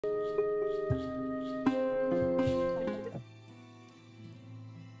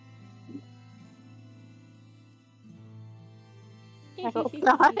I hope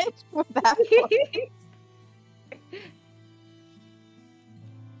not with that voice.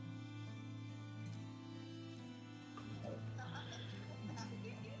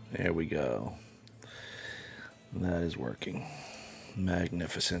 There we go. That is working.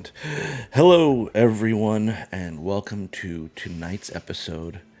 Magnificent. Hello, everyone, and welcome to tonight's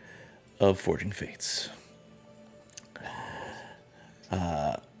episode of Forging Fates.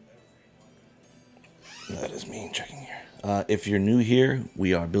 That is me checking here. If you're new here,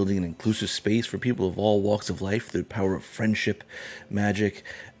 we are building an inclusive space for people of all walks of life through the power of friendship, magic,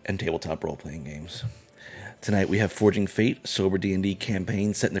 and tabletop role-playing games. Tonight we have Forging Fate, a sober D&D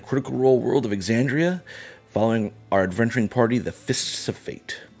campaign set in the Critical Role world of Exandria, following our adventuring party, the Fists of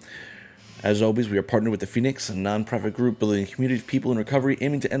Fate. As always, we are partnered with the Phoenix, a non-profit group building a community of people in recovery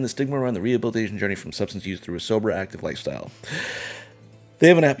aiming to end the stigma around the rehabilitation journey from substance use through a sober, active lifestyle. They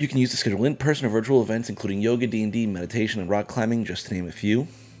have an app you can use to schedule in-person or virtual events, including yoga, D&D, meditation, and rock climbing, just to name a few.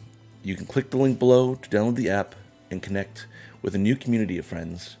 You can click the link below to download the app and connect with a new community of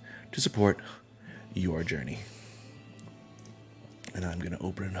friends to support your journey. And I'm going to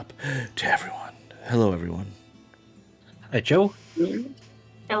open it up to everyone. Hello, everyone. Hi, Joe.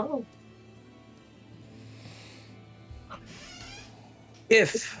 Hello.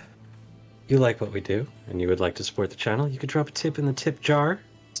 If you like what we do and you would like to support the channel, you can drop a tip in the tip jar.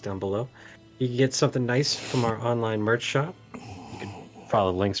 It's down below. You can get something nice from our online merch shop. You can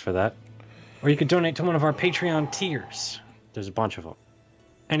follow the links for that. Or you could donate to one of our Patreon tiers. There's a bunch of them.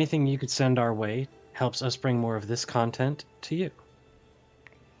 Anything you could send our way helps us bring more of this content to you.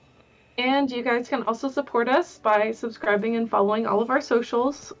 And you guys can also support us by subscribing and following all of our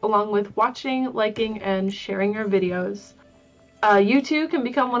socials, along with watching, liking, and sharing our videos. You too can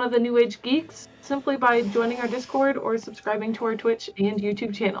become one of the New Age Geeks simply by joining our Discord or subscribing to our Twitch and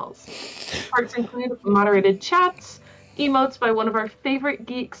YouTube channels. Perks include moderated chats, emotes by one of our favorite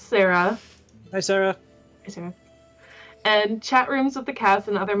geeks, Sarah. Hi, Sarah. Hi, Sarah. And chat rooms with the cast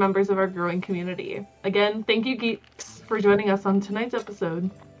and other members of our growing community. Again, thank you, Geeks, for joining us on tonight's episode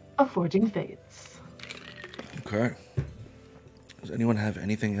of Forging Fates. Okay. Does anyone have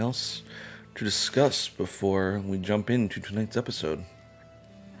anything else to discuss before we jump into tonight's episode?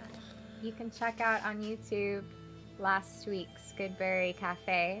 You can check out on YouTube last week's Goodberry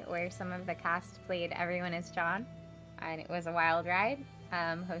Cafe, where some of the cast played Everyone is John, and it was a wild ride,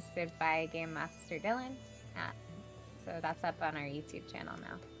 hosted by Game Master Dylan. So that's up on our YouTube channel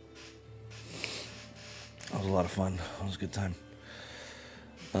now. That was a lot of fun. That was a good time.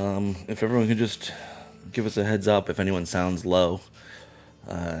 If everyone could just give us a heads up if anyone sounds low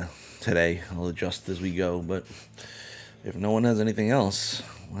today. I'll adjust as we go, but if no one has anything else,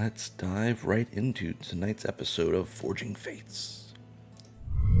 let's dive right into tonight's episode of Forging Fates.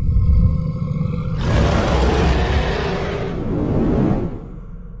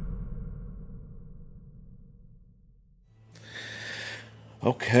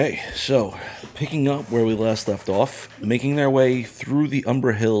 Okay, so picking up where we last left off, making their way through the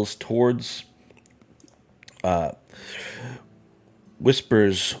Umbra Hills towards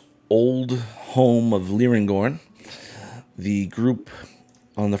Whisper's old home of Lyringorn, the group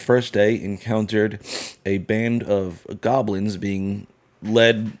on the first day encountered a band of goblins being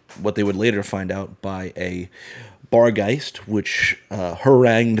led, what they would later find out, by a Bargeist, which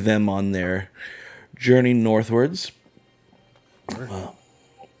harangued them on their journey northwards.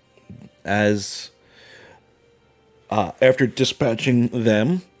 After dispatching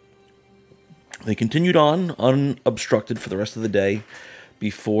them, they continued on unobstructed for the rest of the day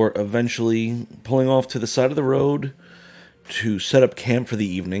before eventually pulling off to the side of the road to set up camp for the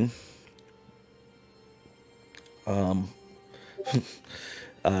evening.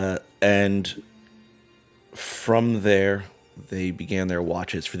 And from there, they began their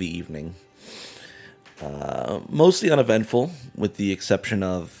watches for the evening. Mostly uneventful, with the exception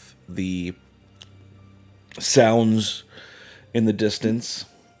of the sounds in the distance,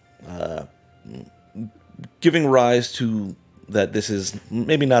 giving rise to that this is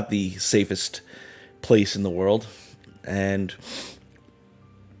maybe not the safest place in the world. And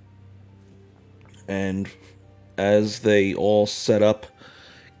as they all set up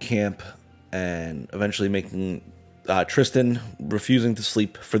camp and eventually making Tristan refusing to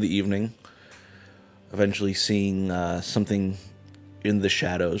sleep for the evening, eventually seeing something in the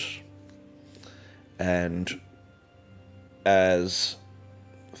shadows. And as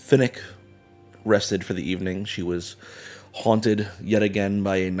Finnick rested for the evening, she was haunted yet again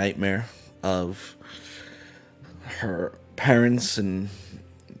by a nightmare of her parents and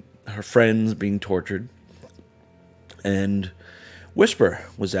her friends being tortured. And Whisper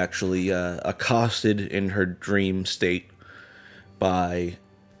was actually accosted in her dream state by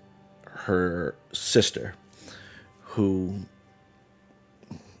her sister, who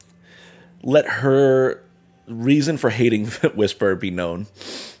let her reason for hating Whisper be known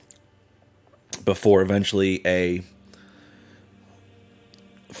before eventually a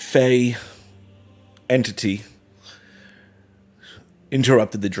Fey entity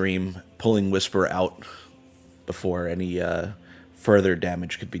interrupted the dream, pulling Whisper out before any further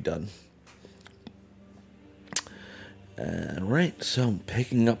damage could be done. Right, so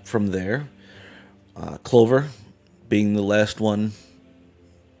picking up from there, Clover being the last one,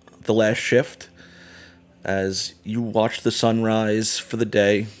 the last shift, as you watch the sunrise for the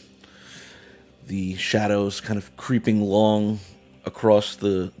day, the shadows kind of creeping long across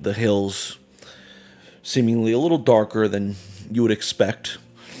the hills, seemingly a little darker than you would expect,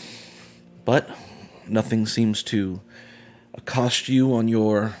 but nothing seems to accost you on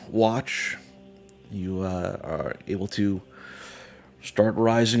your watch. You are able to start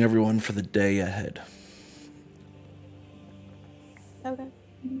rising everyone for the day ahead. Okay.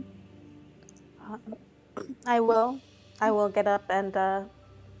 I will get up and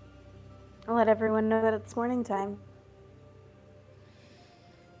let everyone know that it's morning time.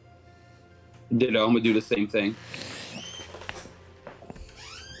 Ditto, I'm gonna do the same thing.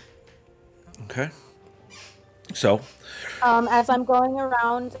 Okay. So, as I'm going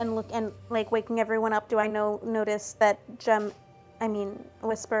around and waking everyone up, do I notice that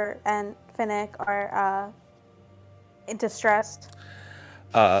Whisper and Finnick are distressed?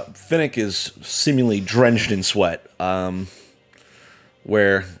 Finnick is seemingly drenched in sweat,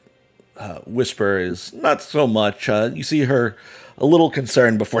 where Whisper is not so much. You see her a little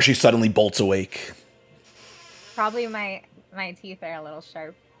concerned before she suddenly bolts awake. Probably my teeth are a little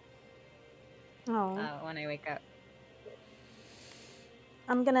sharp Oh. when I wake up.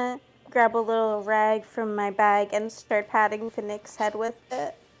 I'm gonna grab a little rag from my bag and start patting Finnick's head with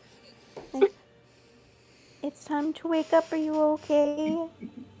it. It's time to wake up. Are you okay?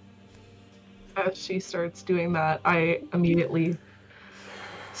 As she starts doing that, I immediately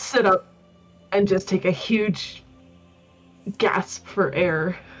sit up and just take a huge gasp for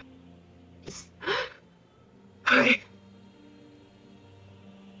air. Just, okay.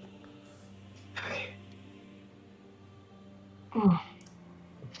 Okay. Oh.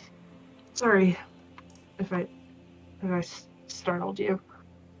 Sorry if I startled you.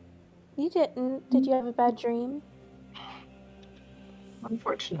 You didn't. Did you have a bad dream?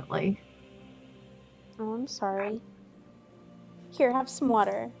 Unfortunately. Oh, I'm sorry. Here, have some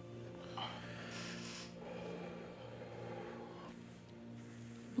water.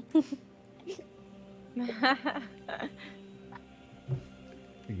 Are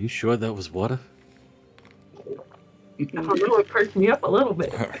you sure that was water? I don't know, it perked me up a little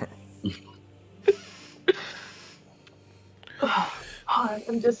bit.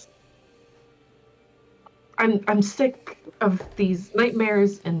 I'm sick of these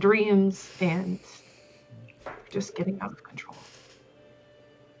nightmares and dreams and just getting out of control.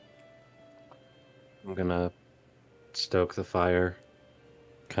 I'm gonna stoke the fire,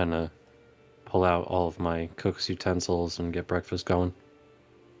 kind of pull out all of my cook's utensils and get breakfast going.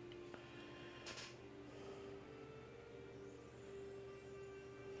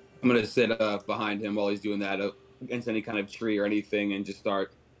 I'm gonna sit behind him while he's doing that against any kind of tree or anything and just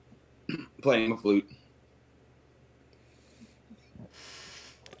start playing a flute.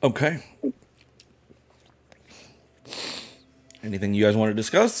 Okay. Anything you guys want to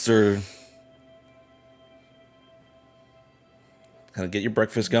discuss, or kind of get your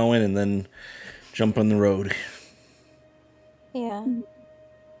breakfast going and then jump on the road? Yeah.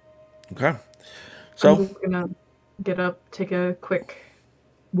 Okay. So I'm just gonna get up, take a quick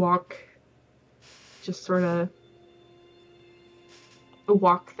walk, just sort of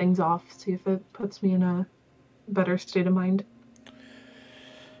walk things off, see if it puts me in a better state of mind.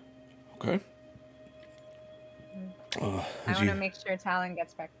 Okay. I want to make sure Talon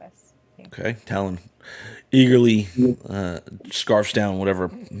gets breakfast. Okay, Talon eagerly scarfs down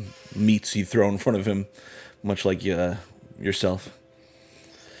whatever meats you throw in front of him, much like yourself.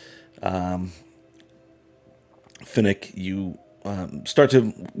 Finnick, you start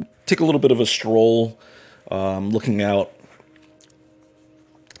to take a little bit of a stroll, looking out.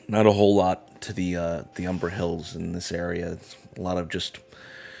 Not a whole lot to the Umbra Hills in this area. It's a lot of just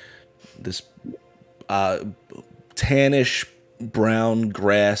this tannish brown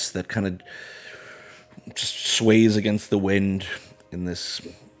grass that kind of just sways against the wind in this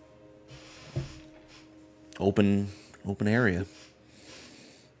open area.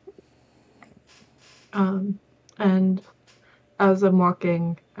 And as I'm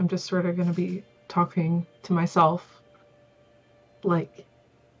walking, I'm just sort of going to be talking to myself. Like,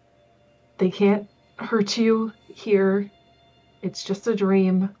 they can't hurt you here. It's just a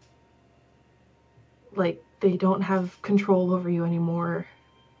dream. Like, they don't have control over you anymore.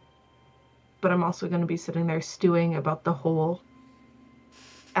 But I'm also going to be sitting there stewing about the whole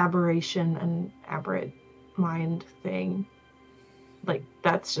aberration and aberrant mind thing. Like,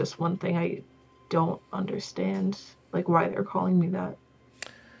 that's just one thing I don't understand, like, why they're calling me that.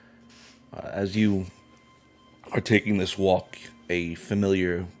 As you are taking this walk, a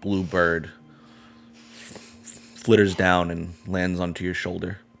familiar blue bird flitters down and lands onto your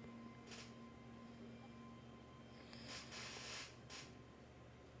shoulder.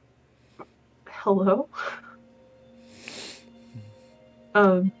 Hello?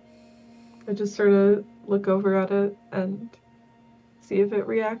 I just sort of look over at it and see if it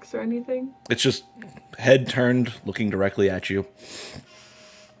reacts or anything. It's just head turned, looking directly at you.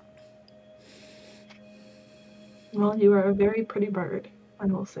 Well, you are a very pretty bird, I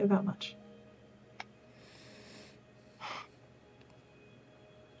will say that much.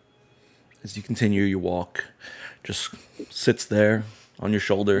 As you continue your walk, just sits there on your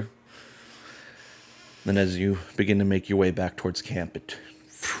shoulder. Then as you begin to make your way back towards camp, it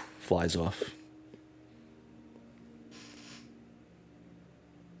flies off.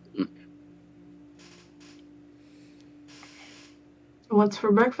 What's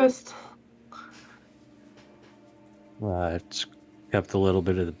for breakfast? It's kept a little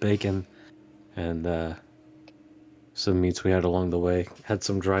bit of the bacon and some meats we had along the way. Had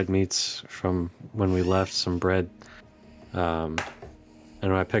some dried meats from when we left, some bread. And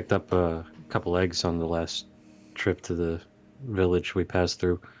I picked up a couple eggs on the last trip to the village we passed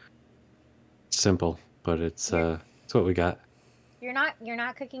through. Simple, but it's what we got. You're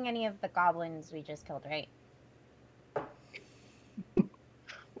not cooking any of the goblins we just killed, right?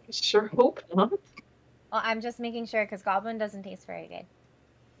 Sure hope not. Well, I'm just making sure because goblin doesn't taste very good.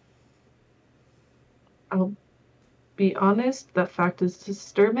 I'll be honest, that fact is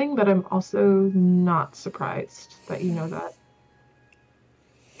disturbing, but I'm also not surprised that you know that.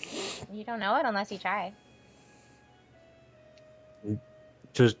 You don't know it unless you try.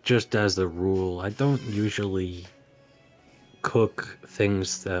 Just as the rule, I don't usually cook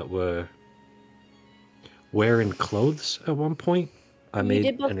things that were wearing clothes at one point. I made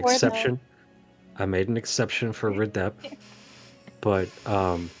an exception. I made an exception for Redep, but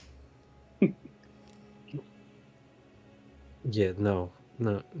yeah, no,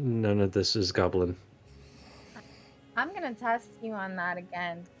 none of this is goblin. I'm gonna test you on that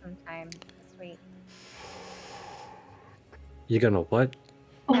again sometime this week. You gonna what?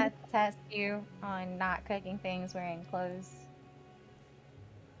 Test you on not cooking things wearing clothes.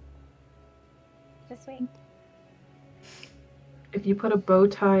 This week. If you put a bow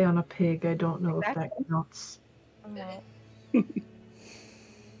tie on a pig, I don't know if that counts. No.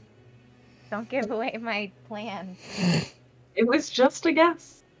 Don't give away my plan. It was just a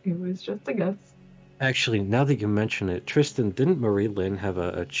guess. Actually, now that you mention it, Tristan, didn't Marie Lynn have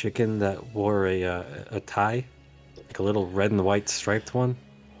a chicken that wore a tie, like a little red and white striped one?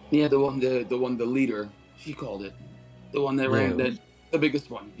 Yeah, the leader, she called it. The one that ran, the biggest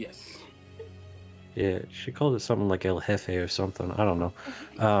one, yes. Yeah, she called it something like El Jefe or something. I don't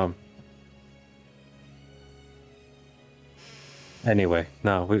know. Anyway,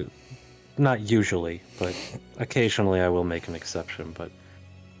 no, not usually, but occasionally I will make an exception. But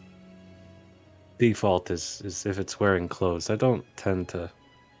default is if it's wearing clothes. I don't tend to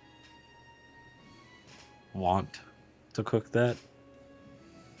want to cook that.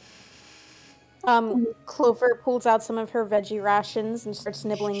 Clover pulls out some of her veggie rations and starts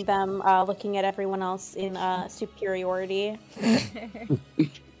nibbling them, looking at everyone else in superiority.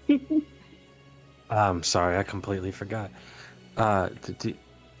 I'm sorry, I completely forgot. Do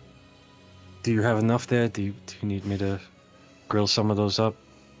you have enough there? Do you need me to grill some of those up?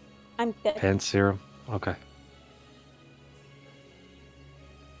 I'm good. Pan serum? Okay.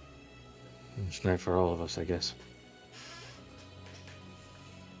 It's nice for all of us, I guess.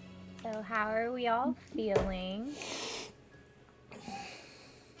 So how are we all feeling?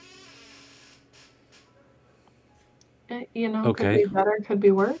 You know, Okay. Could be better, could be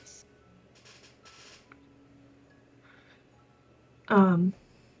worse.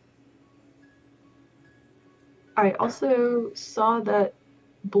 I also saw that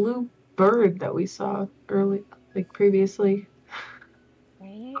blue bird that we saw previously.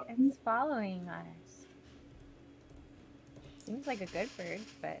 Right? It's following us. Seems like a good bird,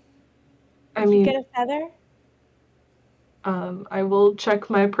 but... I Did mean, you get a feather? I will check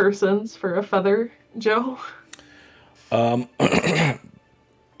my persons for a feather, Joe.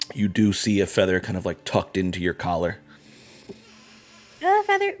 You do see a feather kind of like tucked into your collar.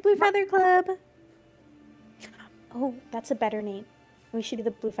 Blue Feather Club. Oh, that's a better name. We should do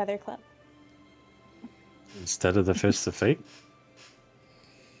the Blue Feather Club. Instead of the Fists of Fate?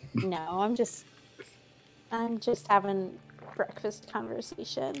 No, I'm just having breakfast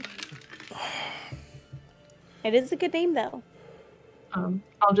conversation. It is a good name, though.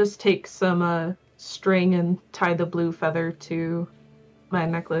 I'll just take some string and tie the blue feather to my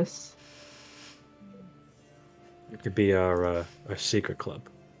necklace. It could be our secret club.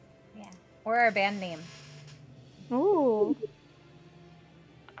 Yeah. Or our band name. Ooh.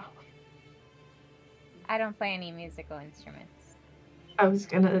 I don't play any musical instruments. I was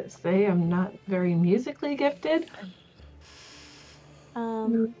gonna say I'm not very musically gifted.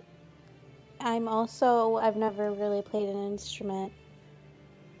 I've never really played an instrument.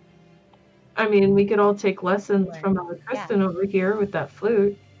 I mean, we could all take lessons from Tristan over here with that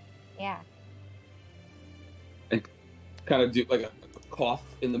flute. Yeah. And kind of do like a cough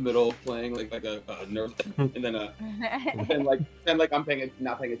in the middle, playing like a nerve, and then and like I'm not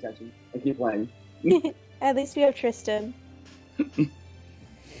paying attention and keep playing. At least we have Tristan.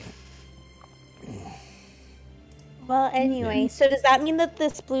 Well, anyway, so does that mean that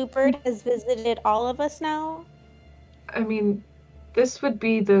this bluebird has visited all of us now? I mean, this would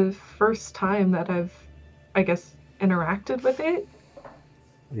be the first time that I've, I guess, interacted with it.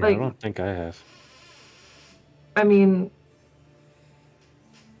 Yeah, I don't think I have. I mean,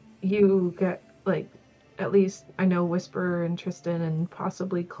 you get, like, at least I know Whisper and Tristan and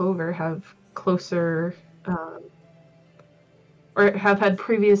possibly Clover have closer, or have had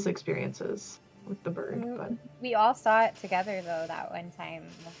previous experiences with the bird. But we all saw it together, though, that one time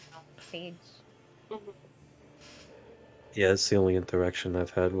on stage. Yeah, it's the only interaction I've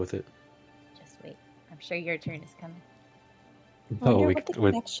had with it. Just wait. I'm sure your turn is coming. Oh,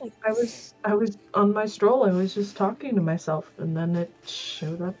 I was on my stroll. I was just talking to myself, and then it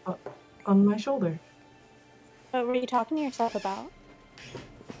showed up on my shoulder. What were you talking to yourself about?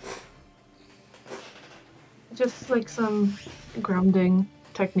 Just like some grounding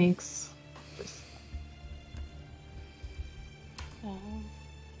techniques.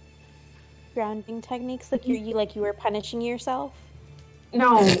 Grounding techniques, like you were punishing yourself?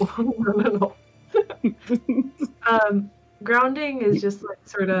 No, no. Grounding is just like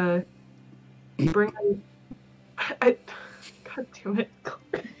sort of bringing. God damn it!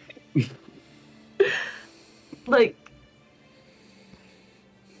 Like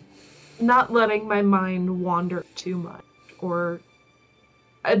not letting my mind wander too much, or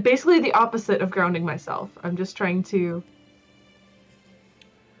basically the opposite of grounding myself. I'm just trying to.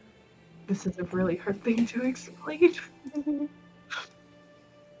 This is a really hard thing to explain.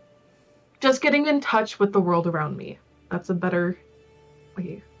 Just getting in touch with the world around me. That's a better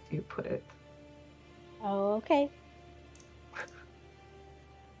way to put it. Oh, okay.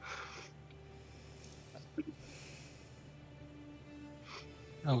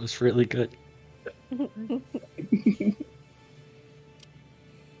 That was really good.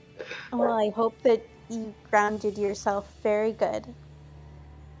 Well, I hope that you grounded yourself very good.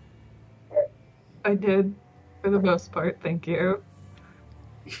 I did, for the most part, thank you.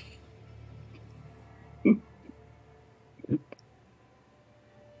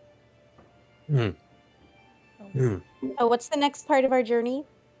 Oh, what's the next part of our journey?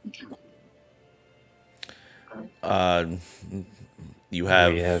 We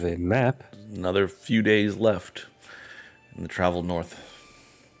have a map. Another few days left in the travel north.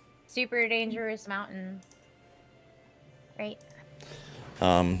 Super dangerous mountain. Right?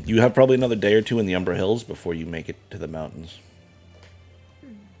 You have probably another day or two in the Umbra Hills before you make it to the mountains.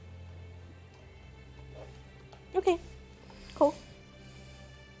 Okay. Cool.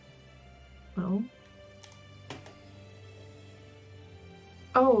 Well.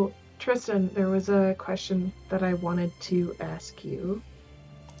 Oh, Tristan, there was a question that I wanted to ask you.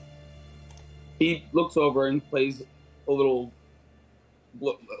 He looks over and plays a little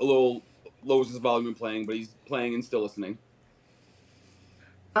lowers his volume in playing, but he's playing and still listening.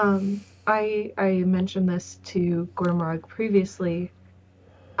 I mentioned this to Gormrog previously,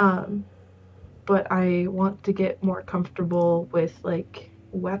 but I want to get more comfortable with, like,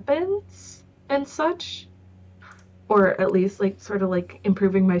 weapons and such. Or at least, like, sort of, like,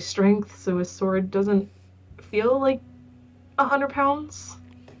 improving my strength so a sword doesn't feel like 100 pounds.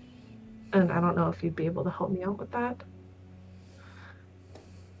 And I don't know if you'd be able to help me out with that.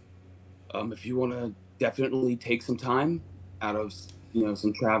 If you want to definitely take some time out of,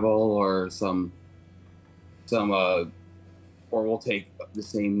 some travel or or we'll take the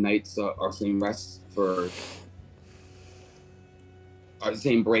same nights or same rests for our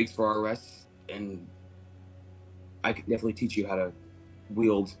same breaks for our rests, and I could definitely teach you how to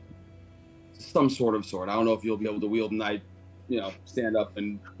wield some sort of sword. I don't know if you'll be able to wield, and I, stand up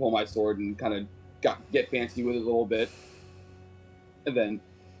and pull my sword and kind of get fancy with it a little bit, and then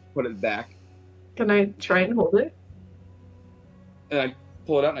put it back. Can I try and hold it? And I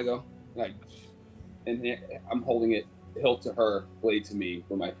pull it out and I go, and I'm holding it hilt to her, blade to me,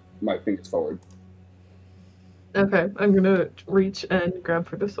 with my fingers forward. Okay, I'm gonna reach and grab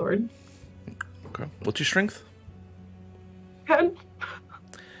for the sword. Okay. What's your strength? 10.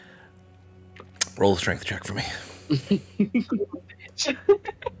 Roll a strength check for me.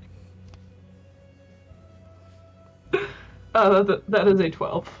 That is a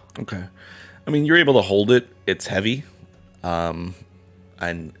 12. Okay. I mean, you're able to hold it. It's heavy. And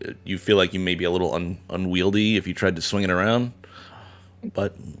you feel like you may be a little unwieldy if you tried to swing it around.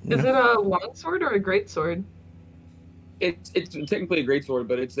 But is it a long sword or a great sword? It's technically a great sword,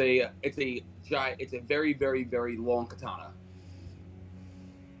 but it's a very, very, very long katana.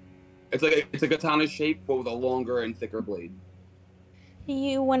 It's a katana shape, but with a longer and thicker blade.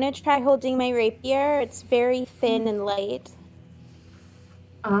 You want to try holding my rapier? It's very thin and light.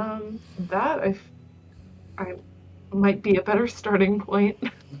 That I might be a better starting point.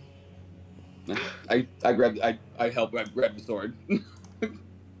 I help grab the sword.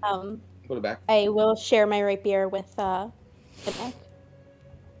 Put it back. I will share my rapier with the neck.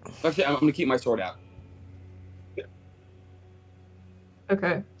 Actually, I'm gonna keep my sword out.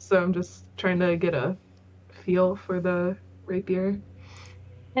 Okay, so I'm just trying to get a feel for the rapier.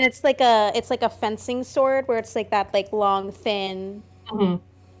 And it's like a fencing sword where it's like that long thin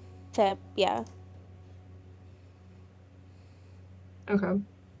tip, yeah. Okay.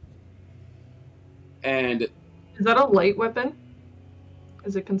 And is that a light weapon?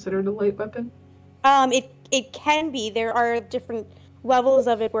 Is it considered a light weapon? It can be. There are different levels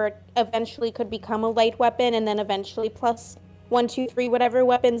of it where it eventually could become a light weapon and then eventually plus 1, 2, 3 whatever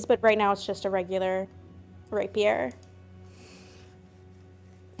weapons, but right now it's just a regular rapier.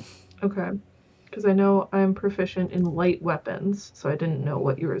 Okay. Because I know I'm proficient in light weapons, so I didn't know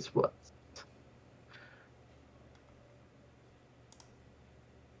what yours was.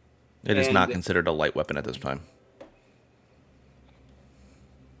 It is not considered a light weapon at this time.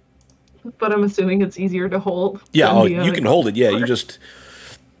 But I'm assuming it's easier to hold. Yeah, you can hold it. Yeah, you just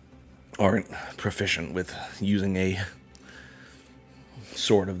aren't proficient with using a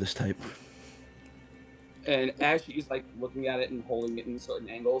sword of this type. And as she's looking at it and holding it in certain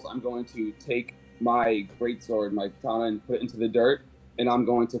angles, I'm going to take my greatsword, my katana, and put it into the dirt. And I'm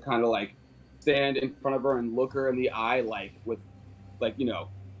going to kind of stand in front of her and look her in the eye, with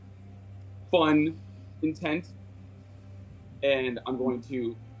fun intent. And I'm going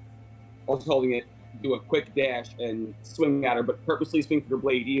to, also holding it, do a quick dash and swing at her, but purposely swing for the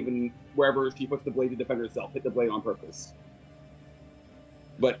blade, even wherever she puts the blade to defend herself. Hit the blade on purpose.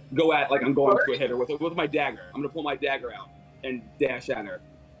 But go at I'm going to hit her with my dagger. I'm gonna pull my dagger out and dash at her,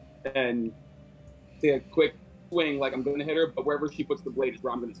 and take a quick swing. I'm gonna hit her, but wherever she puts the blade is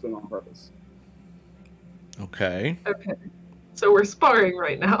where I'm gonna swing on purpose. Okay. Okay. So we're sparring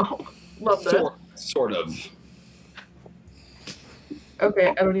right now. Love that. Sort of. Okay,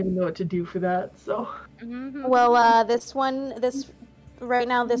 I don't even know what to do for that. So. Well, this right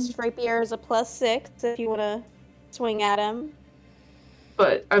now this rapier is a +6 if you want to swing at him.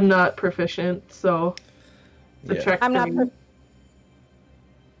 But I'm not proficient, so I'm not.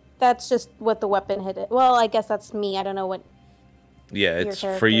 That's just what the weapon hit it. Well, I guess that's me. I don't know what. Yeah, it's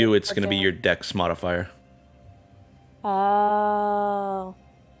for you. It's going to be your dex modifier. Oh,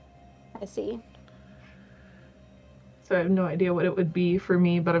 I see. So I have no idea what it would be for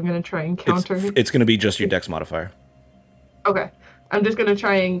me, but I'm going to try and counter. It's going to be just your dex modifier. Okay, I'm just going to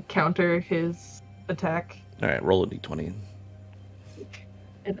try and counter his attack. All right, roll a d20.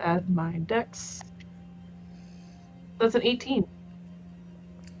 And add my dex. That's an 18.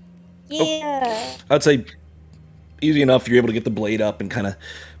 Yeah. I'd say easy enough. You're able to get the blade up and kind of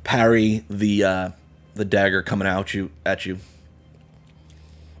parry the dagger coming at you.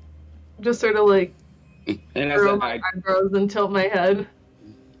 Just sort of and curl my eyebrows and tilt my head.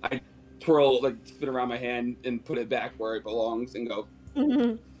 I twirl, spin around my hand and put it back where it belongs and go.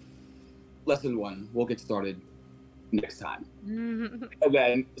 Lesson 1. We'll get started next time. And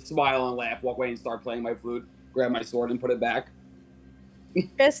then smile and laugh, walk away and start playing my flute, grab my sword and put it back.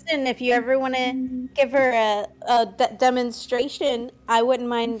 Kristen, if you ever want to give her a demonstration, I wouldn't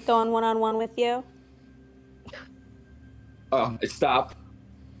mind going one-on-one with you. I stop,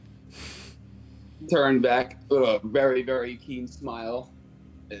 turn back with a very, very keen smile,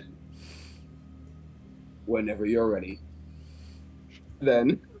 and whenever you're ready,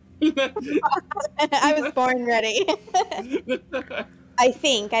 then... I was born ready. I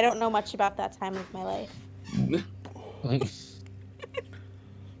think. I don't know much about that time of my life.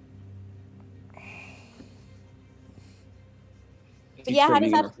 But yeah, how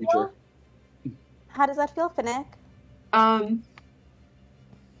does that feel? How does that feel, Finnick? I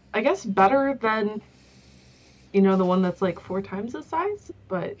guess better than, the one that's like 4 times the size,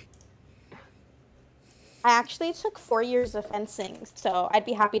 but... I actually took 4 years of fencing, so I'd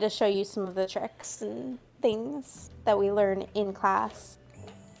be happy to show you some of the tricks and things that we learn in class.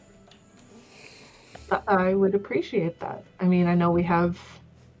 I would appreciate that. I mean, I know we have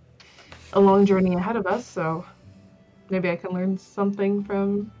a long journey ahead of us, so maybe I can learn something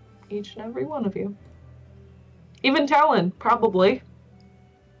from each and every one of you. Even Talon, probably.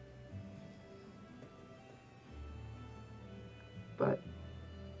 But...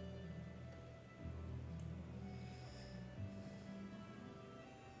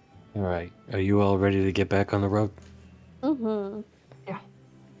 All right. Are you all ready to get back on the road? Mm-hmm. Yeah.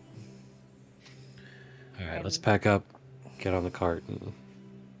 All right, let's pack up, get on the cart, and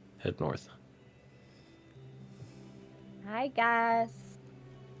head north. I guess.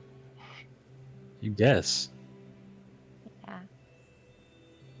 You guess. Yeah.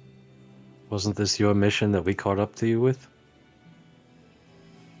 Wasn't this your mission that we caught up to you with?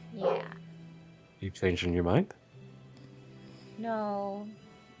 Yeah. You changing your mind? No.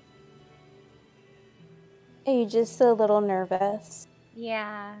 Are you just a little nervous?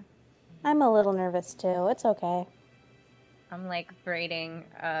 Yeah. I'm a little nervous too. It's okay. I'm like braiding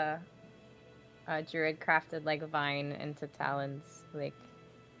a druid crafted like vine into Talon's like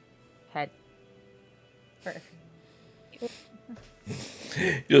head.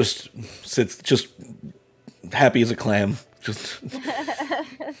 Just sits, just happy as a clam. Just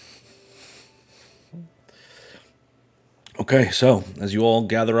okay. So as you all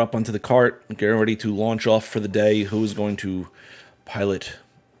gather up onto the cart, getting ready to launch off for the day, who is going to pilot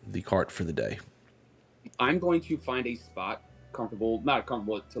the cart for the day? I'm going to find a spot not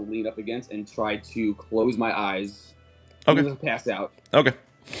comfortable to lean up against and try to close my eyes. Okay. Even if I pass out. Okay.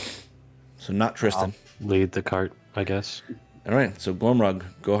 So not Tristan. I'll lead the cart, I guess. All right. So Glumrug,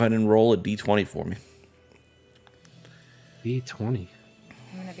 go ahead and roll a d20 for me. D20.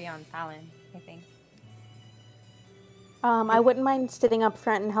 I'm gonna be on Talon, I think. I wouldn't mind sitting up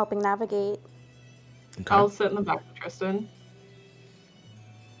front and helping navigate. Okay. I'll sit in the back of Tristan.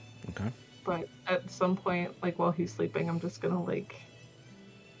 Okay. But at some point, like while he's sleeping, I'm just gonna like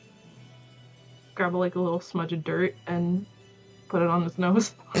grab like a little smudge of dirt and put it on his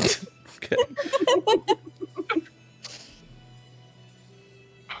nose. Okay.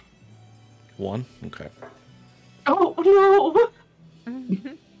 One. Okay. Oh no!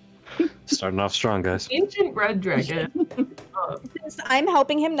 Starting off strong, guys. Ancient red dragon. Since I'm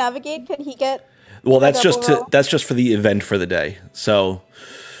helping him navigate, could he get? Well, a that's double roll? that's just for the event for the day. So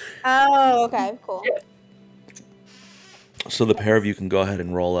Oh, okay, cool. so the pair of you can go ahead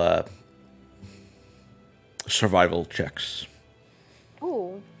and roll survival checks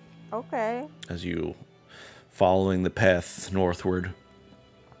Ooh, okay. as you following the path northward.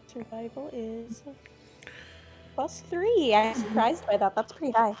 Survival is +3. I'm surprised by that. That's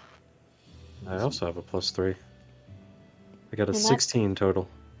pretty high. I also have a +3. I got a And that- 16 total.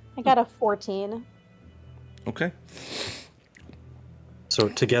 I got a 14. Okay. So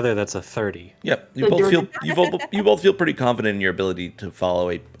together, that's a 30. Yep. So You both feel pretty confident in your ability to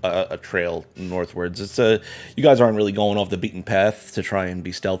follow a trail northwards. It's you guys aren't really going off the beaten path to try and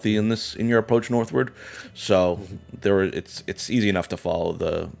be stealthy in your approach northward. So it's easy enough to follow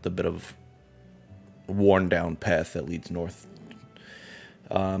the bit of worn down path that leads north.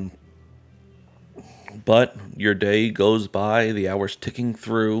 But your day goes by, the hours ticking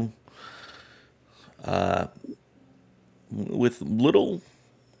through, with little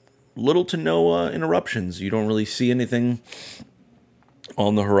to no interruptions. You don't really see anything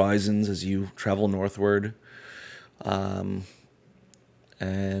on the horizons as you travel northward. And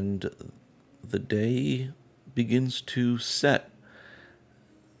the day begins to set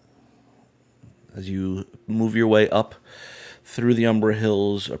as you move your way up through the Umbra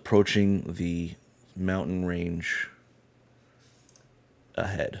Hills, approaching the mountain range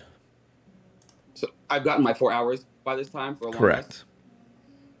ahead. So I've gotten my 4 hours by this time for a long Correct.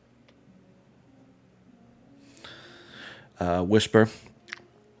 Whisper,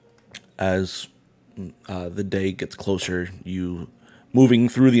 as the day gets closer, you moving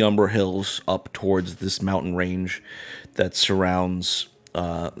through the Umbra Hills up towards this mountain range that surrounds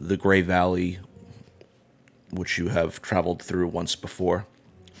the Grey Valley, which you have traveled through once before.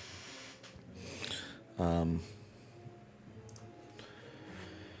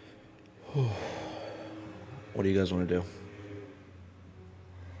 What do you guys want to do?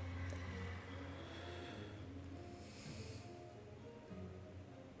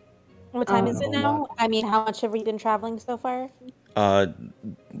 What time is Not a it whole now? lot. I mean, how much have we been traveling so far?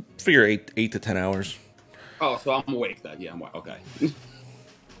 Figure 8 to 10 hours. Oh, so I'm awake then. Yeah, I'm awake. Okay.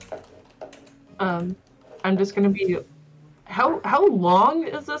 I'm just gonna be. How long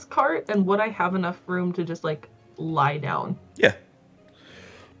is this cart, and would I have enough room to just like lie down? Yeah.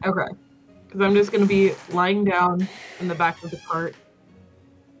 Okay, because I'm just gonna be lying down in the back of the cart,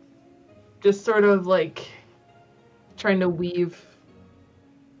 just sort of like trying to weave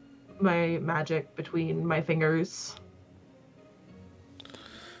my magic between my fingers.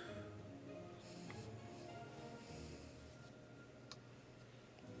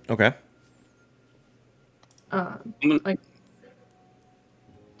 Okay. Like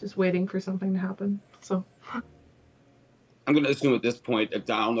just waiting for something to happen. So I'm gonna assume at this point, if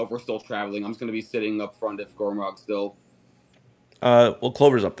I don't know if we're still traveling, I'm just gonna be sitting up front if Gormrog's still. Well,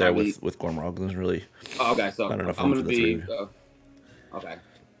 Clover's up there Probably- with Gormrog. There's really Oh, okay, so not enough I'm room gonna for the three be. of you. Okay.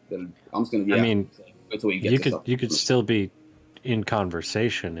 Then I'm just gonna be. I mean, wait till we get You to could stuff. you could still be in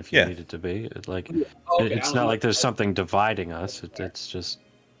conversation if you Yeah. needed to be. Like Oh, okay, it's I don't not know. like there's something dividing us. It's just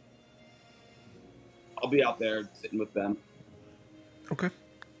I'll be out there sitting with them. Okay.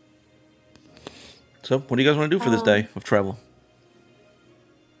 So, what do you guys want to do for this day of travel?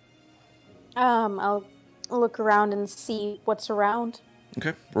 I'll look around and see what's around.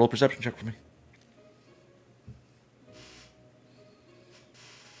 Okay. Roll a perception check for me.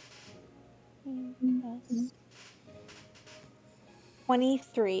 Yes.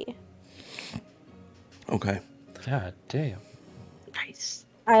 23. Okay. God damn. nice.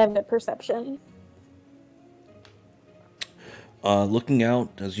 I have good perception. Looking out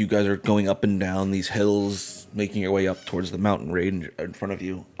as you guys are going up and down these hills, making your way up towards the mountain range in front of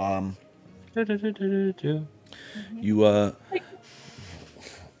you. You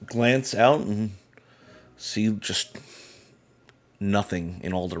glance out and see just nothing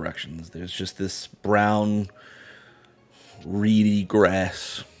in all directions. There's just this brown, reedy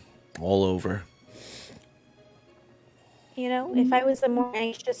grass all over. You know, if I was a more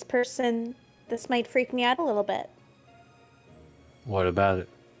anxious person, this might freak me out a little bit. What about it?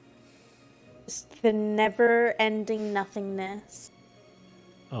 Just the never-ending nothingness.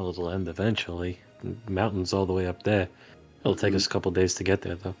 Oh, it'll end eventually. The mountain's all the way up there. It'll take us a couple days to get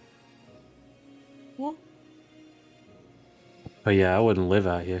there, though. Yeah. But yeah, I wouldn't live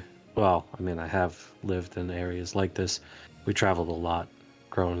out here. Well, I mean, I have lived in areas like this. We traveled a lot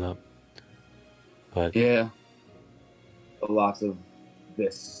growing up. But Yeah. Lots of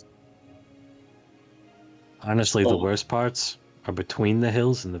this. honestly, the Oh. worst parts are between the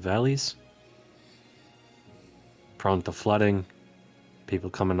hills and the valleys. Prone to flooding, people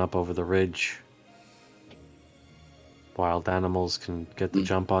coming up over the ridge. Wild animals can get the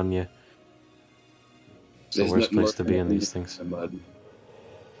jump on you. It's the There's worst nothing place worse to be in than these things. the mud.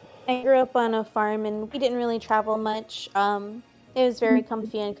 I grew up on a farm and we didn't really travel much. It was very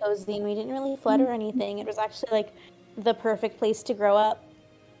comfy and cozy and we didn't really flood or anything. It was actually like the perfect place to grow up.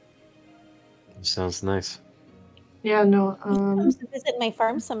 Sounds nice. Yeah, no. Come to visit my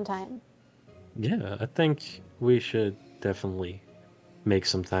farm sometime. Yeah, I think we should definitely make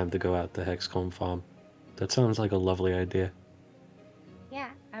some time to go out to Hexcomb Farm. That sounds like a lovely idea. Yeah,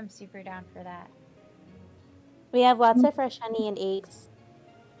 I'm super down for that. We have lots of fresh honey and eggs.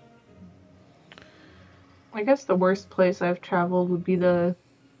 I guess the worst place I've traveled would be the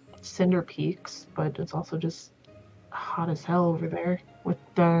Cinder Peaks, but it's also just hot as hell over there with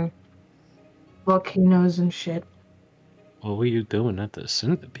the volcanoes and shit. What were you doing at the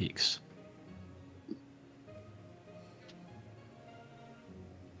Cinder Peaks?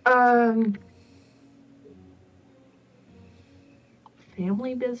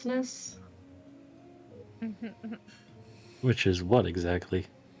 Family business. Which is what exactly?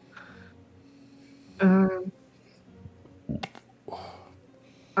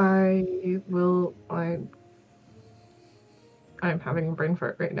 I'm having a brain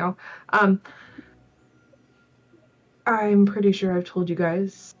fart right now. I'm pretty sure I've told you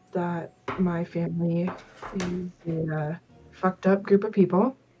guys that my family is a fucked up group of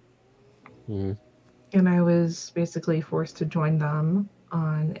people. Mm. And I was basically forced to join them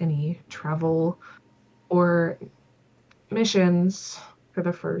on any travel or missions for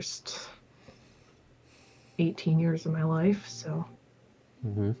the first 18 years of my life, so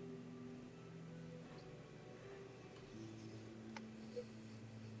Mm-hmm.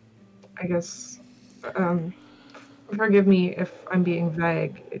 I guess, forgive me if I'm being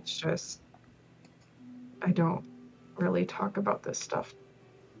vague. It's just, I don't really talk about this stuff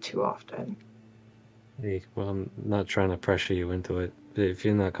too often. Hey, well, I'm not trying to pressure you into it. If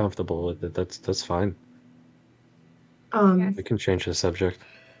you're not comfortable with it, that's fine. Yes. We can change the subject.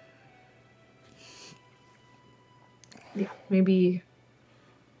 yeah,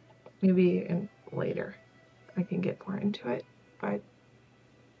 later I can get more into it. But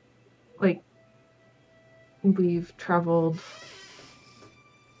like, we've traveled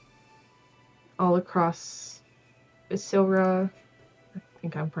all across Isilra. I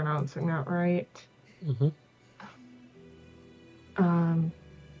think I'm pronouncing that right. Mm-hmm.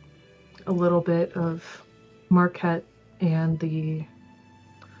 A little bit of Marquette and the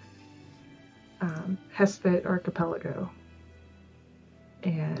Hespit Archipelago.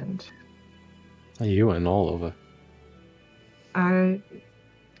 And You went all over.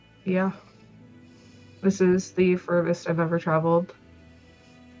 yeah. This is the furthest I've ever traveled.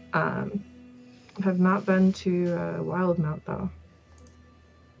 I have not been to Wildmount, though.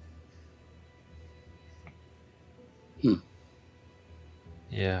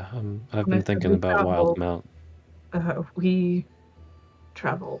 Yeah, I've been thinking about Wildmount. We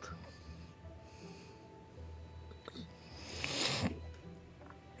traveled.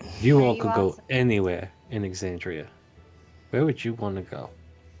 You all could go anywhere in Exandria. Where would you want to go?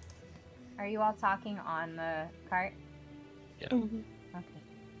 Are you all talking on the cart? Yeah. Mm-hmm. Okay.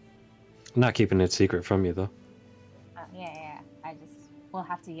 I'm not keeping it secret from you, though. Yeah. We'll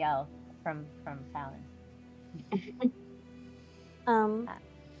have to yell from Fallon.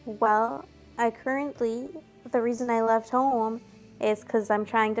 Well, the reason I left home is because I'm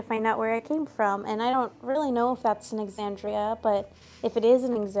trying to find out where I came from, and I don't really know if that's in Exandria, but if it is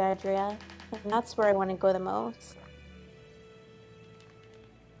in Exandria, then that's where I want to go the most.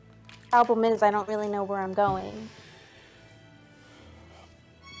 Problem is, I don't really know where I'm going.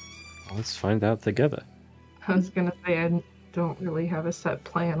 Let's find out together. I was gonna say I don't really have a set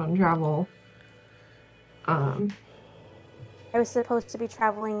plan on travel. I was supposed to be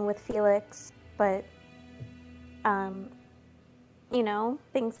traveling with Felix, but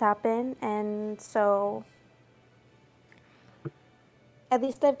things happen, and so at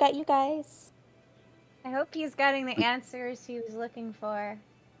least I've got you guys. I hope he's getting the answers he was looking for.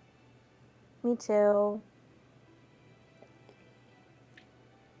 Me too.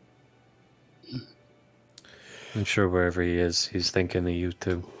 I'm sure wherever he is, he's thinking of you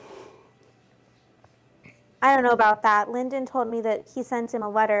too. I don't know about that. Lyndon told me that he sent him a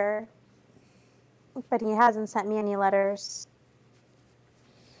letter, but he hasn't sent me any letters.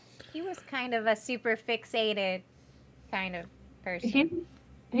 He was kind of a super fixated kind of person.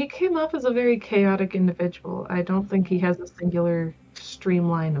 He came off as a very chaotic individual. I don't think he has a singular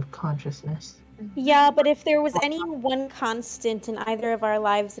streamline of consciousness. Yeah, but if there was any one constant in either of our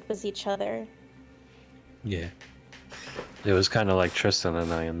lives, it was each other. Yeah. It was kind of like Tristan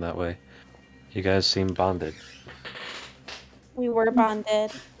and I in that way. You guys seem bonded. We were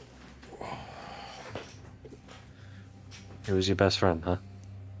bonded. He was your best friend, huh?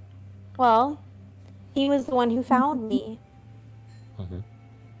 Well, he was the one who found me. Mm-hmm.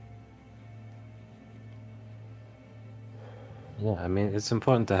 Yeah, I mean, it's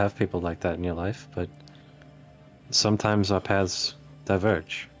important to have people like that in your life, but sometimes our paths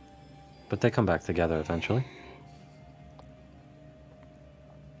diverge. But they come back together eventually.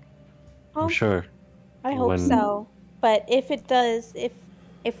 Well, I'm sure. I hope so. But if it does,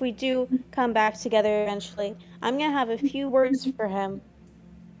 if we do come back together eventually, I'm gonna have a few words for him.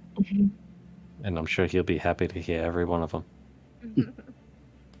 And I'm sure he'll be happy to hear every one of them.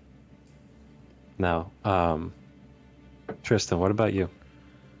 Now, Tristan, what about you?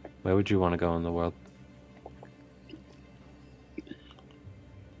 Where would you want to go in the world?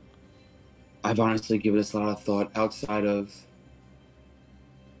 I've honestly given this a lot of thought outside of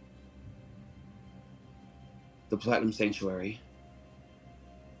the Platinum Sanctuary,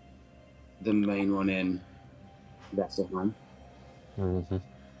 the main one in Vasselheim. Mm-hmm.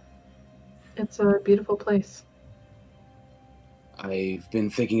 It's a beautiful place. I've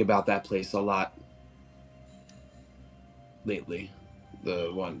been thinking about that place a lot lately.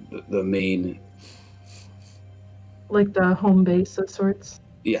 The main... Like the home base of sorts?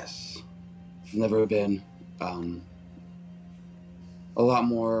 Yes. I've never been. A lot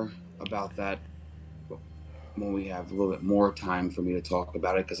more about that when we have a little bit more time for me to talk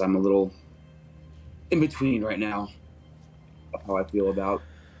about it, because I'm a little in between right now of how I feel about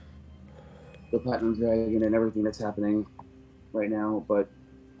the Platinum Dragon and everything that's happening right now. But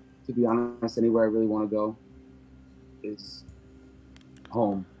to be honest, anywhere I really want to go is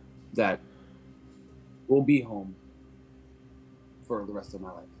home. That will be home for the rest of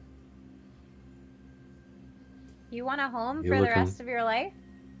my life. You want a home for the rest of your life?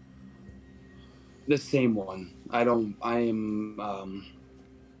 The same one. I am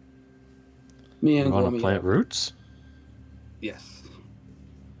me and you want to plant roots? Yes.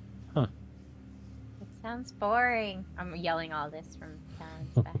 Huh. It's Sounds boring. I'm yelling all this from John's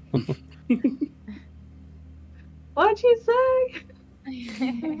back. What'd you say?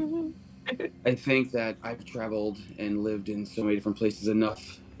 I think that I've traveled and lived in so many different places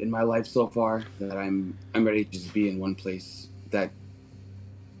enough in my life so far that I'm ready to just be in one place that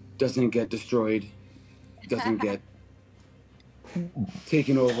doesn't get destroyed, doesn't get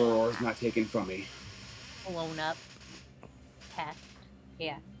taken over, or is not taken from me. Blown up. Test.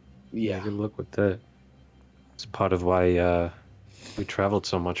 Yeah. Yeah, good luck with that. It's part of why we traveled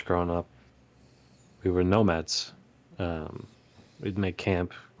so much growing up. We were nomads. We'd make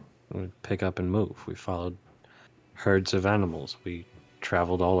camp, we'd pick up and move. We followed herds of animals. We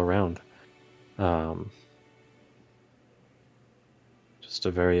traveled all around. Just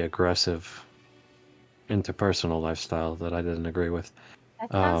a very aggressive interpersonal lifestyle that I didn't agree with.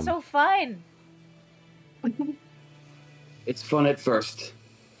 That sounds so fun. It's fun at first.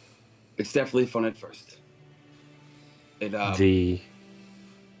 It's definitely fun at first. The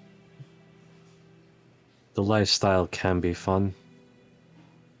lifestyle can be fun,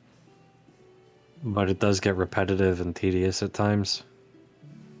 but it does get repetitive and tedious at times.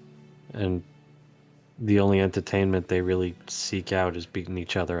 And the only entertainment they really seek out is beating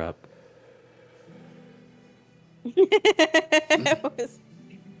each other up.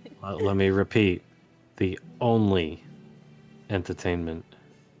 Let me repeat. The only entertainment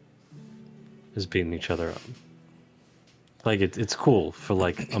is beating each other up. Like, it's cool for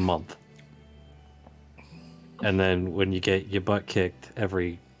like a month. And then when you get your butt kicked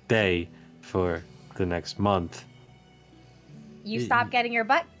every day for the next month, You stop getting your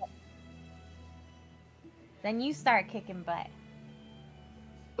butt kicked. Then you start kicking butt.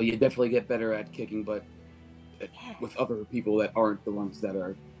 Well, you definitely get better at kicking butt with other people that aren't the ones that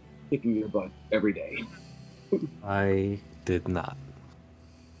are kicking your butt every day. I did not.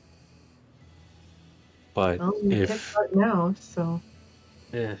 But Well, you kick butt now, so.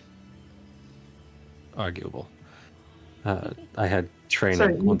 Yeah. Arguable. I had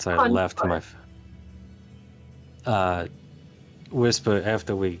training once I left my... Whisper,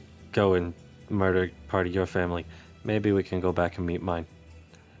 after we go and murder part of your family, maybe we can go back and meet mine.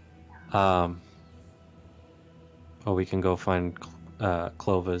 Or we can go find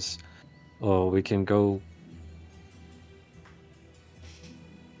Clovis. Or we can go...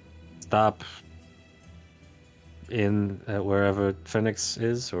 stop in wherever Phoenix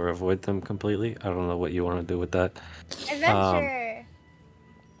is, or avoid them completely. I don't know what you want to do with that. Adventure!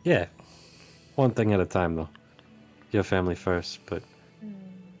 Yeah. One thing at a time, though. Your family first, but...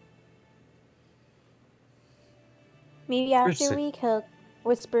 Maybe after we kill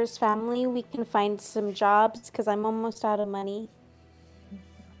Whisper's family, we can find some jobs, because I'm almost out of money.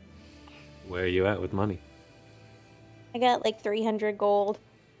 Where are you at with money? I got like 300 gold.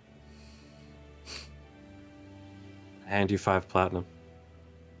 Hand you 5 platinum.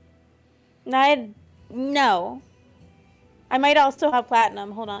 No. I might also have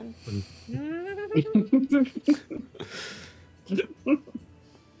platinum. Hold on.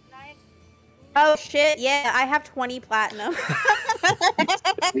 Oh shit, yeah, I have 20 platinum.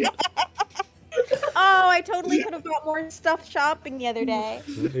 Oh, I totally could have got more stuff shopping the other day.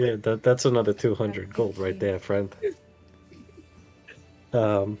 Yeah, that's another 200 gold right there, friend.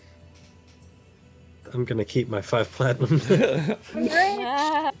 I'm gonna keep my 5 platinum.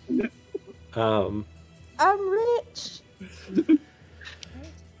 I'm rich.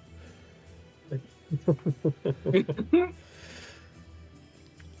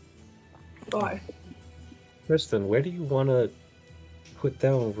 Bye. Kristen, where do you want to put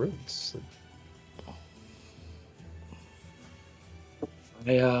down roots?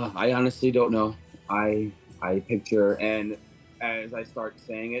 I honestly don't know. I picture, and as I start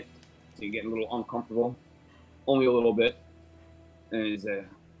saying it, so you get a little uncomfortable, only a little bit, and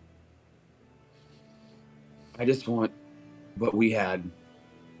I just want what we had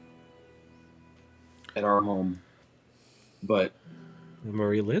at our home, but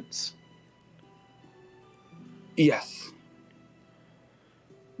Marie lives? Yes,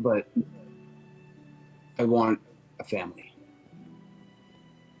 but I want a family.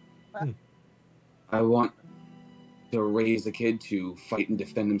 I want to raise a kid to fight and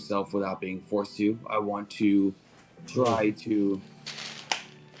defend himself without being forced to. I want to try to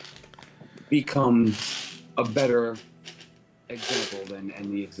become a better example than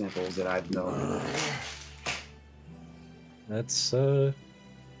any examples that I've known. That's And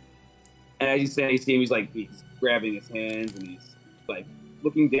as you say, he's like, he's grabbing his hands and he's like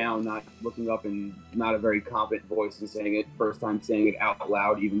looking down, not looking up, and not a very confident voice and saying it. First time saying it out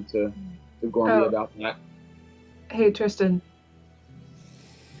loud, even to Gormley about that. Hey, Tristan.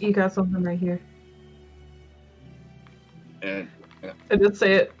 You got something right here. And I just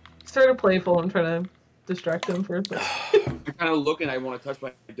say it sort of playful and try to distract him for a second. I kind of look and I want to touch,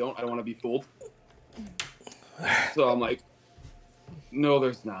 but I don't. I don't want to be fooled. So I'm like, no,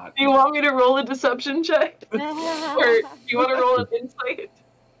 there's not. Do you want me to roll a deception check? Or do you want to roll an insight?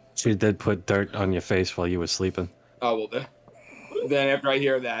 She did put dirt on your face while you were sleeping. Oh, well, then after I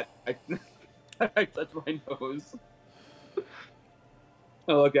hear that, I touch my nose.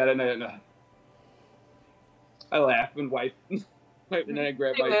 I look at it and I laugh and wipe. And then I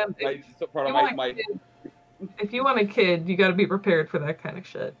grab part of my... If you want a kid, you got to be prepared for that kind of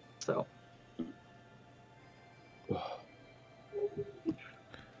shit. So.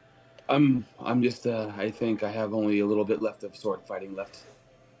 I'm just, I think I have only a little bit left of sword fighting left.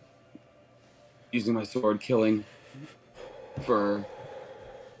 Using my sword, killing for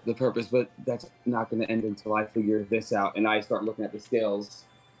the purpose, but that's not going to end until I figure this out and I start looking at the scales.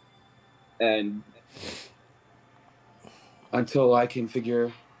 And until I can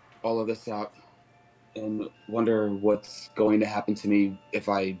figure all of this out and wonder what's going to happen to me if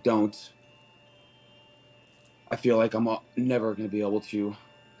I don't, I feel like I'm never going to be able to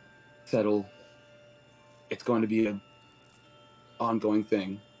settle. It's going to be an ongoing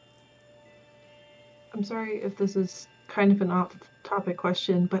thing. I'm sorry if this is kind of an off-topic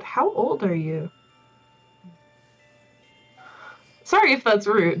question, but how old are you? Sorry if that's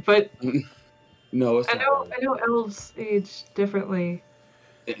rude, but no, it's not. I know elves age differently.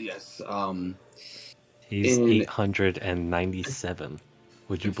 Yes. He's 897.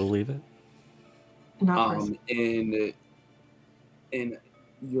 Would you believe it? Not personally. In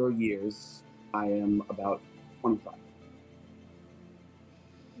your years, I am about 25.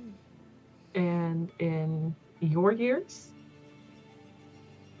 And in your years?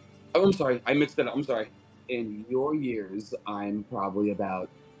 Oh, I'm sorry. I mixed it up. I'm sorry. In your years, I'm probably about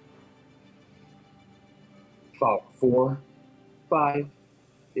 4,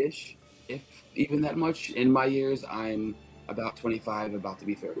 5-ish, if even that much. In my years, I'm about 25, about to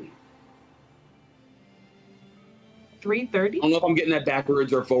be 30. 330? I don't know if I'm getting that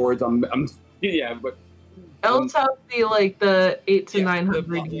backwards or forwards. Yeah, but elves have the 8 to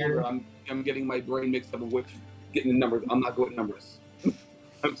 900 years. I'm getting my brain mixed up with getting the numbers. I'm not good with numbers.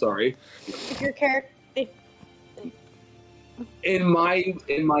 I'm sorry. If your character, In my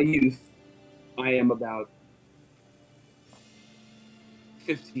youth, I am about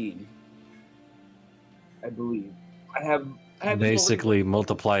 15, I believe. I have basically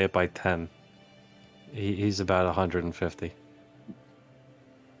multiply it by 10. He's about 150.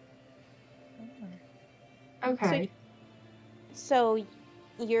 Okay. So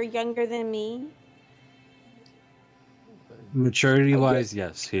you're younger than me? Maturity-wise,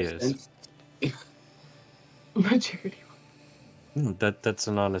 yes, he is. Maturity. That's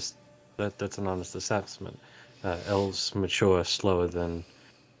an honest assessment. Elves mature slower than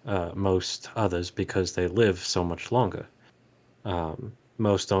most others because they live so much longer.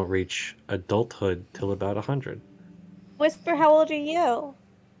 Most don't reach adulthood till about 100. Whisper, how old are you?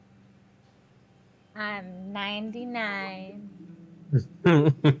 I'm 99.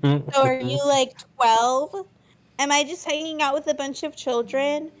 So are you like 12? Am I just hanging out with a bunch of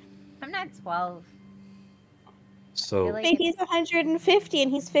children? I'm not 12. So Like But he's 150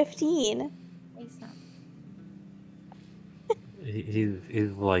 and he's 15. He's not.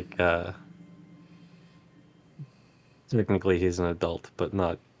 he's like technically he's an adult, but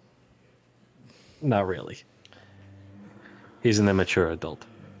not really. He's an immature adult.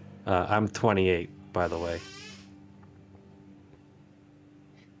 I'm 28, by the way.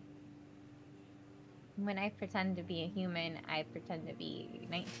 When I pretend to be a human, I pretend to be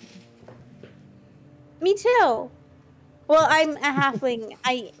 19. Me too. Well, I'm a halfling.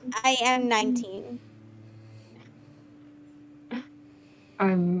 I am 19.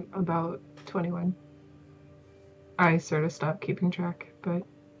 I'm about 21. I sort of stopped keeping track, but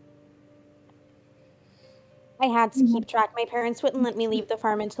I had to keep track. My parents wouldn't let me leave the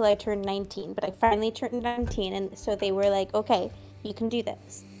farm until I turned 19, but I finally turned 19, and so they were like, okay, you can do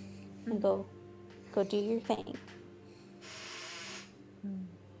this. And go do your thing.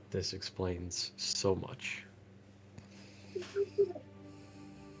 This explains so much.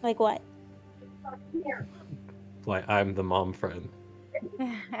 Like what? Why I'm the mom friend.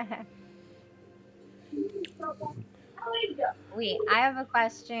 Wait, I have a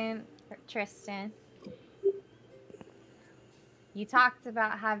question for Tristan. You talked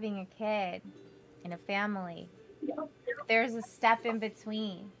about having a kid and a family. There's a step in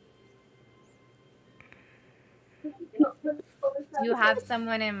between. Do you have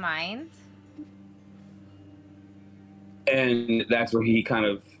someone in mind? And that's where he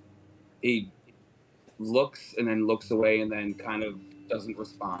looks and then looks away and then kind of doesn't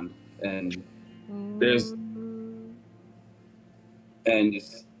respond. And there's and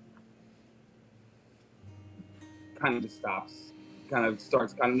just kind of just stops, kind of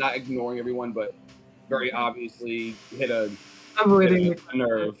starts kind of not ignoring everyone, but very obviously hit a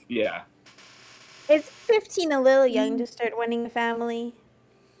nerve. Yeah. Is 15 a little young to start wanting a family?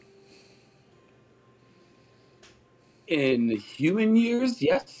 In human years,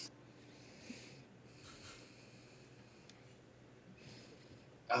 yes.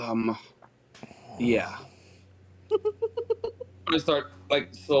 Yeah. I'm gonna start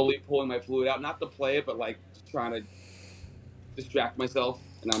like slowly pulling my fluid out, not to play it, but like just trying to distract myself,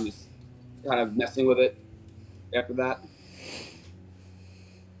 and I'm just kind of messing with it after that.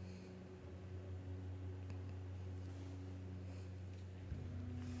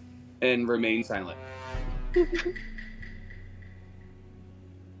 And remain silent. Kristen's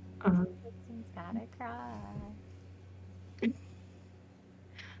gotta cry.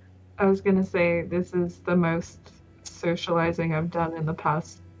 I was gonna say this is the most socializing I've done in the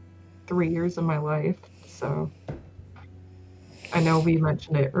past 3 years of my life. So I know we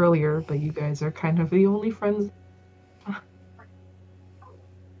mentioned it earlier, but you guys are kind of the only friends.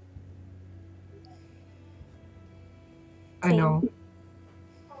 I know.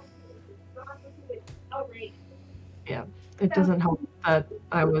 Yeah, it doesn't help that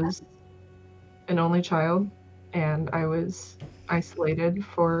I was an only child and I was isolated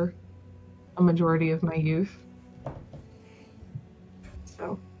for a majority of my youth.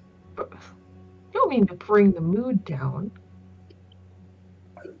 So, but I don't mean to bring the mood down,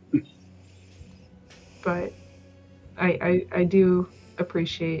 but I do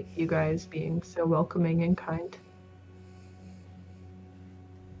appreciate you guys being so welcoming and kind.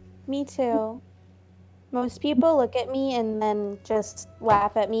 Me too. Most people look at me and then just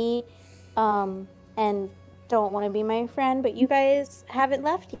laugh at me and don't want to be my friend, but you guys haven't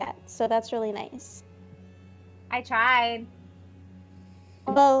left yet, so that's really nice. I tried.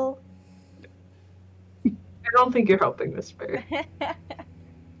 Well, I don't think you're helping this very.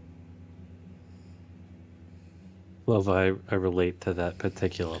 Love, I relate to that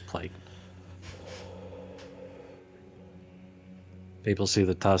particular plight. People see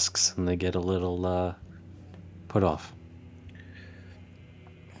the tusks and they get a little put off.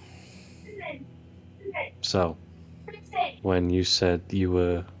 So, when you said you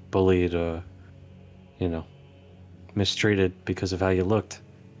were bullied or, mistreated because of how you looked,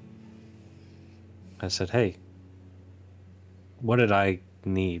 I said, hey, what did I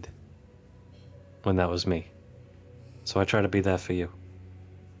need when that was me? So I try to be that for you.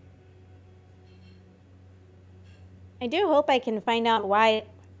 I do hope I can find out why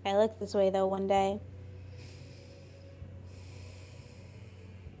I look this way, though, one day.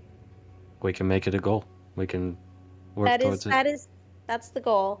 We can make it a goal. We can work towards it. That's the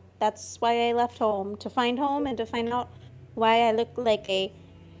goal. That's why I left home, to find home and to find out why I look like a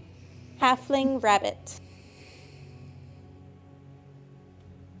halfling rabbit.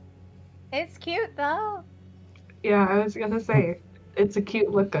 It's cute though. Yeah, I was gonna say, it's a cute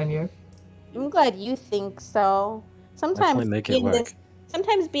look on you. I'm glad you think so. Definitely make it work.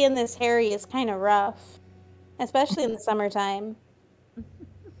 Sometimes being this hairy is kind of rough, especially in the summertime.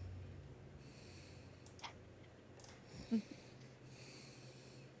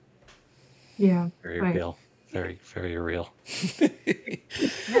 Yeah. Very real. Very, very real.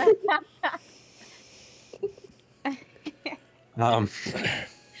 I'm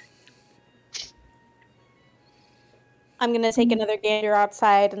gonna take another gander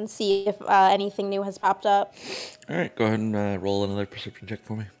outside and see if anything new has popped up. All right, go ahead and roll another perception check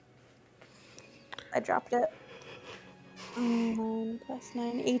for me. I dropped it. 9 plus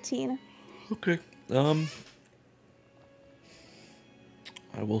 9, 18. Okay. I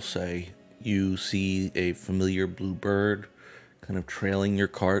will say you see a familiar blue bird kind of trailing your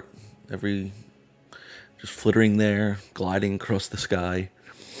cart, just flittering there, gliding across the sky.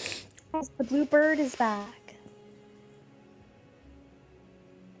 The blue bird is back.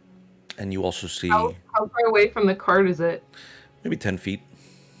 And you also see... How far away from the cart is it? Maybe 10 feet.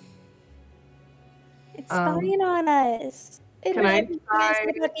 It's spying on us. It Can I try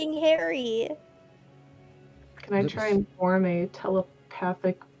looking hairy. Can I try and form a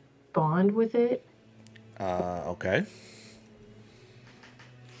telepathic bond with it? Okay.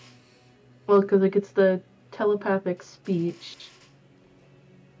 Well, because it gets the telepathic speech.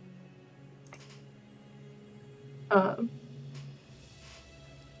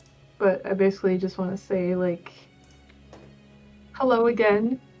 But I basically just want to say, like, hello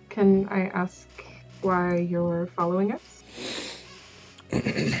again. Can I ask why you're following us?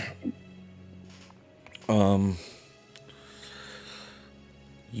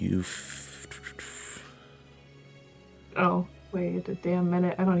 You. Oh, wait a damn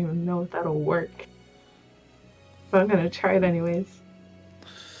minute. I don't even know if that'll work. But I'm gonna try it anyways.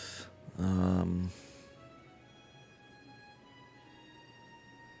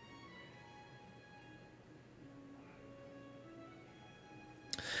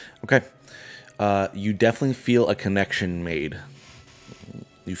 Okay. You definitely feel a connection made.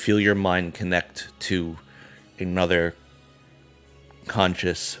 You feel your mind connect to another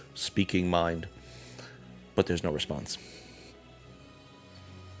conscious, speaking mind, but there's no response.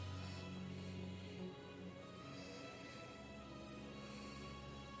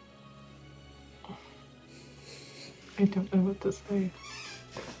 I don't know what to say.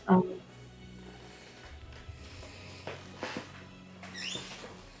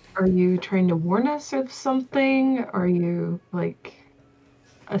 Are you trying to warn us of something? Are you, like,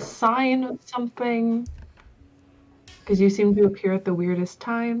 a sign of something? Because you seem to appear at the weirdest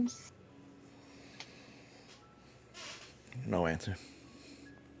times. No answer.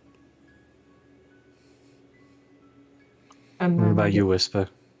 And What then about you, Whisper?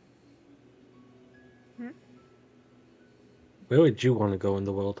 Where would you want to go in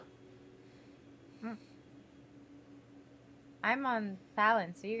the world? I'm on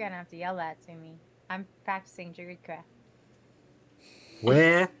balance, so you're gonna have to yell that to me. I'm practicing Druidcraft.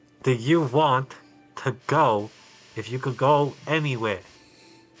 Where do you want to go if you could go anywhere?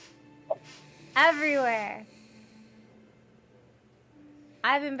 Everywhere!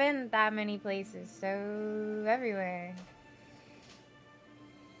 I haven't been that many places, so everywhere.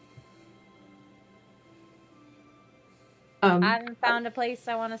 I haven't found a place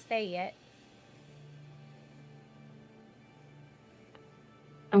I want to stay yet.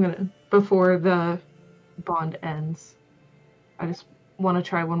 I'm gonna, before the bond ends, I just want to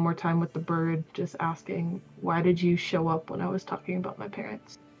try one more time with the bird, just asking, why did you show up when I was talking about my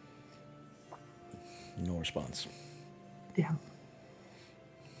parents? No response. Yeah.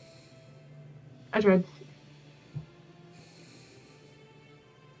 I tried.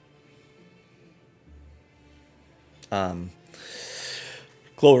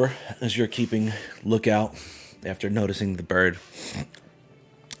 Clover, as you're keeping lookout after noticing the bird,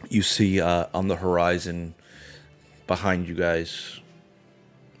 you see on the horizon behind you guys,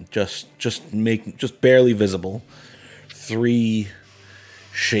 just barely visible, 3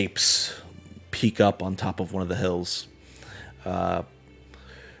 shapes peek up on top of one of the hills. At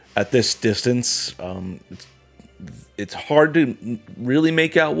this distance, it's hard to really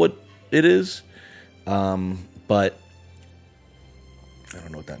make out what it is, but I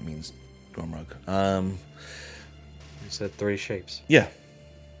don't know what that means, Gormrug. You said 3 shapes. Yeah.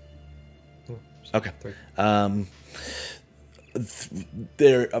 Oh, okay. 3.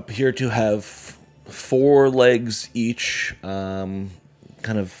 They appear to have 4 legs each, kind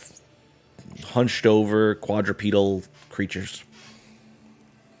of hunched over, quadrupedal creatures.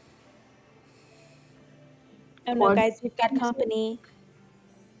 Oh no, guys, we've got company.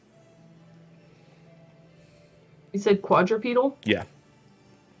 You said quadrupedal? Yeah.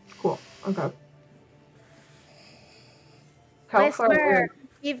 Cool. Okay. How far Whisper, away?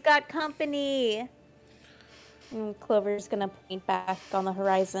 you've got company. And Clover's gonna point back on the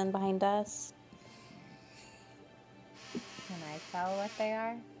horizon behind us. Can I tell what they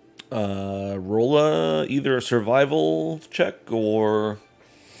are? Roll either a survival check or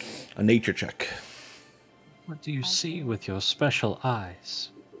a nature check. What do you see with your special eyes?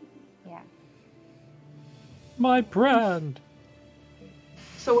 Yeah. My brand!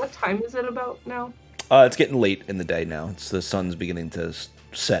 So what time is it about now? It's getting late in the day now. It's the sun's beginning to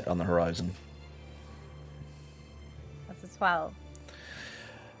set on the horizon. What's a 12?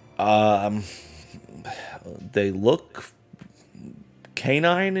 They look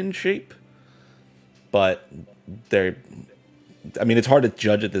canine in shape, but they're... I mean, it's hard to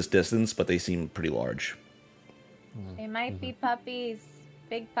judge at this distance, but they seem pretty large. They might be puppies.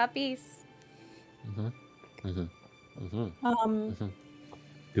 Big puppies.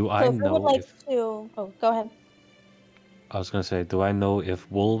 Do I Clover know would like if... to... Oh, go ahead. I was going to say, do I know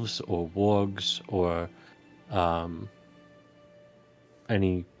if wolves or wargs or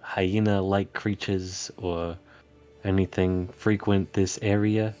any hyena-like creatures or anything frequent this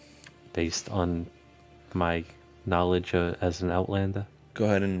area based on my knowledge as an outlander? Go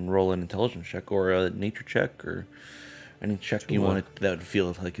ahead and roll an intelligence check or a nature check or any check you want that would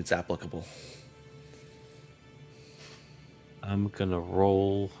feel like it's applicable. I'm gonna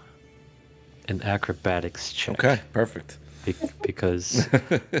roll an acrobatics check. Okay, perfect. Because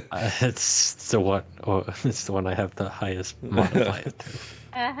it's the one I have the highest modifier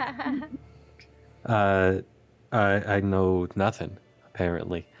to. I know nothing,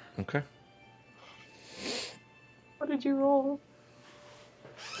 apparently. Okay. What did you roll?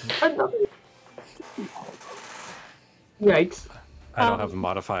 Another. Yikes. I don't have a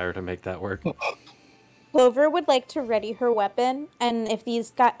modifier to make that work. Clover would like to ready her weapon, and if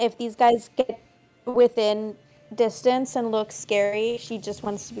these guys get within distance and look scary, she just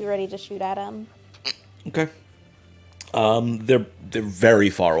wants to be ready to shoot at them. Okay. They're very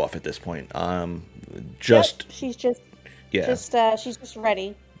far off at this point. Just yep, she's just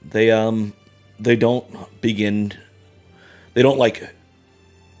ready. They don't begin. They don't like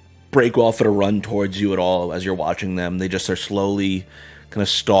break off at a run towards you at all as you're watching them. They just are slowly kind of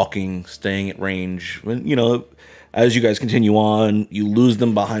stalking, staying at range. When, you know, as you guys continue on, you lose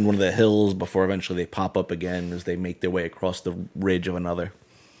them behind one of the hills before eventually they pop up again as they make their way across the ridge of another.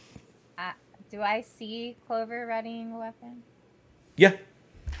 Do I see Clover readying a weapon? Yeah.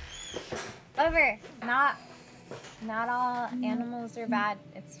 Clover, not all animals are bad.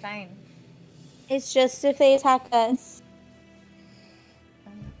 It's fine. It's just if they attack us.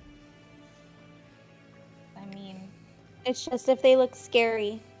 I mean, it's just if they look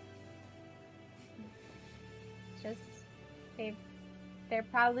scary. Just they're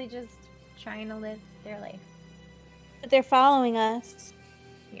probably just trying to live their life. But they're following us.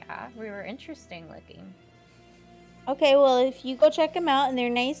 Yeah, we were interesting looking. Okay, well, if you go check them out and they're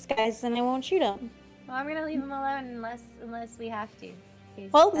nice guys, then I won't shoot them. Well, I'm gonna leave them alone unless we have to.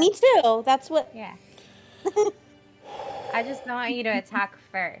 Well, me too. That's what. Yeah. I just don't want you to attack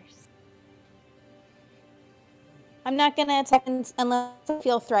first. I'm not gonna attack unless I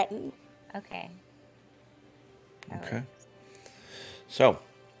feel threatened. Okay. Okay. So,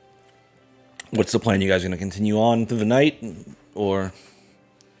 what's the plan? You guys gonna continue on through the night, or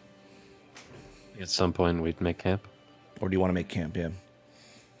at some point we'd make camp? Or do you want to make camp? Yeah.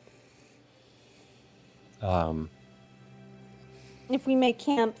 If we make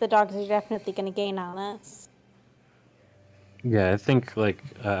camp, the dogs are definitely going to gain on us. Yeah, I think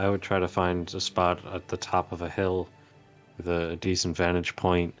I would try to find a spot at the top of a hill with a decent vantage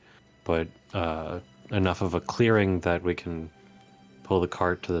point, but enough of a clearing that we can pull the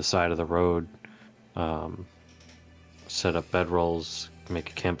cart to the side of the road, set up bedrolls, make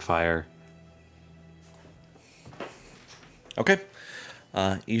a campfire. Okay.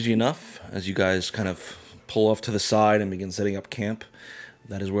 Easy enough. As you guys kind of pull off to the side and begin setting up camp,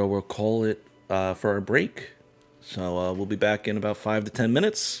 that is where we'll call it for our break. So we'll be back in about 5 to 10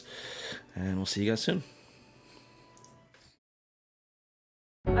 minutes, and we'll see you guys soon.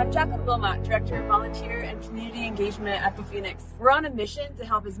 I'm Jacqueline Wilmot, Director of Volunteer and Community Engagement at the Phoenix. We're on a mission to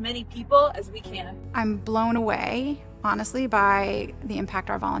help as many people as we can. I'm blown away, honestly, by the impact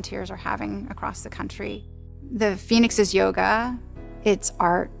our volunteers are having across the country. The Phoenix is yoga, it's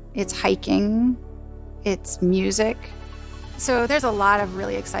art, it's hiking, it's music. So there's a lot of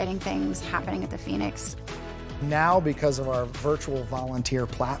really exciting things happening at the Phoenix. Now, because of our virtual volunteer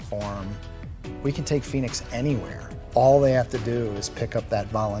platform, we can take Phoenix anywhere. All they have to do is pick up that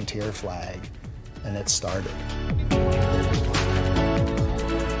volunteer flag, and it's started.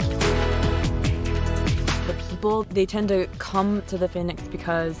 The people, they tend to come to the Phoenix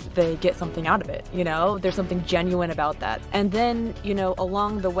because they get something out of it, you know? There's something genuine about that. And then, you know,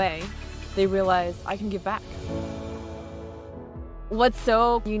 along the way, they realize, I can give back. What's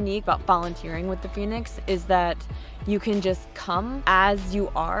so unique about volunteering with the Phoenix is that you can just come as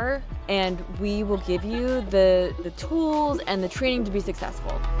you are, and we will give you the tools and the training to be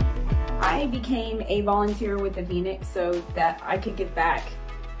successful. I became a volunteer with the Phoenix so that I could give back,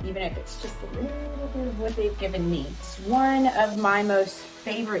 even if it's just a little bit of what they've given me. One of my most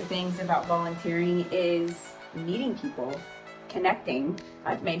favorite things about volunteering is meeting people, connecting.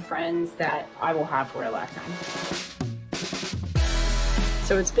 I've made friends that I will have for a lifetime.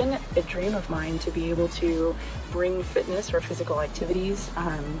 So it's been a dream of mine to be able to bring fitness or physical activities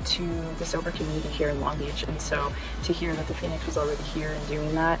to the sober community here in Long Beach. And so to hear that the Phoenix was already here and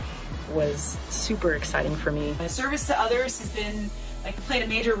doing that was super exciting for me. Service to others has been played a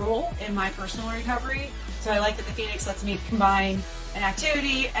major role in my personal recovery. So I like that the Phoenix lets me combine an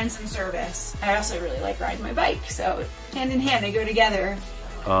activity and some service. I also really like riding my bike, so hand in hand they go together.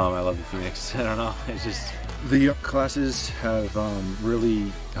 I love the Phoenix. I don't know, it's just the classes have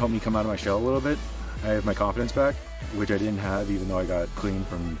really helped me come out of my shell a little bit. I have my confidence back, which I didn't have even though I got clean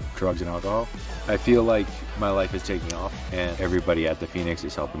from drugs and alcohol. I feel like my life is taking off, and everybody at the Phoenix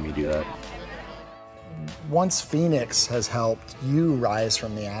is helping me do that. Once Phoenix has helped you rise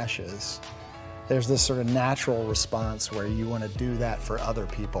from the ashes, there's this sort of natural response where you want to do that for other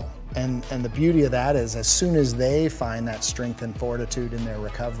people. And the beauty of that is as soon as they find that strength and fortitude in their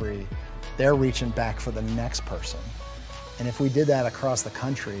recovery, they're reaching back for the next person. And if we did that across the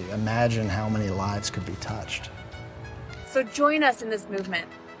country, imagine how many lives could be touched. So join us in this movement.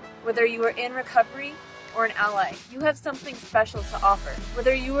 Whether you are in recovery or an ally, you have something special to offer.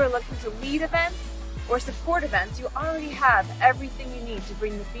 Whether you are looking to lead events or support events, you already have everything you need to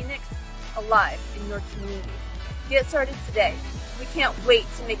bring the Phoenix alive in your community. Get started today. We can't wait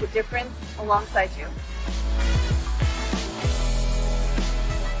to make a difference alongside you.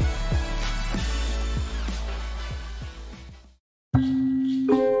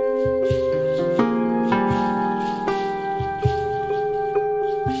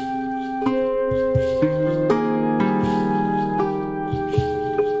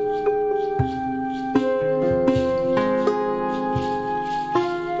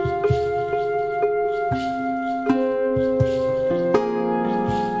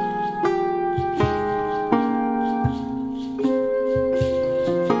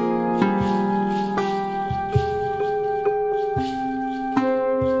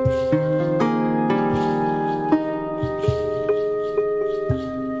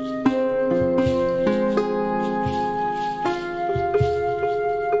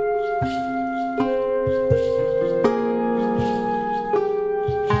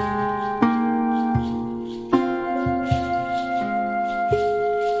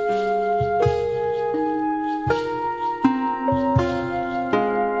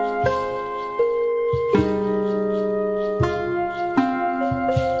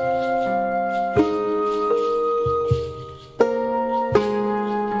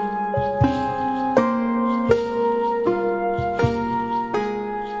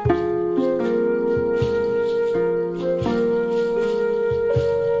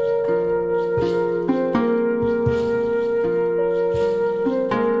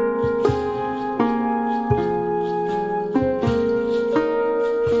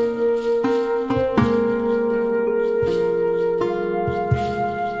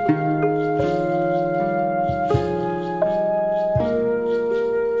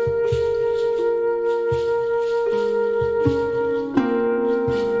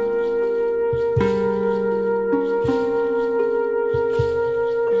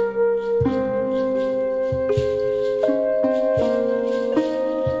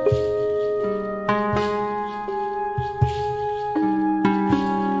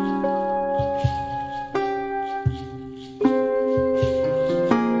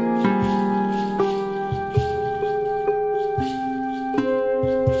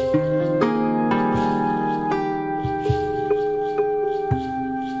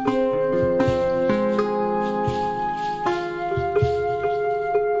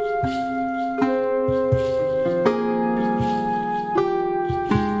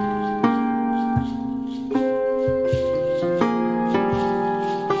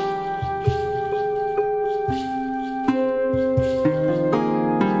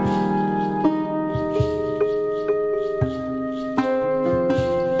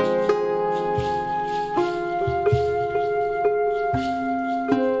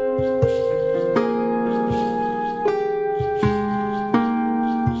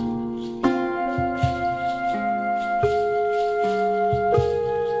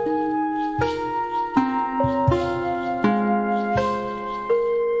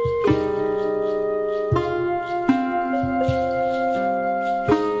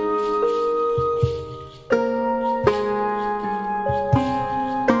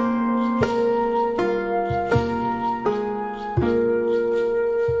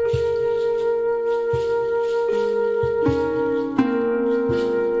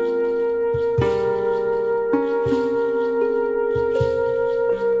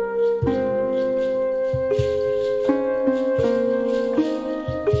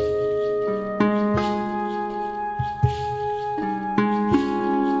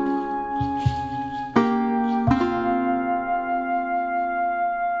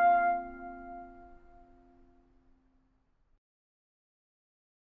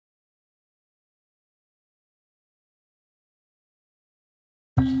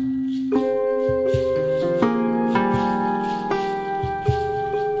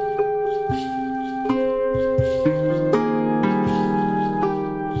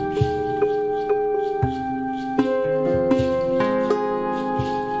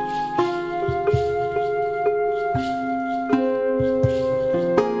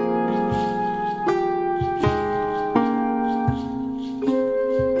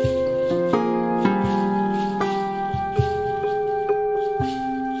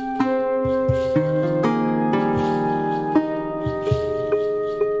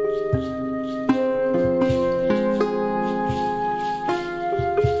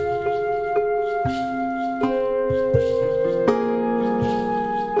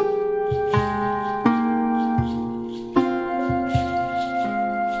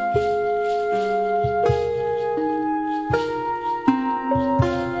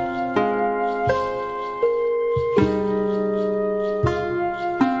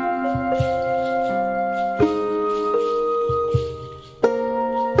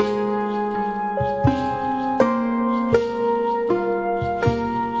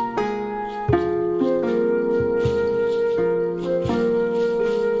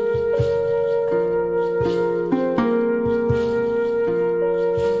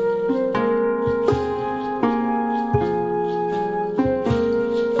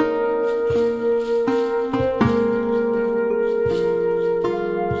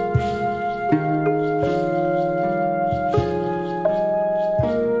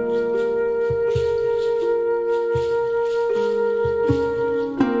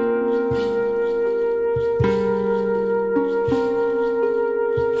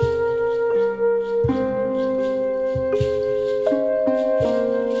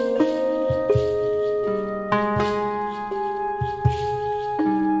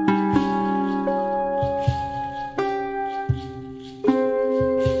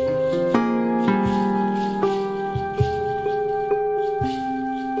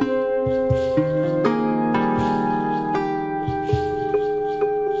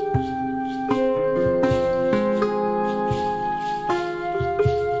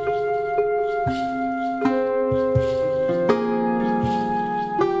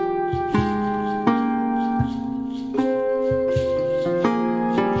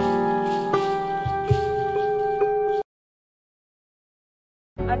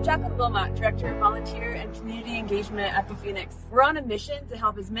 I'm Jacqueline Wilmot, Director of Volunteer and Community Engagement at the Phoenix. We're on a mission to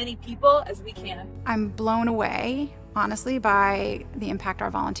help as many people as we can. I'm blown away, honestly, by the impact our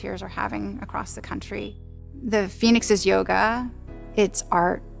volunteers are having across the country. The Phoenix is yoga, it's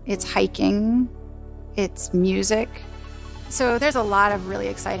art, it's hiking, it's music. So there's a lot of really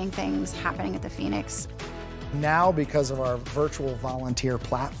exciting things happening at the Phoenix. Now, because of our virtual volunteer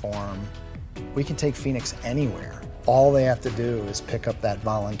platform, we can take Phoenix anywhere. All they have to do is pick up that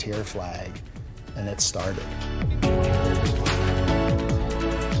volunteer flag, and it's started.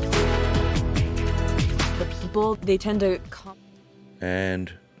 The people, they tend to come.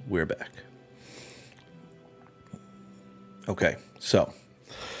 And we're back. Okay, so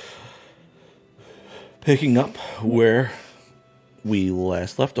picking up where we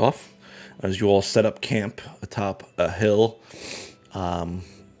last left off, as you all set up camp atop a hill,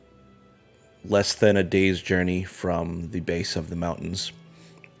 less than a day's journey from the base of the mountains.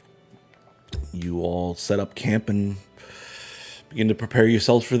 You all set up camp and begin to prepare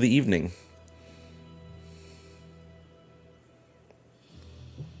yourselves for the evening.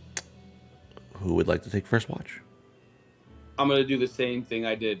 Who would like to take first watch? I'm gonna do the same thing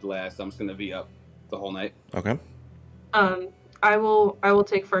I did last. I'm just gonna be up the whole night. Okay. I will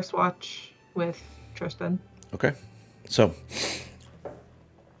take first watch with Tristan. Okay. So,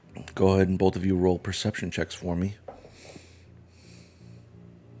 go ahead and both of you roll perception checks for me.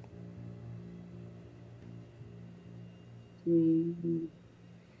 Mm-hmm.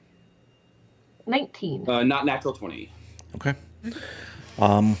 19. Not natural 20. Okay.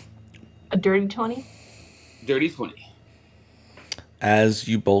 A dirty 20? Dirty 20. As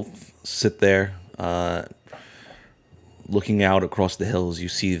you both sit there, looking out across the hills, you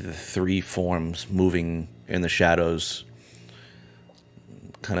see the three forms moving in the shadows,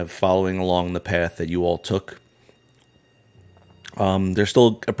 kind of following along the path that you all took. They're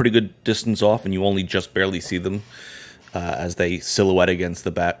still a pretty good distance off, and you only just barely see them as they silhouette against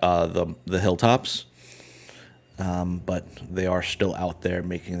the hilltops. But they are still out there,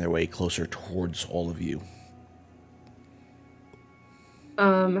 making their way closer towards all of you.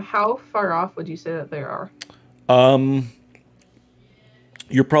 How far off would you say that they are?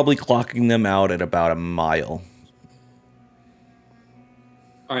 You're probably clocking them out at about a mile.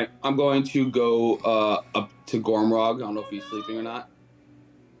 All right, I'm going to go up to Gormrog. I don't know if he's sleeping or not.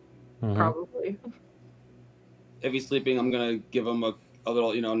 Mm-hmm. Probably. If he's sleeping, I'm gonna give him a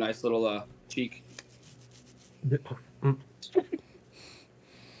little, nice little cheek. And I'm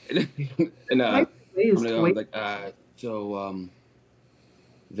gonna go like, so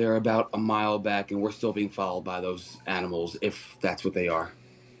they're about a mile back, and we're still being followed by those animals, if that's what they are.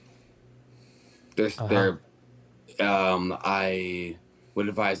 I would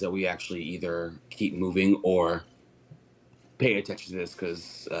advise that we actually either keep moving or pay attention to this,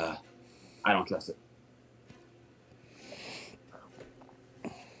 because I don't trust it.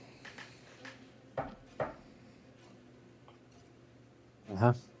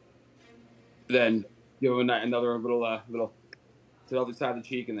 Then give him another little to the other side of the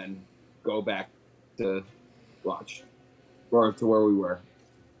cheek, and then go back to watch, or to where we were.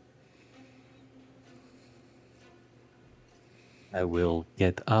 I will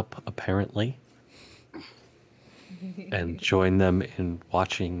get up, apparently, and join them in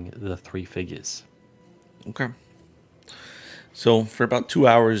watching the three figures. Okay. So for about 2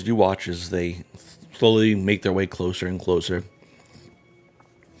 hours, you watch as they slowly make their way closer and closer,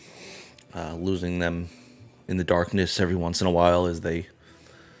 losing them in the darkness every once in a while as they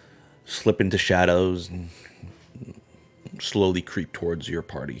slip into shadows and slowly creep towards your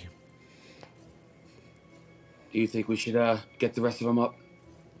party. Do you think we should get the rest of them up?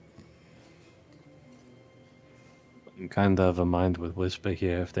 I'm kind of a mind with Whisper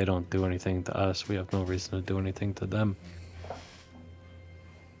here. If they don't do anything to us, we have no reason to do anything to them.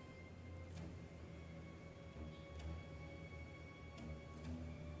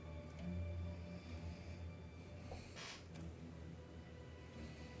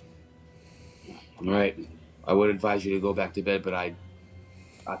 All right. I would advise you to go back to bed, but I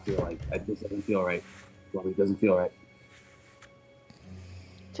feel like this doesn't feel right. Well, it doesn't feel right.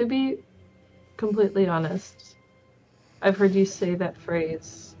 To be completely honest, I've heard you say that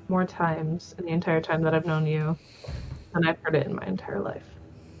phrase more times in the entire time that I've known you than I've heard it in my entire life.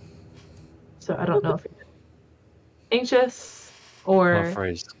 So I don't know if you're anxious or... What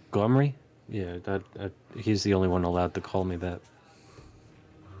phrase? Gormry? Yeah, he's the only one allowed to call me that.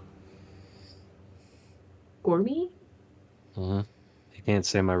 Gormy? Mm-hmm. He can't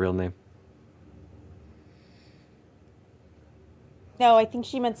say my real name. No, I think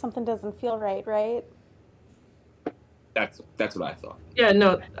she meant something doesn't feel right, right? That's what I thought. Yeah,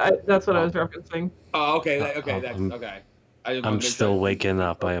 no, that's what I was referencing. Oh, okay. That's okay. I'm still waking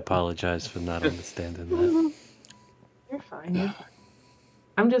up. I apologize for not understanding that. You're fine. You're fine.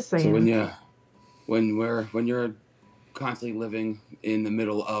 I'm just saying. So when you're constantly living in the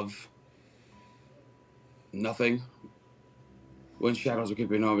middle of nothing, when shadows are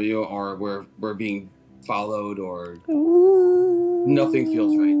creeping over you, or we're being followed, or nothing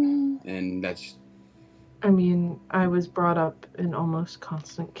feels right, and that's. I mean, I was brought up in almost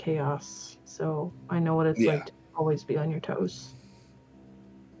constant chaos, so I know what it's like to always be on your toes.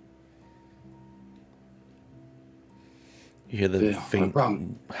 You hear the faint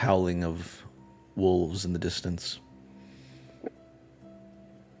howling of wolves in the distance.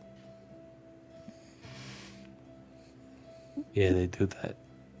 Yeah, they do that.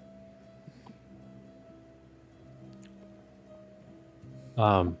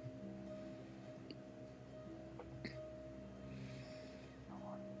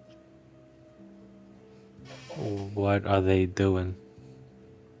 What are they doing?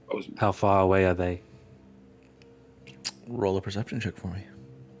 How far away are they? Roll a perception check for me.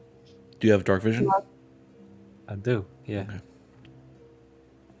 Do you have dark vision? I do, yeah. Okay.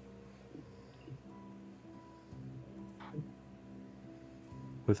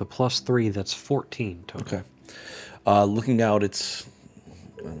 With a +3, that's 14 total. Okay. Looking out, it's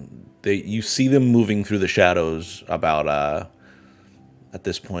you see them moving through the shadows about at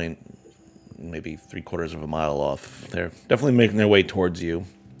this point maybe 3/4 of a mile off. They're definitely making their way towards you.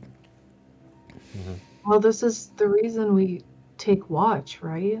 Well, this is the reason we take watch,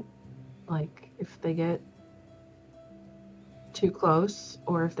 right? Like, if they get too close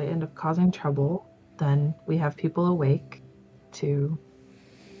or if they end up causing trouble, then we have people awake to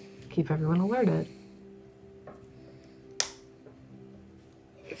keep everyone alerted.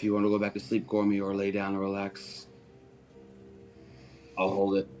 If you want to go back to sleep, Gormy, or lay down and relax, I'll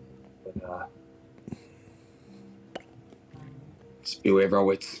hold it. But, just beware of our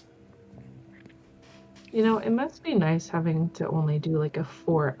wits. You know, it must be nice having to only do like a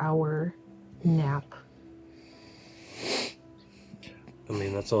 4-hour nap. I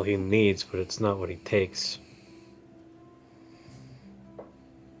mean, that's all he needs, but it's not what he takes.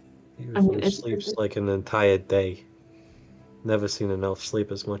 He usually sleeps like an entire day. Never seen an elf sleep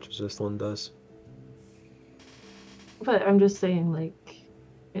as much as this one does. But I'm just saying, like,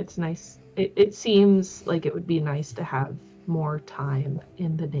 it's nice. It seems like it would be nice to have more time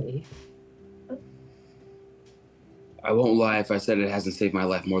in the day. I won't lie if I said it hasn't saved my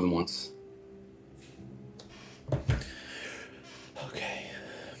life more than once. Okay.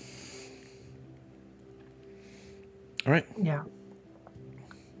 All right. Yeah.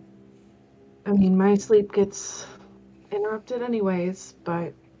 I mean, my sleep gets interrupted anyways,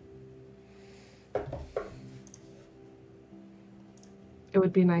 but it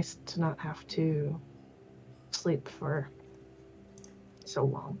would be nice to not have to sleep for so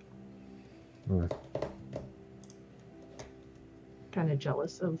long. Kind of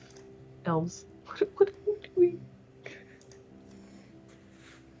jealous of elves. What do we?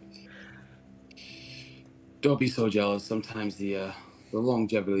 Don't be so jealous. Sometimes the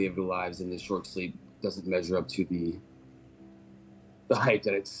longevity of your lives in this short sleep doesn't measure up to the height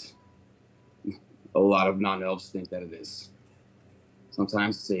that it's a lot of non-elves think that it is.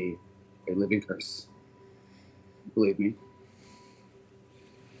 Sometimes it's a living curse. Believe me.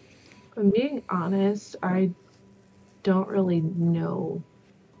 If I'm being honest, I don't really know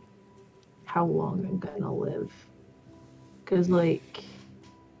how long I'm gonna live. Cause like,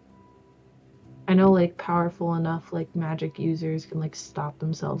 I know like powerful enough like magic users can like stop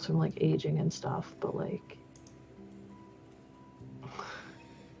themselves from like aging and stuff, but like,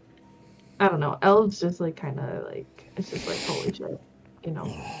 I don't know. Elves just like kind of like, it's just like holy shit, you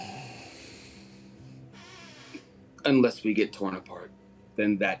know. Unless we get torn apart,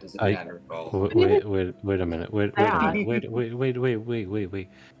 then that doesn't matter at all. Wait a minute. Wait.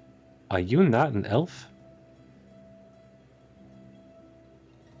 Are you not an elf?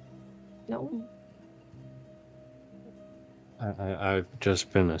 No. I've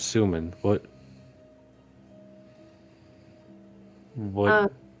just been assuming. What? How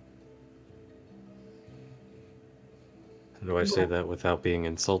do I say that without being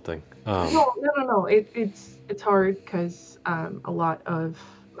insulting? No. It's hard because a lot of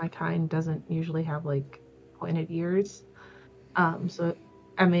my kind doesn't usually have like pointed ears. So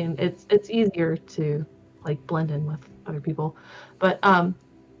I mean it's easier to like blend in with other people, but I'm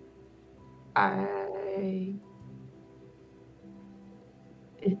an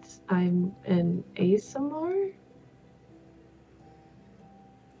ASMR.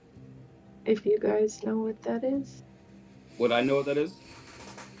 If you guys know what that is. Would I know what that is?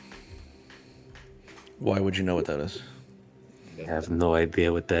 Why would you know what that is? I have no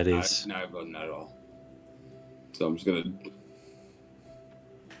idea what that is. No, not at all. So I'm just gonna.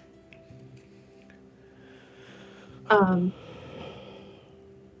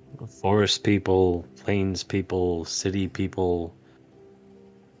 Forest people, plains people, city people.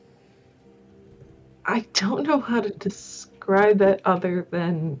 I don't know how to describe it other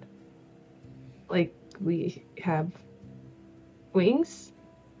than, like, we have wings.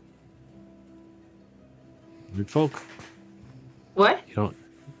 Bird folk. What? You don't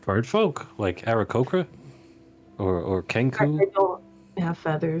bird folk like Aarakocra or Kenku. I don't have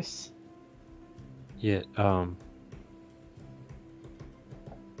feathers. Yeah.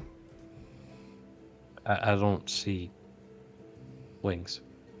 I don't see wings.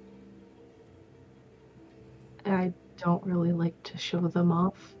 I don't really like to show them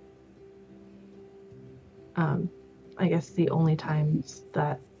off. I guess the only times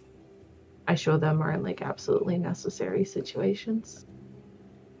that I show them are in like absolutely necessary situations.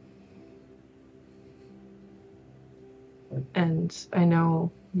 And I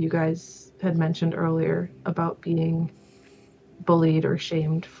know you guys had mentioned earlier about being bullied or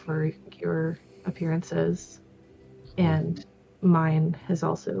shamed for your appearances, and mine has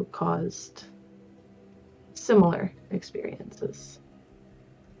also caused similar experiences.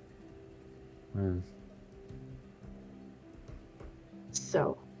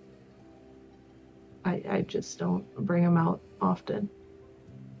 So I just don't bring them out often.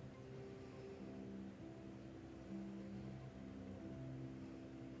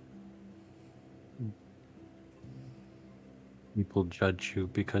 People judge you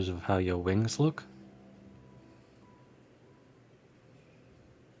because of how your wings look?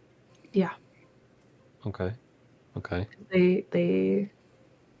 Yeah. Okay. Okay. They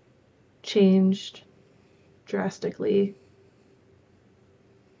changed drastically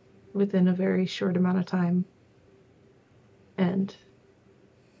within a very short amount of time. And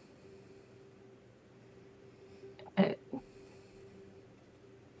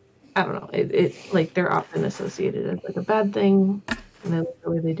I don't know, it like they're often associated as like a bad thing, and they look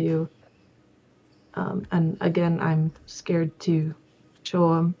the way they do. And again, I'm scared to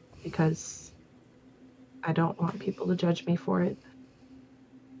show them because I don't want people to judge me for it.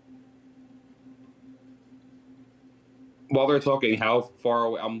 While they're talking, how far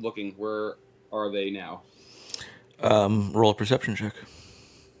away? I'm looking. Where are they now? Roll a perception check.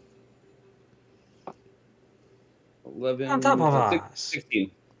 11. On top of us.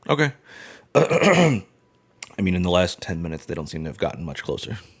 16. Okay. I mean, in the last 10 minutes, they don't seem to have gotten much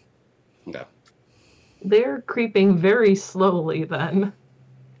closer. Okay. They're creeping very slowly then.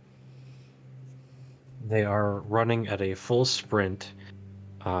 They are running at a full sprint,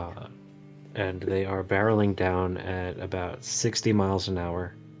 and they are barreling down at about 60 miles an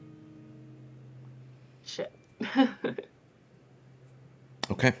hour. Shit.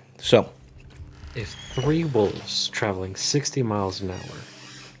 Okay, so. If 3 wolves traveling 60 miles an hour.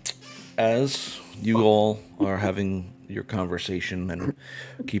 As you all are having your conversation and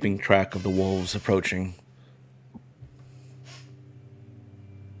keeping track of the wolves approaching,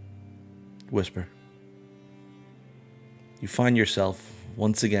 Whisper, you find yourself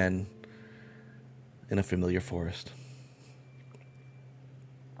once again in a familiar forest.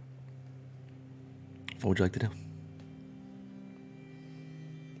 What would you like to do?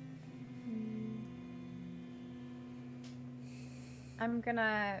 I'm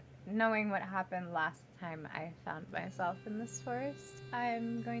gonna, knowing what happened last time I found myself in this forest,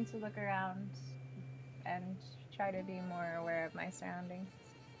 I'm going to look around and try to be more aware of my surroundings.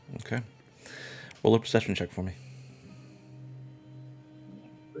 Okay. Roll a perception check for me.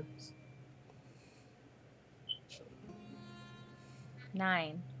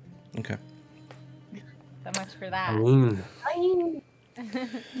 Nine. Okay. So much for that.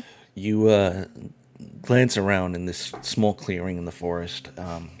 You glance around in this small clearing in the forest,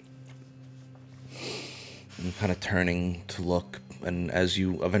 and kind of turning to look, and as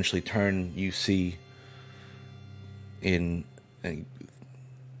you eventually turn, you see in a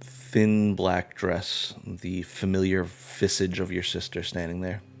thin black dress the familiar visage of your sister standing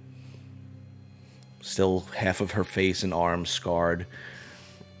there. Still half of her face and arms scarred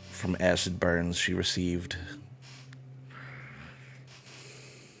from acid burns she received.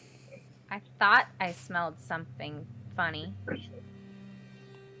 I thought I smelled something funny.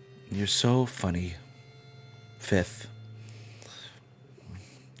 You're so funny, Fifth.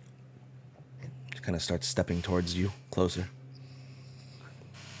 She kind of starts stepping towards you, closer.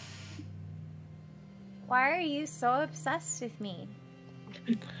 Why are you so obsessed with me?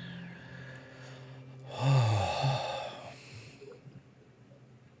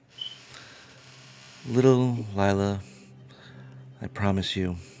 Little Lila, I promise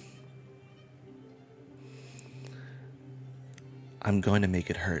you, I'm going to make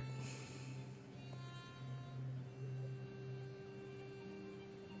it hurt.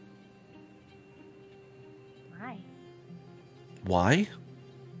 Why? Why?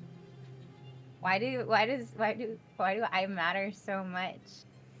 Why do I matter so much?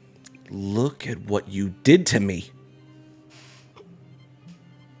 Look at what you did to me.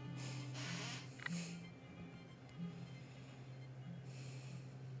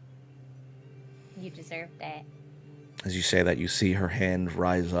 You deserved it. As you say that, you see her hand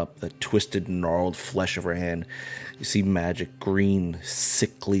rise up, the twisted, gnarled flesh of her hand. You see magic, green,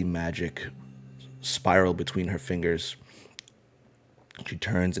 sickly magic, spiral between her fingers. She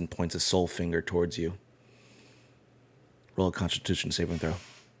turns and points a soul finger towards you. Roll a Constitution saving throw.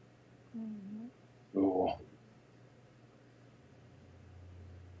 Ooh.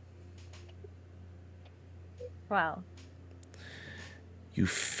 Wow. You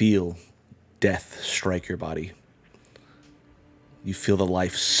feel death strike your body. You feel the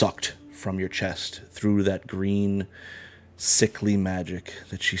life sucked from your chest through that green, sickly magic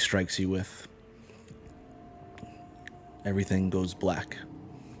that she strikes you with. Everything goes black.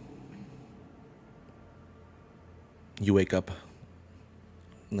 You wake up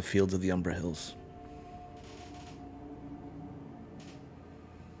in the fields of the Umbra Hills.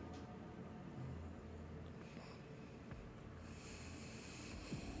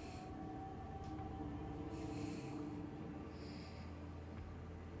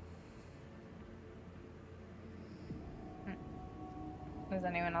 Is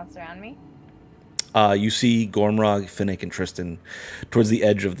anyone else around me? You see Gormrog, Finnick, and Tristan towards the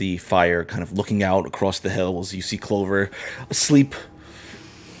edge of the fire, kind of looking out across the hills. You see Clover asleep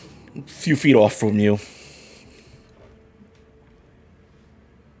a few feet off from you.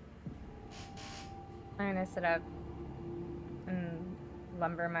 I'm gonna sit up and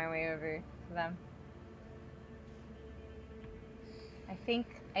lumber my way over to them. I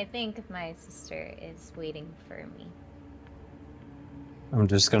think my sister is waiting for me. I'm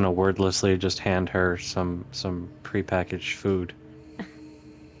just gonna wordlessly just hand her some prepackaged food.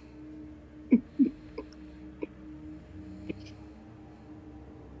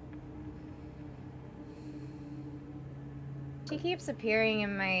 She keeps appearing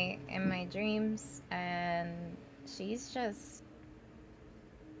in my dreams, and she's just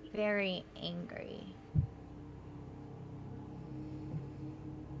very angry.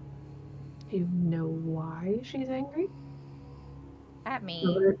 Do you know why she's angry? At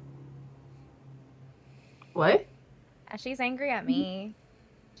me. What? She's angry at me.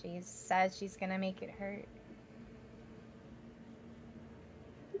 She says she's gonna make it hurt.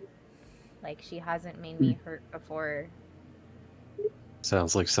 Like she hasn't made me hurt before.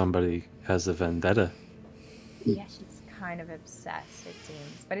 Sounds like somebody has a vendetta. Yeah, she's kind of obsessed, it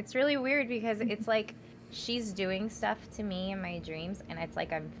seems. But it's really weird because it's like she's doing stuff to me in my dreams, and it's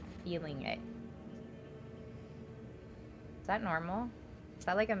like I'm feeling it. Is that normal? Is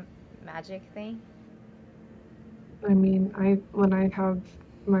that like a magic thing? I mean, when I have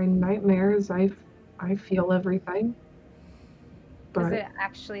my nightmares, I feel everything. But Does it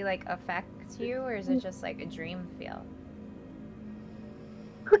actually like affect you, or is it just like a dream feel?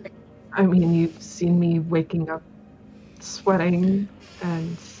 I mean, you've seen me waking up sweating,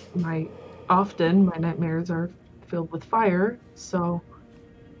 and often my nightmares are filled with fire, so.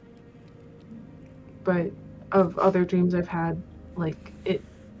 But of other dreams I've had, like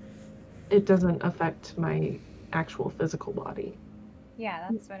it doesn't affect my actual physical body. Yeah,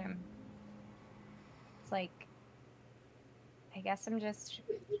 that's what I'm. It's like, I guess I'm just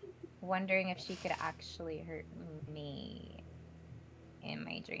wondering if she could actually hurt me in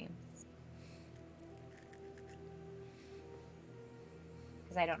my dreams.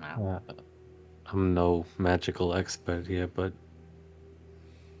 Because I don't know. I'm no magical expert here, but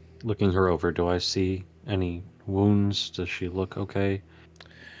looking her over, do I see any wounds? Does she look okay?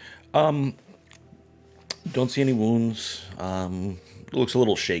 Don't see any wounds. Looks a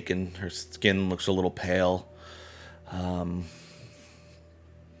little shaken. Her skin looks a little pale.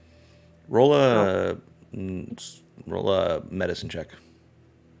 Roll a medicine check.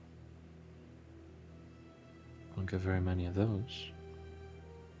 Don't get very many of those.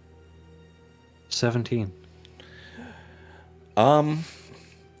 17.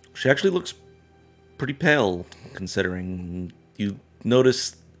 She actually looks pretty pale, considering. You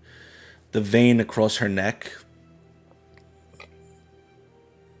notice the vein across her neck.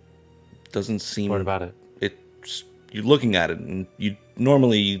 Doesn't seem. What about it? It's you're looking at it, and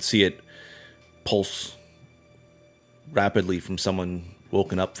you'd see it pulse rapidly from someone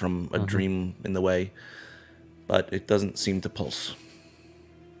woken up from a dream in the way, but it doesn't seem to pulse.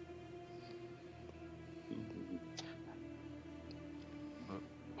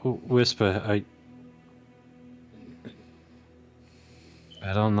 Whisper, I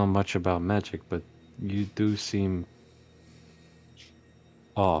don't know much about magic, but you do seem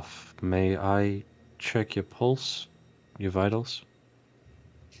off. May I check your pulse, your vitals?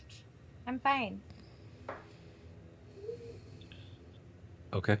 I'm fine.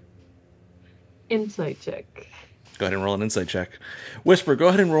 Okay. Insight check. Go ahead and roll an insight check. Whisper, go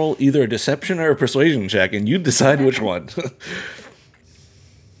ahead and roll either a deception or a persuasion check, and you decide which one.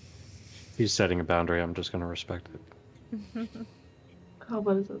 He's setting a boundary. I'm just going to respect it. Oh,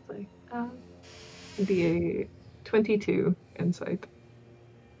 what does it say? It'd be a 22 insight.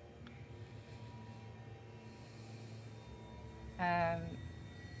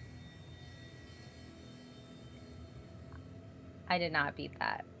 I did not beat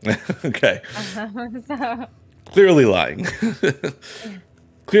that. Okay. So... Clearly lying.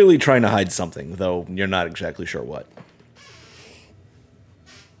 Clearly trying to hide something, though you're not exactly sure what.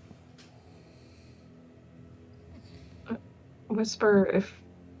 Whisper, if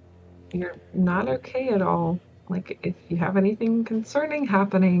you're not okay at all, like if you have anything concerning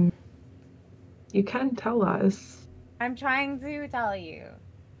happening, you can tell us. I'm trying to tell you.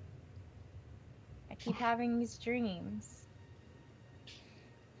 I keep having these dreams.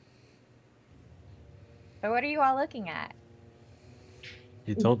 So what are you all looking at?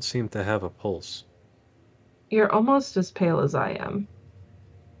 You don't seem to have a pulse. You're almost as pale as I am.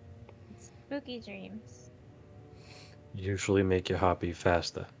 Spooky dreams. Usually make your heart beat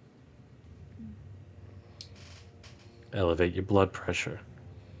faster. Elevate your blood pressure.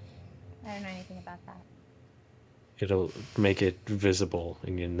 I don't know anything about that. It'll make it visible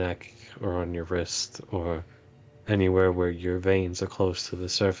in your neck or on your wrist or anywhere where your veins are close to the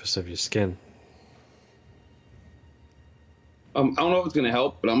surface of your skin. I don't know if it's going to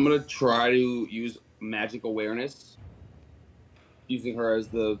help, but I'm going to try to use magic awareness. Using her as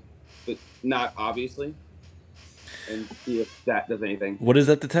the not obviously. And see if that does anything. What does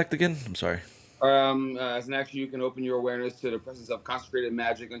that detect again? I'm sorry. As an action, you can open your awareness to the presence of concentrated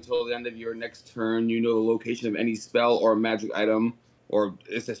magic until the end of your next turn. You know the location of any spell or magic item. Or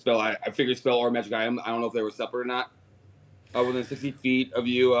it's a spell, I figured spell or magic item. I don't know if they were separate or not. Within 60 feet of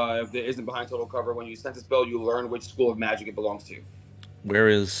you, if it isn't behind total cover, when you sense a spell, you learn which school of magic it belongs to. Where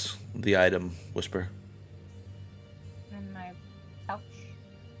is the item, Whisper? In my pouch.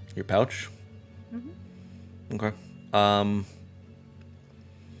 Your pouch? Mm-hmm. Okay.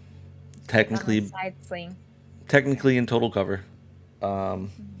 Technically, side sling. Technically in total cover. Nah.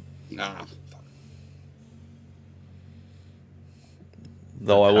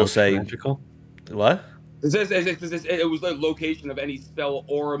 Though I will say, magical? What? It was the location of any spell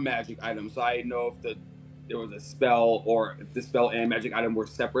or magic item, so I didn't know if there was a spell or if the spell and magic item were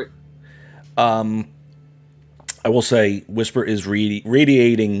separate. I will say, Whisper is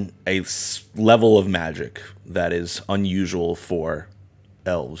radiating a level of magic that is unusual for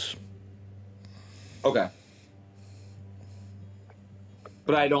elves. Okay.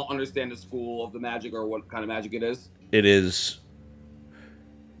 But I don't understand the school of the magic or what kind of magic it is. It is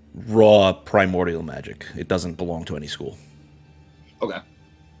raw primordial magic. It doesn't belong to any school. Okay.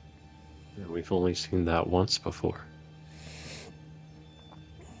 We've only seen that once before.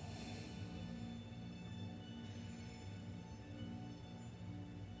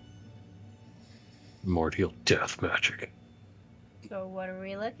 Mortal death magic. So what are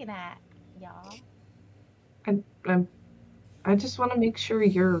we looking at, y'all? I just want to make sure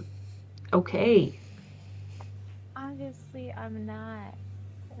you're okay. Obviously, I'm not.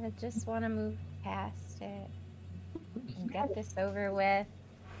 I just want to move past it and get this over with.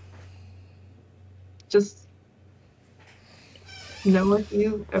 Just know if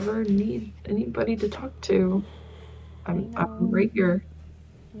you ever need anybody to talk to. I'm right here.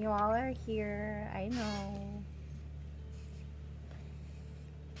 You all are here. I know.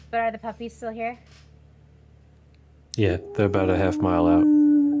 But are the puppies still here? Yeah, they're about a half mile out.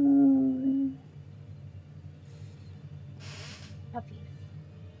 Puppies.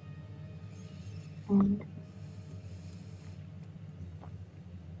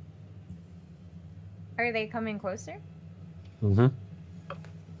 Are they coming closer? Mm-hmm.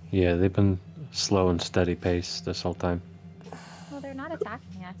 Yeah, they've been slow and steady pace this whole time. Well, they're not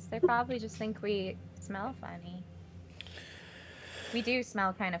attacking us. They probably just think we smell funny. We do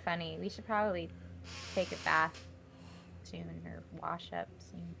smell kind of funny. We should probably take a bath soon or wash up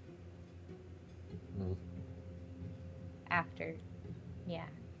soon. After, yeah.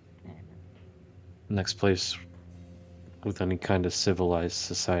 I don't know. Next place with any kind of civilized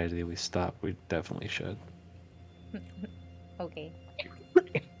society we stop, we definitely should. Okay.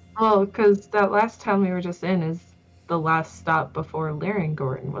 Well, because that last town we were just in is the last stop before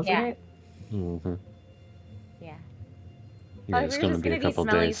Larringorn, wasn't Yeah. it? Mm-hmm. Yeah. Yeah, Oh, it's we're gonna just be a gonna be couple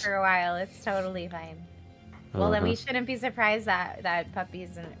smelly days. for a while. It's totally fine. Well, then we Uh-huh. shouldn't be surprised that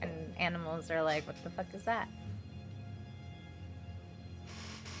puppies and animals are like, what the fuck is that?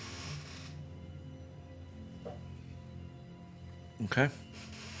 Okay.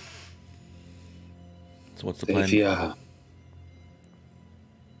 So what's the If plan? you,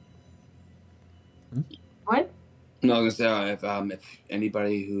 What? No, I was gonna say if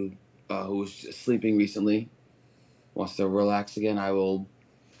anybody who was sleeping recently wants to relax again, I will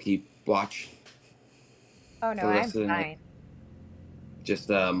keep watch Oh for no, the I'm rest of the night. fine.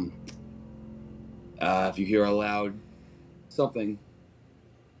 Just if you hear a loud something,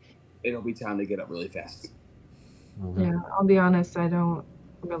 it'll be time to get up really fast. Mm-hmm. Yeah, I'll be honest, I don't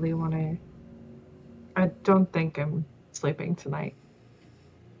really want to. I don't think I'm sleeping tonight.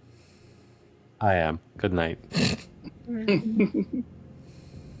 I am. Good night.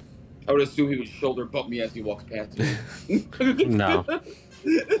 I would assume he would shoulder bump me as he walks past me. No.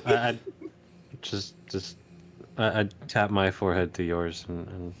 I just I tap my forehead to yours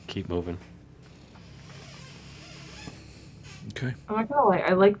and keep moving. Okay. I'm not gonna lie,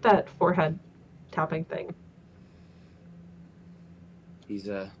 I like that forehead tapping thing. He's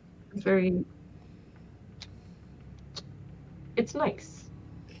It's very. It's nice.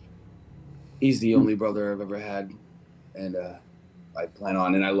 he's the only brother I've ever had, and I plan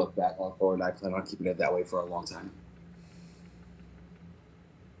on, and I look back on forward, and I plan on keeping it that way for a long time.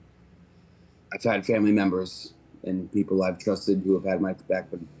 I've had family members and people I've trusted who have had my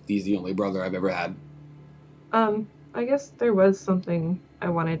back, but he's the only brother I've ever had. I guess there was something I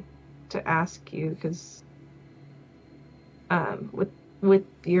wanted to ask you, because with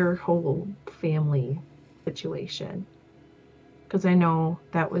your whole family situation, because I know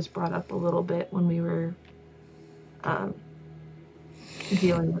that was brought up a little bit when we were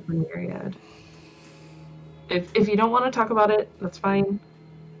dealing with the myriad. If you don't want to talk about it, that's fine.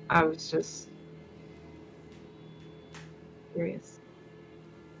 I was just curious.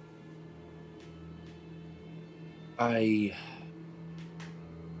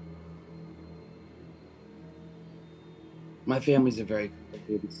 My family's a very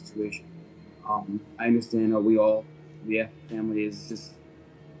complicated situation. I understand that family is just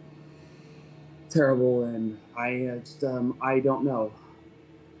terrible, and I don't know.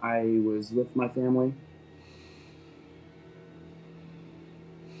 I was with my family,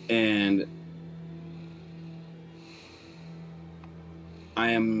 and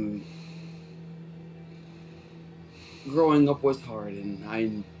growing up was hard, and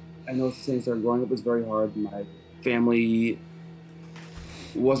I know things are growing up was very hard. My family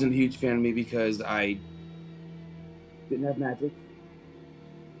wasn't a huge fan of me because I didn't have magic,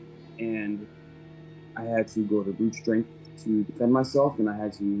 and I had to go to brute strength to defend myself, and I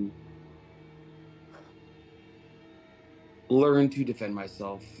had to learn to defend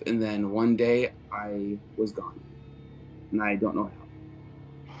myself. And then one day I was gone, and I don't know how.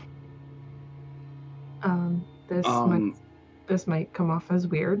 This might come off as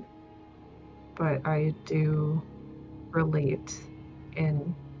weird, but I do relate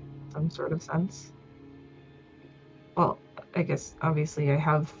in some sort of sense. Well, I guess obviously I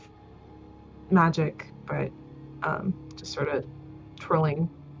have magic, but just sort of twirling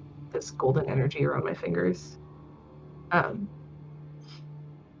this golden energy around my fingers. But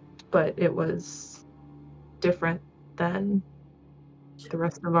it was different than the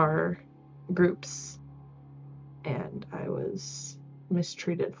rest of our groups, and I was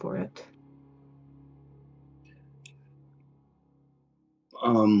mistreated for it.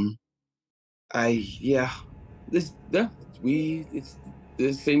 It's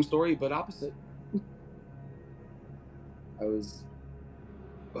the same story but opposite. He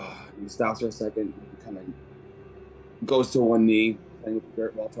stops for a second, kind of goes to one knee, playing with the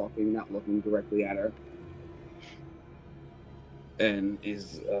dirt while talking, not looking directly at her, and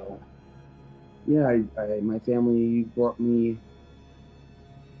is my family brought me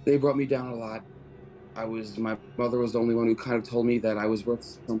down a lot. My mother was the only one who kind of told me that I was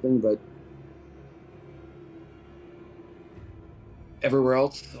worth something, but everywhere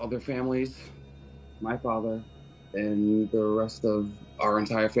else, other families, my father, and the rest of our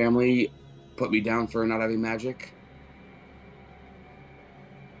entire family put me down for not having magic.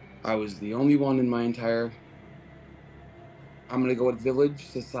 I was the only one in my entire, I'm going to go with village,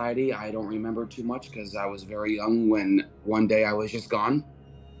 society. I don't remember too much because I was very young when one day I was just gone.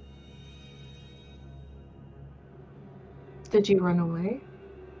 Did you run away?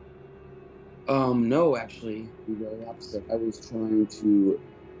 No, actually, the very opposite. I was trying to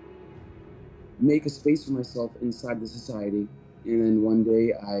make a space for myself inside the society, and then one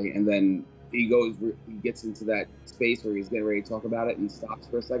day he gets into that space where he's getting ready to talk about it and stops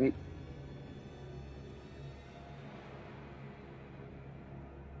for a second.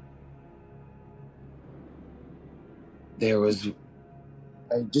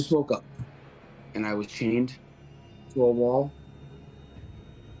 I just woke up, and I was chained to a wall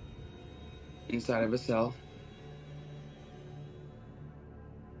inside of a cell.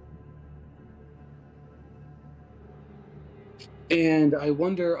 And I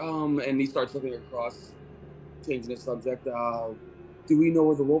wonder, and he starts looking across, changing the subject. Do we know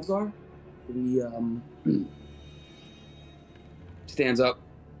where the wolves are? Do we, stands up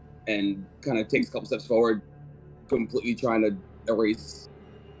and kind of takes a couple steps forward, completely trying to erase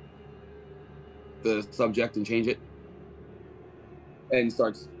the subject and change it, and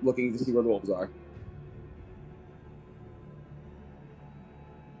starts looking to see where the wolves are.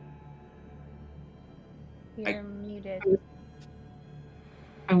 You're muted.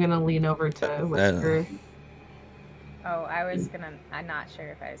 I'm gonna lean over to Whisper. Oh, I'm not sure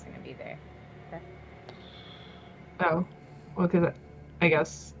if I was gonna be there. Okay. Oh, well, because I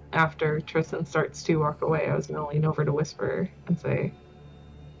guess after Tristan starts to walk away, I was gonna lean over to Whisper and say,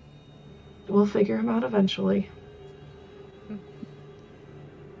 "We'll figure him out eventually."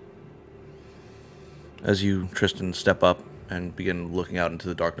 As you, Tristan, step up and begin looking out into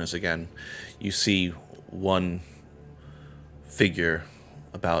the darkness again, you see one figure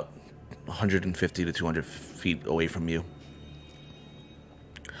about 150 to 200 feet away from you.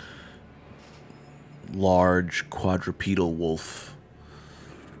 Large quadrupedal wolf,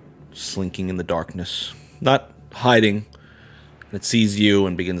 slinking in the darkness, not hiding. It sees you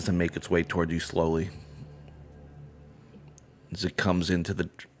and begins to make its way toward you slowly. As it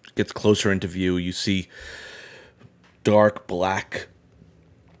gets closer into view, you see dark black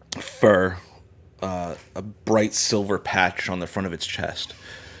fur, a bright silver patch on the front of its chest,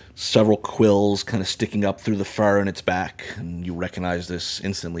 several quills kind of sticking up through the fur in its back, and you recognize this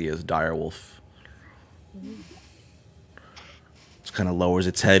instantly as direwolf. It kind of lowers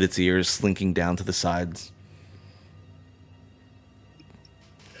its head, its ears slinking down to the sides.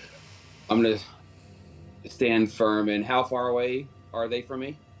 I'm gonna stand firm. And how far away are they from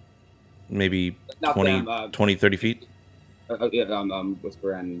me? Maybe 20, 30 feet.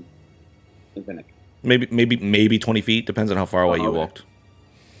 Whisper and Finnick. Maybe 20 feet. Depends on how far away you walked.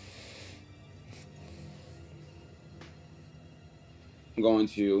 I'm going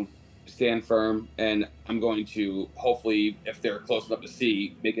to stand firm, and I'm going to, hopefully, if they're close enough to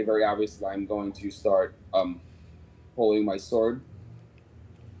see, make it very obvious that I'm going to start pulling my sword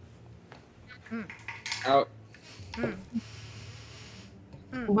out.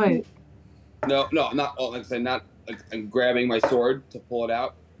 Wait. No, I'm not. Like I said, not. Like, I'm grabbing my sword to pull it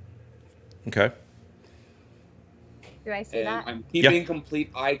out. Okay. Do I see that? I'm keeping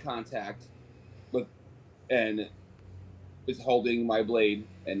complete eye contact and is holding my blade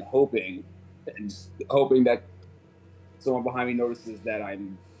and hoping that someone behind me notices that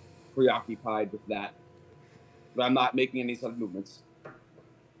I'm preoccupied with that. But I'm not making any sudden movements.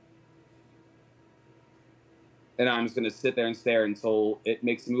 And I'm just going to sit there and stare until it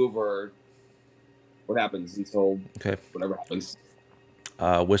makes a move or what happens, until whatever happens.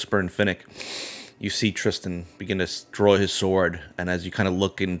 Whisper and Finnick, you see Tristan begin to draw his sword, and as you kind of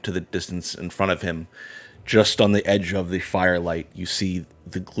look into the distance in front of him, just on the edge of the firelight, you see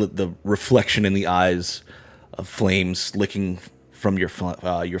the reflection in the eyes of flames licking from your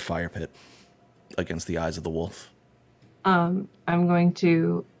fire pit against the eyes of the wolf. I'm going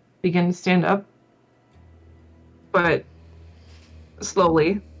to begin to stand up, but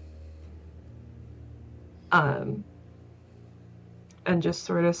slowly. And just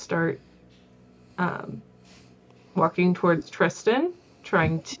sort of start walking towards Tristan,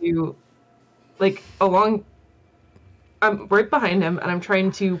 trying to, I'm right behind him, and I'm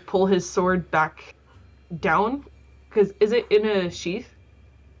trying to pull his sword back down, because is it in a sheath?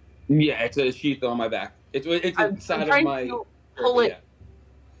 Yeah, it's a sheath on my back. It's inside of my... to pull it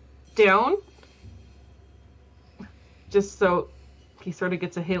down, just so he sort of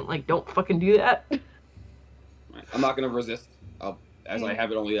gets a hint, like, don't fucking do that. I'm not going to resist. As I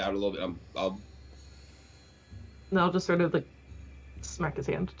have it only out a little bit, I'll just sort of, like, smack his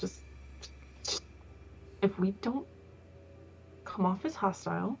hand. Just if we don't come off as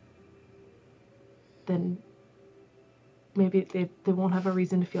hostile, then maybe they won't have a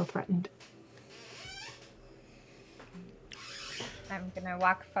reason to feel threatened. I'm gonna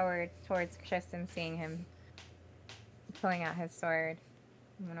walk forward towards Tristan, seeing him pulling out his sword.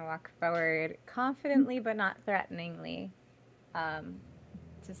 I'm gonna walk forward confidently but not threateningly,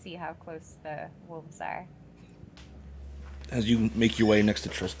 to see how close the wolves are. As you make your way next to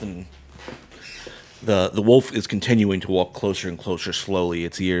Tristan, the wolf is continuing to walk closer and closer slowly,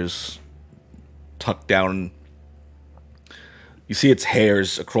 its ears tucked down. You see its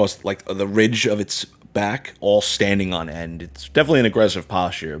hairs across like the ridge of its back all standing on end. It's definitely an aggressive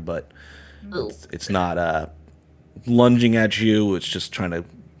posture, but it's not lunging at you. It's just trying to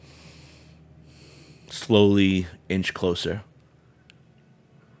slowly inch closer.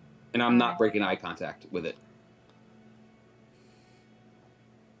 And I'm not breaking eye contact with it.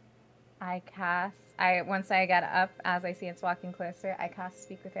 Once I get up, as I see it's walking closer, I cast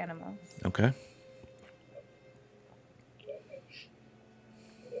Speak with Animals. Okay.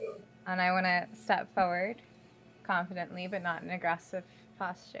 And I want to step forward confidently, but not in an aggressive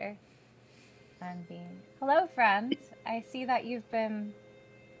posture. And be, hello, friend. I see that you've been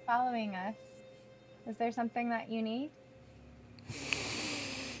following us. Is there something that you need?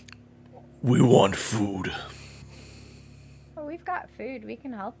 We want food. Well, we've got food. We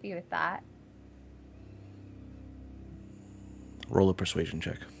can help you with that. Roll a persuasion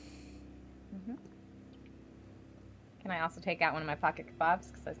check. Can I also take out one of my pocket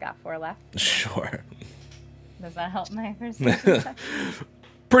kebabs? Because I've got 4 left. Sure. Does that help my persuasion check?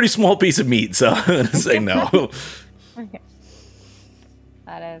 Pretty small piece of meat, so I'm going to say no. Okay.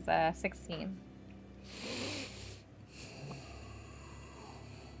 That is 16.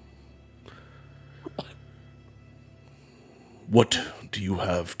 What do you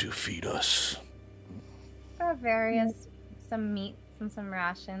have to feed us? Got some meats and some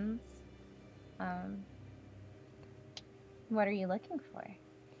rations. What are you looking for?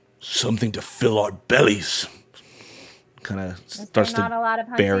 Something to fill our bellies. Kind of starts not to a lot of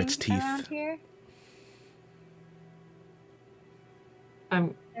bare hunting its teeth. around here?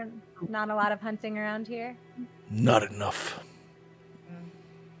 Not a lot of hunting around here? Not enough.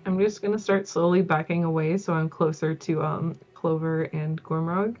 I'm just gonna start slowly backing away so I'm closer to Clover and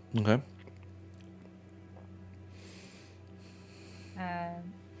Gormrog. Okay.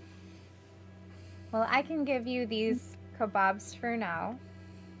 Well, I can give you these kebabs for now,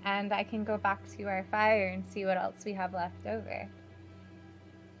 and I can go back to our fire and see what else we have left over.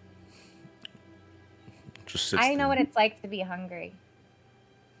 I know what it's like to be hungry.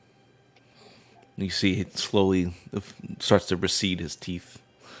 You see it slowly starts to recede his teeth.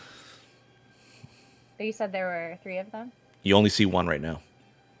 So you said there were 3 of them? You only see one right now.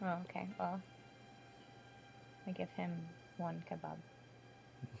 Oh, okay. Well, I give him 1 kebab.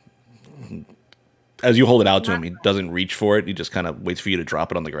 As you hold it out to him, he doesn't reach for it. He just kind of waits for you to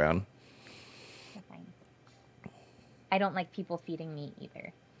drop it on the ground. Fine. I don't like people feeding me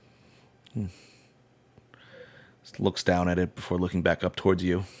either. Just looks down at it before looking back up towards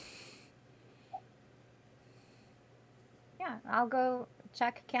you. Yeah, I'll go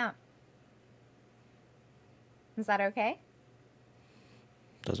check camp. Is that okay?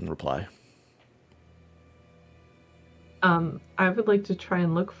 Doesn't reply. I would like to try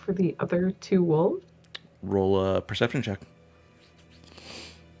and look for the other 2 wolves. Roll a perception check.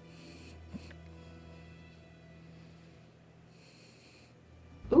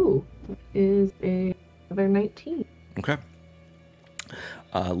 Ooh, is another 19. Okay.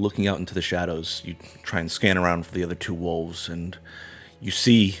 Looking out into the shadows, you try and scan around for the other 2 wolves, and you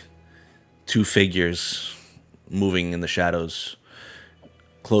see 2 figures moving in the shadows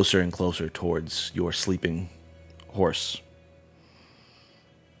closer and closer towards your sleeping horse.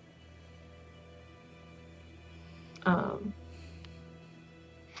 God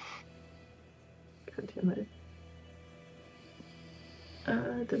damn it.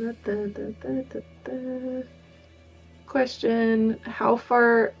 Question, how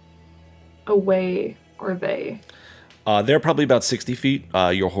far away are they? They're probably about 60 feet.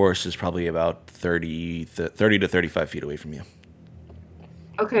 Your horse is probably about 30 to 35 feet away from you.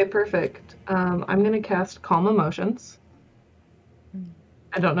 Okay, perfect. I'm going to cast Calm Emotions.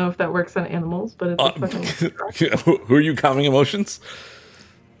 I don't know if that works on animals, but it's a fucking... Who are you calming emotions?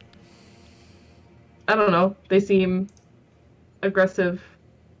 I don't know. They seem aggressive.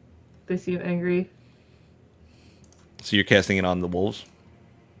 They seem angry. So you're casting it on the wolves?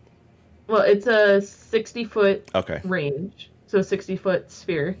 Well, it's a 60-foot Okay. range. So 60-foot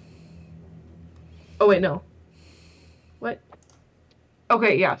sphere. Oh, wait, no. What?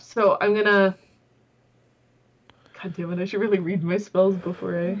 Okay, yeah. So I'm gonna... God damn it, I should really read my spells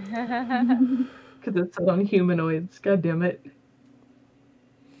before I... Because it's set on humanoids. God damn it.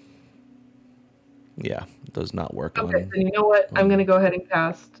 Yeah, it does not work Okay, on... then you know what? I'm gonna go ahead and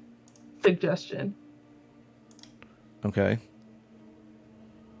cast Suggestion. Okay.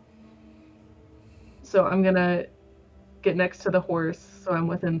 So I'm gonna get next to the horse, so I'm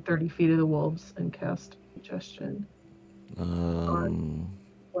within 30 feet of the wolves, and cast Suggestion on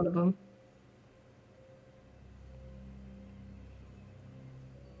one of them.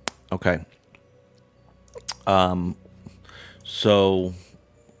 Okay. So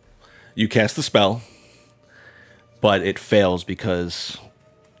you cast the spell, but it fails because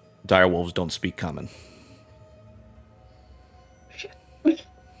direwolves don't speak common. Shit. Son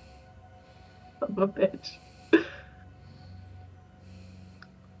of a bitch.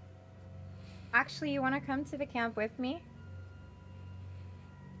 Actually, you want to come to the camp with me?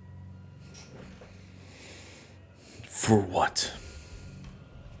 For what?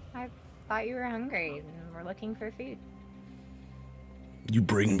 I thought you were hungry and we're looking for food. You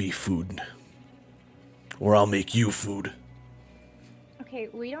bring me food, or I'll make you food. Okay,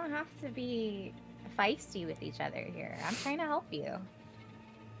 we don't have to be feisty with each other here. I'm trying to help you.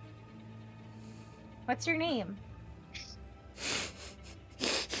 What's your name?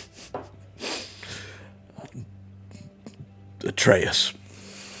 Atreus.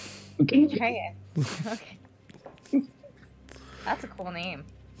 Atreus. Okay. That's a cool name.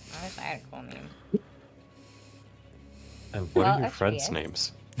 I wish I had a cool name. And what are your Atreus. friends'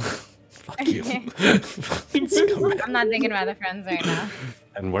 names? Fuck you. I'm not thinking about the friends right now.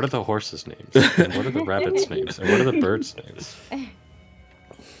 And what are the horses' names? And what are the rabbits' names? And what are the birds' names?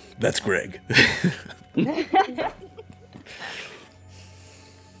 That's Greg.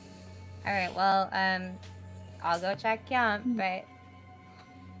 Alright, well, I'll go check camp, but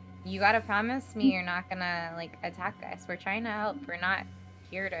you gotta promise me you're not gonna, like, attack us. We're trying to help. We're not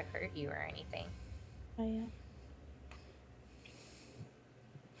here to hurt you or anything. Oh, yeah.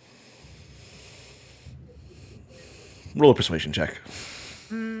 Roll a persuasion check.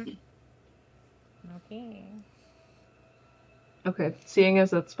 Okay. Okay, seeing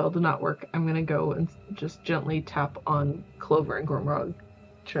as that spell did not work, I'm gonna go and just gently tap on Clover and Gormrog.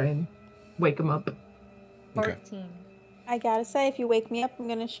 Try and wake them up. 14. I gotta say, if you wake me up, I'm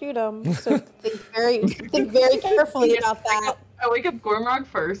gonna shoot him. So think very carefully about that. I wake up Gormrog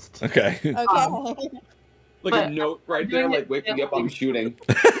first. Okay. Okay. Like a note right there, like wake me up, I'm shooting.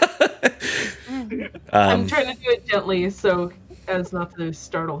 I'm trying to do it gently so as not to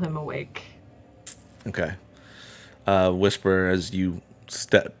startle him awake. Okay. Whisper, as you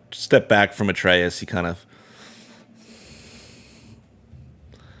step back from Atreus, he kind of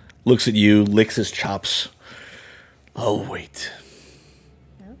looks at you, licks his chops. I'll wait.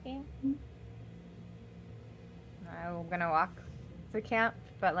 Okay. I'm gonna walk to camp,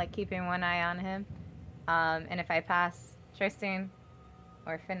 but like keeping one eye on him. And if I pass Tristan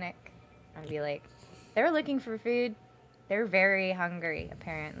or Finnick, I'd be like, they're looking for food. They're very hungry,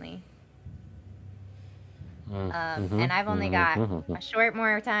 apparently. And I've only got a short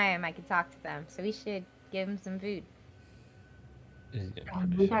more time I can talk to them, so we should give them some food.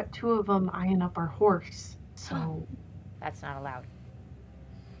 We got 2 of them eyeing up our horse, so... That's not allowed.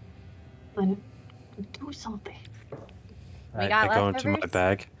 Then do something. I go into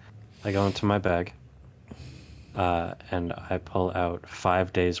my bag. And I pull out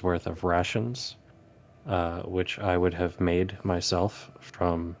 5 days worth of rations, which I would have made myself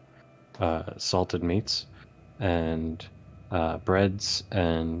from salted meats and breads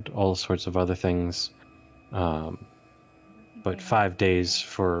and all sorts of other things. But 5 days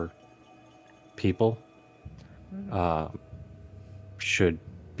for people should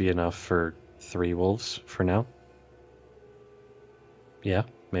be enough for 3 wolves for now. Yeah,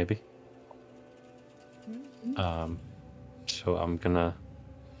 maybe. So I'm gonna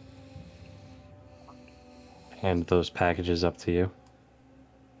hand those packages up to you.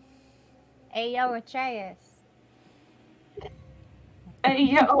 Hey, yo, Atreus. Hey,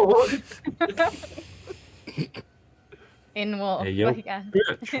 yo! In wolf. Hey, yo. Oh, yeah.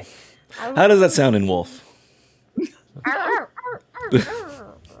 How does that sound in wolf?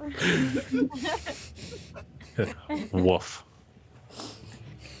 Woof.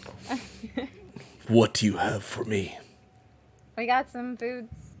 What do you have for me? We got some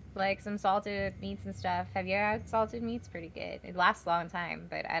foods, like some salted meats and stuff. Have you had salted meats? Pretty good. It lasts a long time,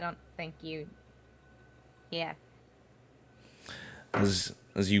 but I don't think you... Yeah. As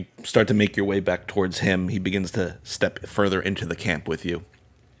you start to make your way back towards him, he begins to step further into the camp with you,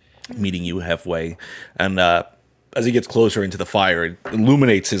 meeting you halfway. And as he gets closer into the fire, it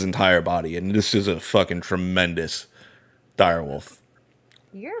illuminates his entire body. And this is a fucking tremendous direwolf.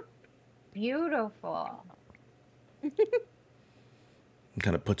 You're beautiful. He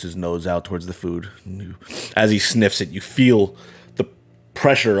kind of puts his nose out towards the food. As he sniffs it, you feel the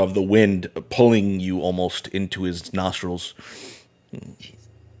pressure of the wind pulling you almost into his nostrils. Do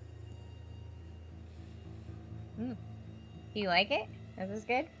you like it? Is this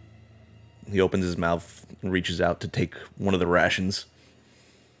good? He opens his mouth and reaches out to take one of the rations.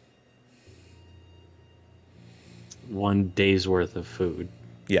 1 day's worth of food.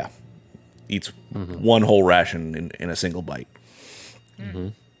 Yeah. Eats one whole ration in a single bite. Mm-hmm.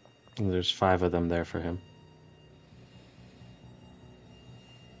 And there's 5 of them there for him.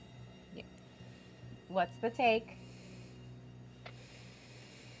 What's the take?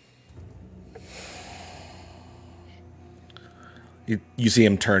 You see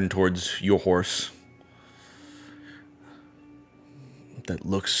him turn towards your horse. That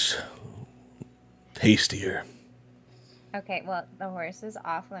looks tastier. Okay, well, the horse is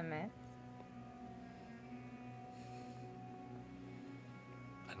off limits.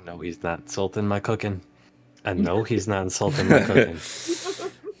 I know he's not insulting my cooking. I know he's not insulting my cooking.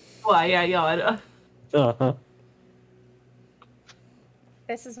 Why, yeah, yeah. Uh-huh.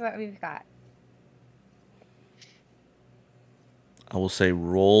 This is what we've got. I will say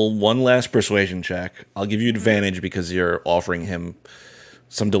roll one last persuasion check. I'll give you advantage because you're offering him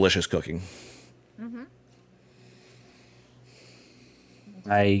some delicious cooking. Mm-hmm.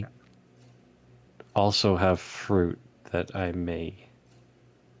 I also have fruit that I may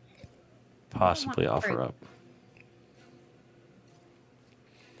possibly offer up.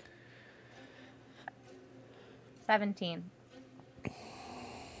 $17.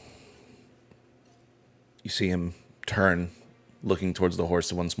 You see him turn, looking towards the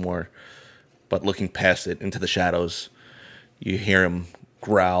horse once more, but looking past it into the shadows. You hear him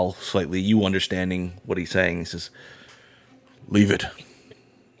growl slightly, you understanding what he's saying. He says, "Leave it."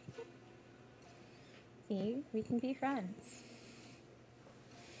 See, we can be friends.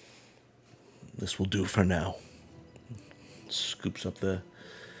 This will do for now. Scoops up the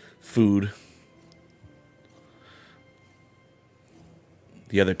food.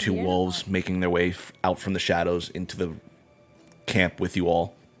 The other 2 wolves making their way out from the shadows into the camp with you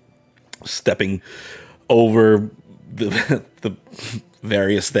all, stepping over the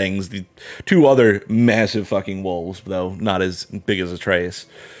various things. The 2 other massive fucking wolves, though not as big as Atreus.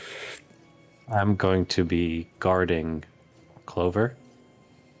 I'm going to be guarding Clover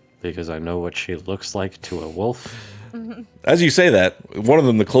because I know what she looks like to a wolf. As you say that, one of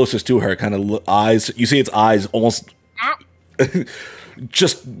them, the closest to her, kind of eyes. You see its eyes almost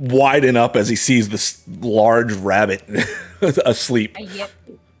just widen up as he sees this large rabbit asleep. A yip.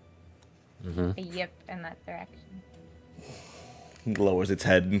 A yip in that direction. He lowers its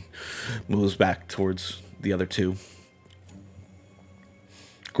head and moves back towards the other 2,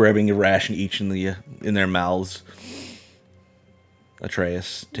 grabbing a ration each in their mouths.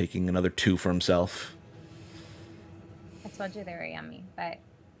 Atreus taking another 2 for himself. I told you they were yummy, but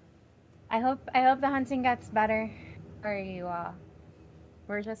I hope the hunting gets better for you all.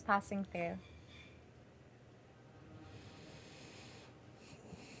 We're just passing through.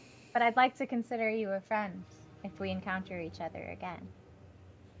 But I'd like to consider you a friend if we encounter each other again.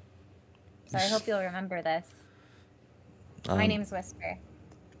 So I hope you'll remember this. My name's Whisper.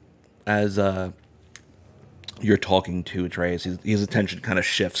 As you're talking to Atreus, his attention kind of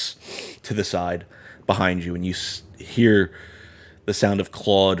shifts to the side behind you, and you hear the sound of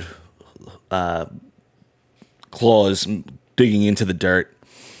claws digging into the dirt.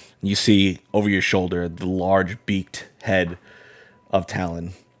 You see over your shoulder the large beaked head of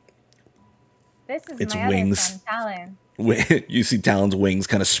Talon. This is Its my wings. other friend, Talon. You see Talon's wings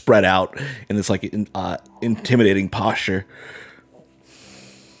kind of spread out in this like intimidating posture.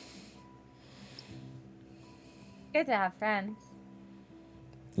 Good to have friends.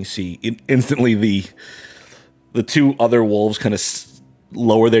 You see instantly the 2 other wolves kind of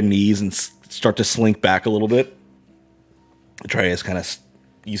lower their knees and start to slink back a little bit. Atreus kind of,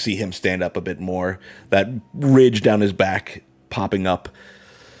 you see him stand up a bit more. That ridge down his back popping up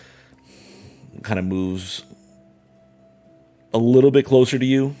kind of moves a little bit closer to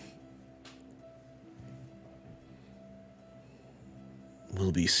you.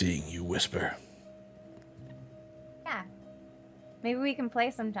 We'll be seeing you, Whisper. Yeah. Maybe we can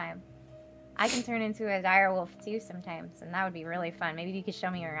play sometime. I can turn into a dire wolf too sometimes, and that would be really fun. Maybe you could show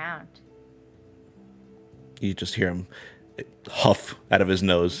me around. You just hear him huff out of his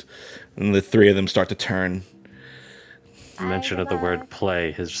nose, and the 3 of them start to turn. Mention of the word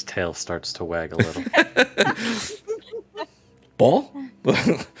play, his tail starts to wag a little. Ball?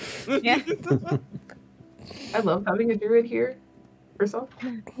 Yeah. I love having a druid here. Herself.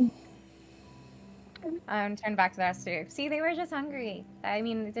 Turn back to the rest of the group. See, they were just hungry. I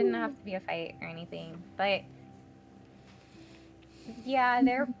mean, it didn't have to be a fight or anything, but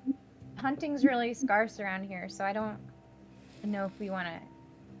Yeah, hunting's really scarce around here, so I don't know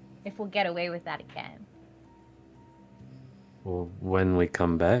if we'll get away with that again. Well, when we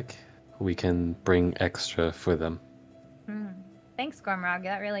come back, we can bring extra for them. Thanks, Gormrog.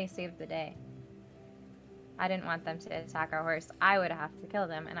 That really saved the day. I didn't want them to attack our horse. I would have to kill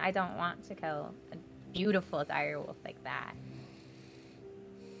them, and I don't want to kill a beautiful dire wolf like that.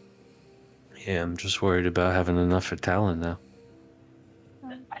 Yeah, I'm just worried about having enough for Talon now.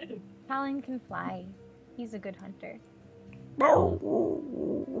 Talon can fly. He's a good hunter.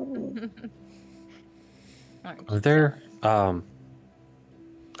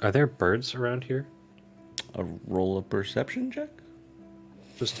 Are there birds around here? A roll of perception check?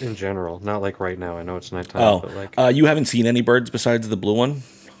 Just in general, not like right now. I know it's nighttime, but like... you haven't seen any birds besides the blue one?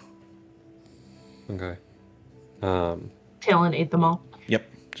 Okay. Talon ate them all. Yep,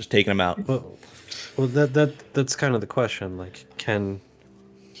 just taking them out. Well, that's kind of the question. Like, can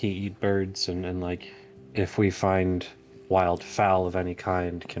he eat birds? And like, if we find wild fowl of any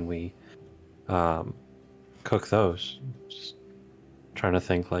kind, can we cook those? Just trying to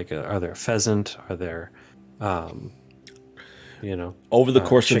think, like, are there pheasant? Are there... over the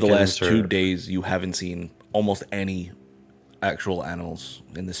course of the last 2 or... days, you haven't seen almost any actual animals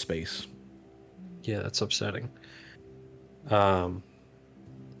in this space. Yeah, that's upsetting. We'll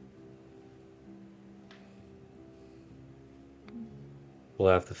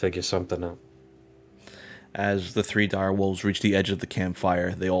have to figure something out. As the 3 dire wolves reach the edge of the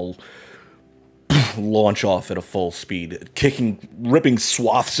campfire, they all launch off at a full speed, ripping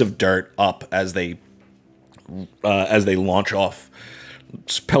swaths of dirt up as they launch off,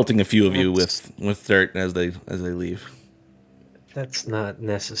 just pelting a few of you with dirt as they leave. That's not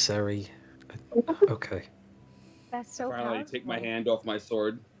necessary. Okay. That's so Finally, powerful. take my hand off my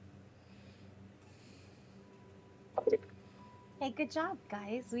sword. Hey, good job,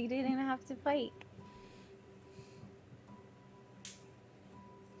 guys. We didn't have to fight.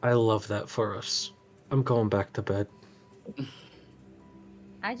 I love that for us. I'm going back to bed.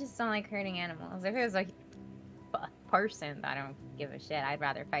 I just don't like hurting animals. If it was a person, I don't give a shit. I'd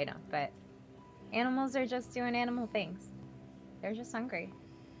rather fight them. But animals are just doing animal things. They're just hungry.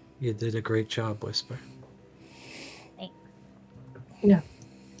 You did a great job, Whisper. Thanks. Yeah,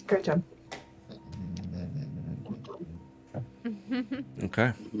 great job.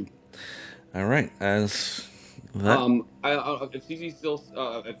 Okay. All right. As that... if Cece's still,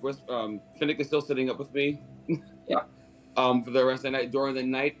 Finnick is still sitting up with me. Yeah. For the rest of the night, during the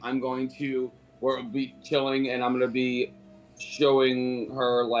night, we'll be chilling, and I'm gonna be showing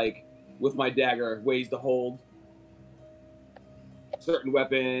her, like, with my dagger, ways to hold certain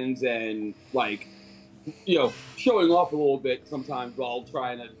weapons, and, like, showing off a little bit sometimes while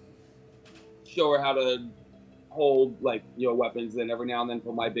trying to show her how to hold, like, weapons, and every now and then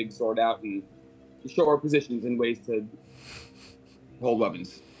pull my big sword out and show her positions and ways to hold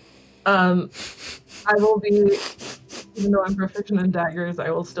weapons. I will be, even though I'm proficient in daggers, I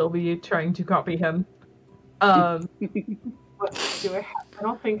will still be trying to copy him. What do I have? I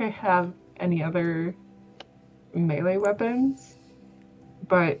don't think I have any other melee weapons,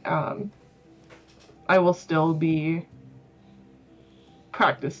 but I will still be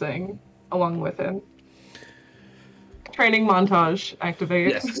practicing along with him. Training montage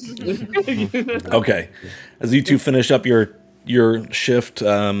activate. Yes. Okay. As you two finish up your shift,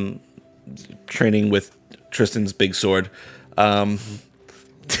 training with Tristan's big sword,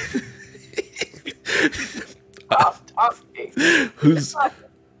 who's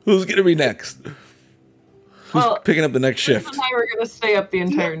gonna be next? Who's picking up the next shift? Chris and I were gonna stay up the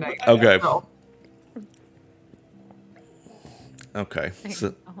entire night. Okay. So. Okay.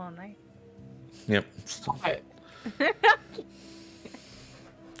 So, a whole night. Yep. Okay.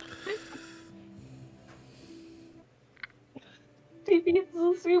 TV's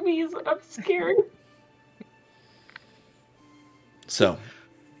the zoomies and I'm scared. So,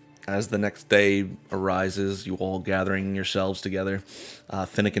 as the next day arises, you all gathering yourselves together,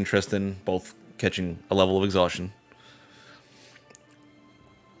 Finnick and Tristan both catching a level of exhaustion.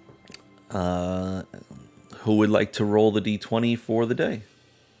 Who would like to roll the d20 for the day?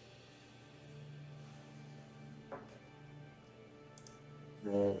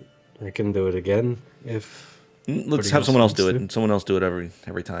 I can do it again if. Let's have someone else do it, and someone else do it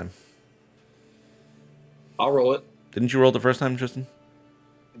every time. I'll roll it. Didn't you roll it the first time, Tristan?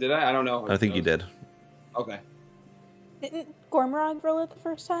 Did I? I don't know. I think you did. Okay. Didn't Gormrog roll it the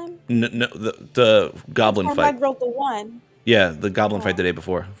first time? No, the goblin Gormrog fight. rolled the 1. Yeah, the goblin fight the day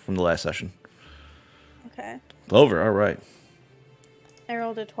before from the last session. Okay. Clover, all right. I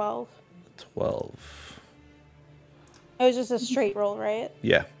rolled a 12. 12. It was just a straight roll, right?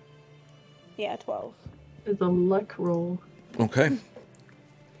 Yeah. Yeah, 12. It's a luck roll. Okay.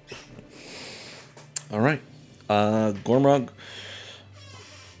 All right. Gormrog,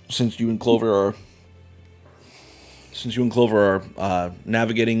 since you and Clover are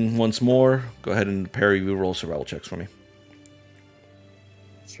navigating once more, go ahead and parry reroll survival checks for me.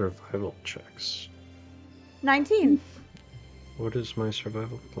 Survival checks. 19. What is my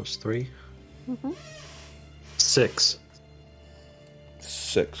survival? +3? Mm-hmm. 6.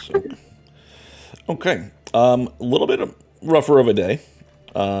 6. Okay. A little bit rougher of a day.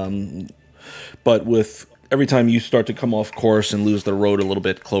 But with every time you start to come off course and lose the road a little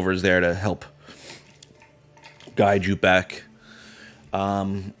bit, Clover is there to help guide you back.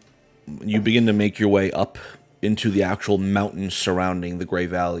 You begin to make your way up into the actual mountains surrounding the Grey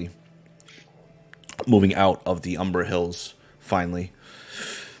Valley, moving out of the Umbra Hills, finally.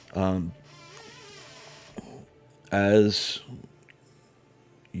 As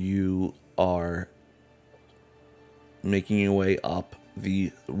you are making your way up,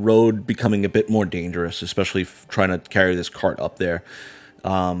 the road becoming a bit more dangerous, especially trying to carry this cart up there.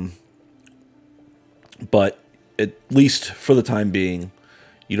 But at least for the time being,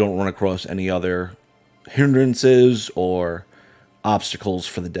 you don't run across any other hindrances or obstacles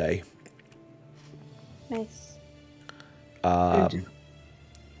for the day. Nice.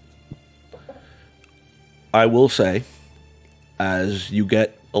 I will say, as you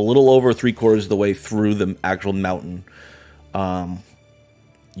get a little over 3/4 of the way through the actual mountain,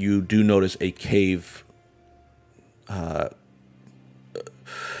 you do notice a cave.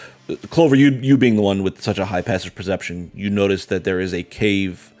 Clover, you being the one with such a high passive perception, you notice that there is a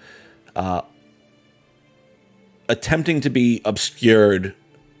cave attempting to be obscured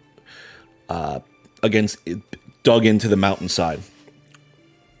dug into the mountainside.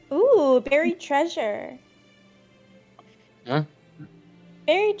 Ooh, buried treasure. Huh?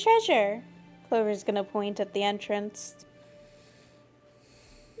 Buried treasure. Clover's gonna point at the entrance.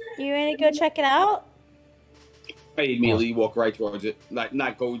 You ready to go check it out? I immediately walk right towards it.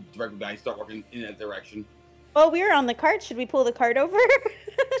 Not go directly, but I start walking in that direction. Well, we were on the cart. Should we pull the cart over?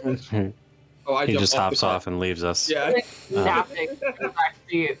 Oh, He just hops off and leaves us. Yeah. Napping in the back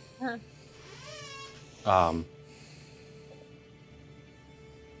seat. I'm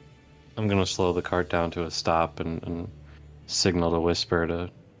gonna slow the cart down to a stop and signal to Whisper to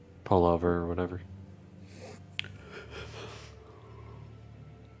pull over or whatever.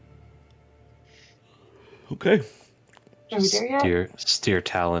 Okay. Are we there yet? Steer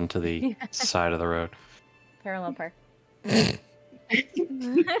Talon to the side of the road. Parallel park.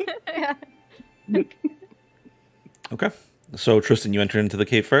 Okay. So, Tristan, you enter into the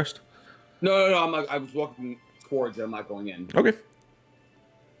cave first? No. I was walking towards it. I'm not going in. Okay.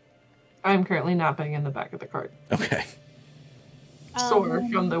 I'm currently napping in the back of the cart. Okay. Sore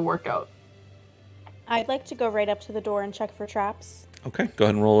from the workout. I'd like to go right up to the door and check for traps. Okay. Go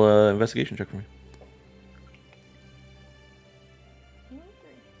ahead and roll an investigation check for me.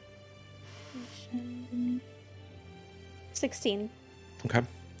 16. Okay.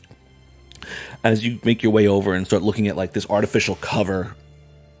 As you make your way over and start looking at like this artificial cover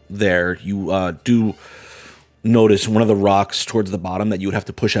there, you do notice one of the rocks towards the bottom that you would have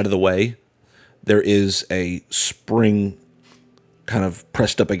to push out of the way. There is a spring kind of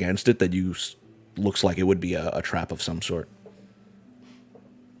pressed up against it that looks like it would be a trap of some sort.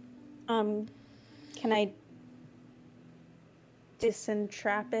 Can I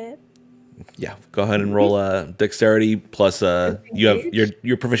disentrap it? Yeah, go ahead and roll dexterity plus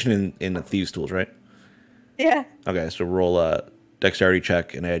you're proficient in thieves tools, right? Yeah. Okay, so roll a dexterity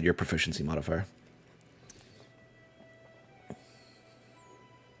check and add your proficiency modifier.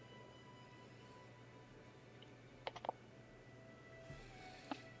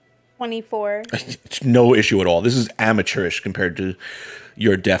 It's no issue at all. This is amateurish compared to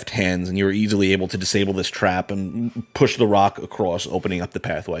your deft hands, and you were easily able to disable this trap and push the rock across, opening up the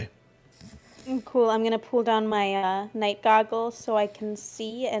pathway. Cool. I'm going to pull down my night goggles so I can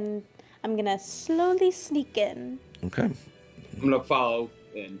see, and I'm going to slowly sneak in. Okay. I'm going to follow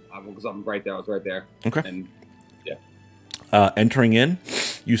in, because I'm right there. I was right there. Okay. And, yeah. Entering in,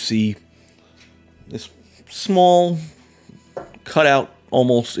 you see this small cutout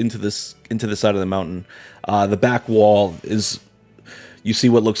almost into the side of the mountain. The back wall is, you see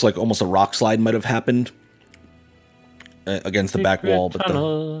what looks like almost a rock slide might have happened against the back wall,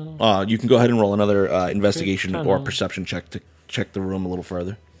 but you can go ahead and roll another investigation or perception check to check the room a little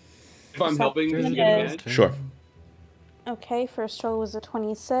further. If I'm helping, does it get advantage? Sure. Okay, first roll was a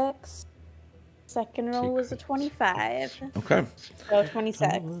 26. Second roll was a 25. Okay. So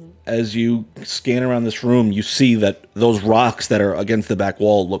 26. As you scan around this room, you see that those rocks that are against the back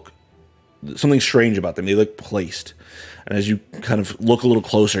wall look something strange about them. They look placed. And as you kind of look a little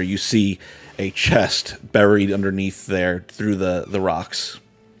closer, you see a chest buried underneath there through the rocks.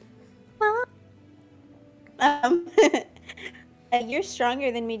 You're stronger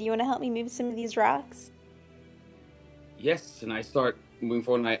than me. Do you want to help me move some of these rocks? Yes, and I start moving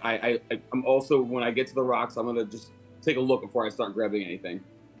forward. And I'm also, when I get to the rocks, I'm gonna just take a look before I start grabbing anything.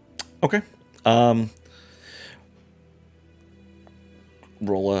 Okay.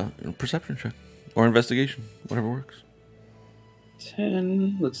 Roll a perception check or investigation, whatever works.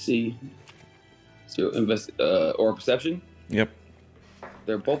 10. Let's see. So or perception. Yep.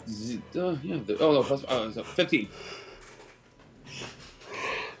 They're both. Oh no, plus 15.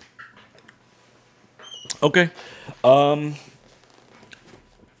 Okay.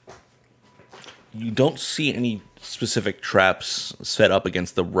 You don't see any specific traps set up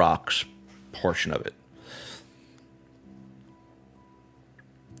against the rocks portion of it.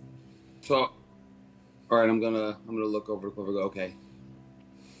 So, all right, I'm gonna look over the cliff and go, okay.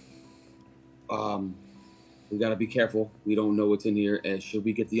 We gotta be careful. We don't know what's in here. Should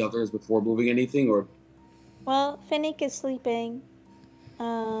we get the others before moving anything, or? Well, Finnick is sleeping.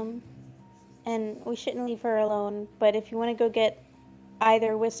 And we shouldn't leave her alone. But if you want to go get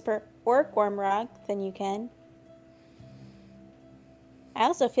either Whisper or Gormrog, then you can. I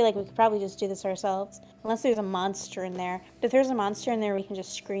also feel like we could probably just do this ourselves. Unless there's a monster in there. But if there's a monster in there, we can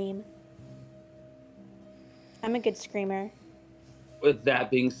just scream. I'm a good screamer. With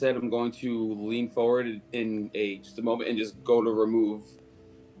that being said, I'm going to lean forward in just a moment and just go to remove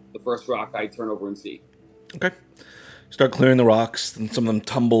the first rock I turn over and see. Okay. Start clearing the rocks, and some of them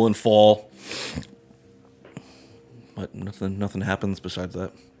tumble and fall. But nothing happens besides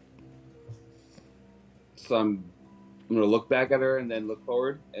that. So I'm going to look back at her and then look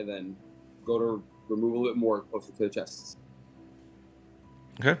forward and then go to remove a little bit more closer to the chest.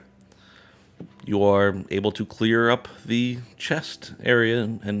 Okay. You are able to clear up the chest area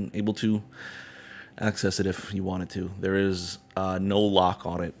and able to access it if you wanted to. There is no lock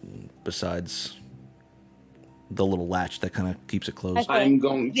on it besides the little latch that kind of keeps it closed. Okay. I'm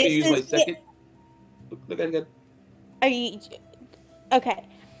going to use my second. Look at it. Are you okay?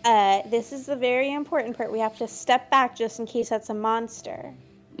 This is the very important part. We have to step back just in case that's a monster.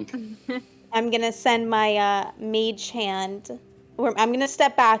 I'm gonna send my mage hand. I'm gonna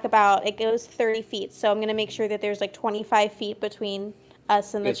step back about. It goes 30 feet, so I'm gonna make sure that there's like 25 feet between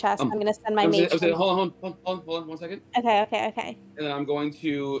us and the chest. I'm gonna send my mage hand. Hold on 1 second. Okay. And then I'm going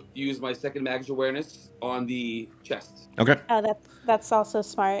to use my second magic awareness on the chest. Okay. Oh, that's also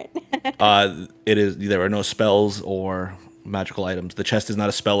smart. It is. There are no spells or magical items. The chest is not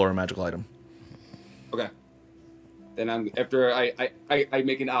a spell or a magical item. Okay. Then after I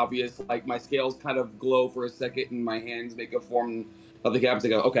make it obvious, like my scales kind of glow for a second and my hands make a form of the caps. I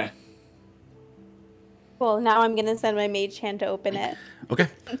go, okay. Well, now I'm gonna send my mage hand to open it. Okay.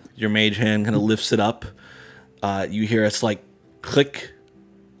 Your mage hand kind of lifts it up. You hear a slight click,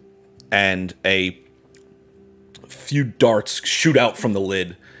 and a few darts shoot out from the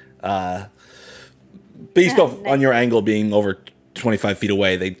lid. Based off on your angle being over 25 feet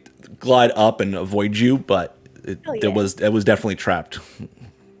away, they glide up and avoid you, but it was definitely trapped.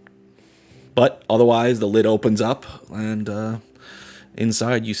 But otherwise, the lid opens up, and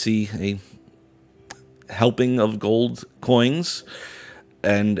inside you see a helping of gold coins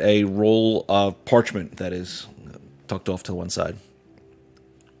and a roll of parchment that is tucked off to one side.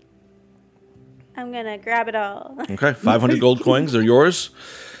 I'm gonna grab it all. Okay, 500 gold coins are yours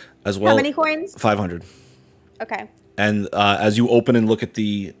as well. How many coins? 500. Okay. And as you open and look at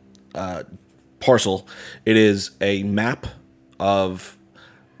the parcel, it is a map of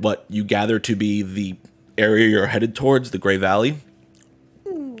what you gather to be the area you're headed towards, the Grey Valley.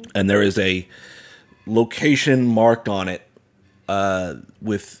 And there is a location marked on it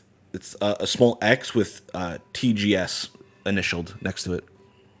with it's a small X with TGS initialed next to it.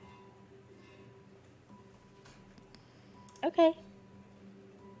 Okay.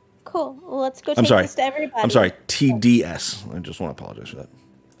 Cool. Well, let's go take this to everybody. I'm sorry, TDS. I just want to apologize for that.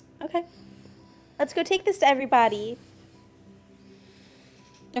 Okay. Let's go take this to everybody.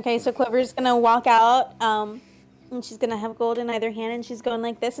 Okay, so Quiver's gonna walk out, and she's gonna have gold in either hand, and she's going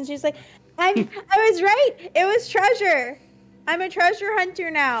like this, and she's like, I was right! It was treasure! I'm a treasure hunter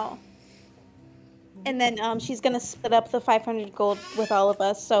now! And then she's gonna split up the 500 gold with all of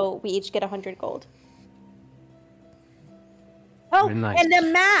us, so we each get 100 gold. Oh, Nice. and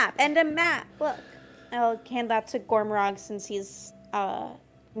a map! Look. I'll hand that to Gormrog since he's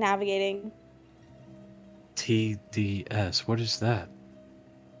navigating. TDS. What is that?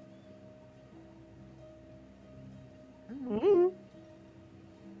 Mm.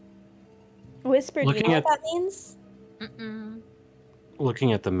 Whisper, do you Looking know at- what that means?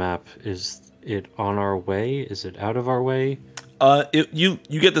 Looking at the map, is it on our way? Is it out of our way? You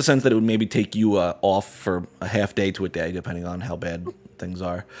get the sense that it would maybe take you off for a half day to a day, depending on how bad things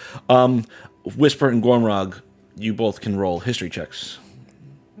are. Whisper and Gormrog, you both can roll history checks.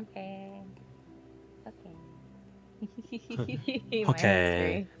 Okay.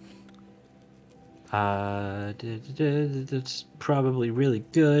 Okay. That's probably really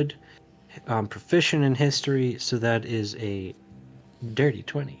good. I'm proficient in history, so that is a dirty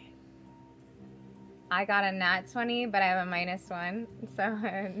 20. I got a nat 20, but I have a -1, so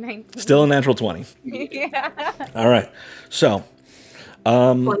 19. Still a natural 20. Yeah. All right. So,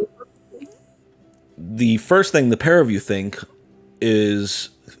 the first thing the pair of you think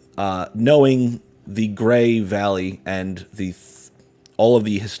is knowing the Gray Valley and all of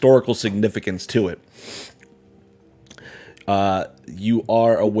the historical significance to it. You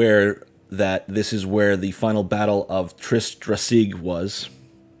are aware that this is where the final battle of Trist-Drasig was.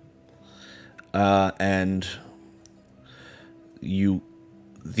 And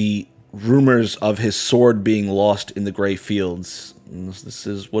the rumors of his sword being lost in the Grey Fields, this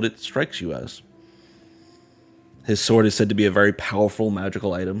is what it strikes you as. His sword is said to be a very powerful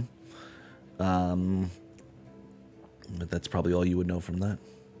magical item. But that's probably all you would know from that.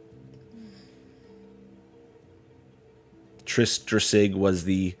 Trist-Drasig was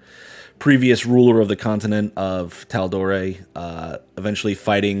the previous ruler of the continent of Tal'Dorei, eventually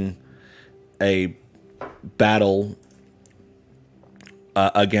fighting a battle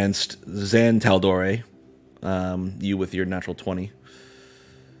against Zan Tal'Dorei, you with your natural 20.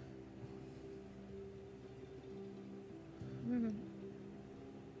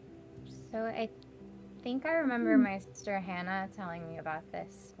 So I think I remember my sister Hannah telling me about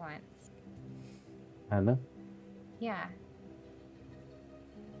this once. Hannah? Yeah.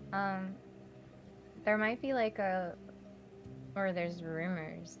 There might be like or there's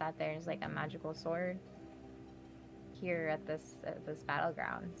rumors that there's like a magical sword here at this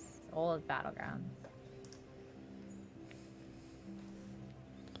battlegrounds, old battlegrounds.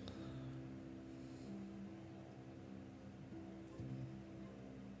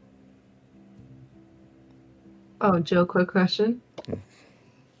 Oh, Joe, quick question.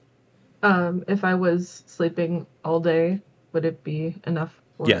 If I was sleeping all day, would it be enough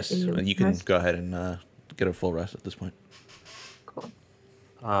for Yes, a you can rest? go ahead and get a full rest at this point.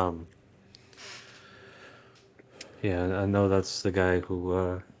 Yeah, I know that's the guy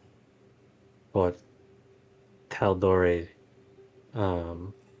who fought Tal'Dorei.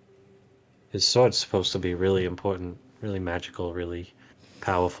 His sword's supposed to be really important, really magical, really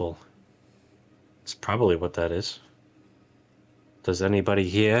powerful. It's probably what that is. Does anybody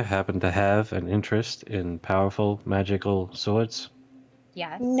here happen to have an interest in powerful magical swords?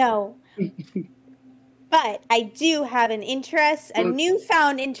 Yes. No. But I do have a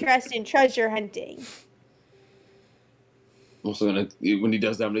newfound interest in treasure hunting. I'm also gonna, when he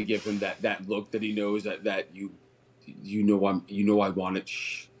does that, I'm gonna give him that look that he knows that you know I want it.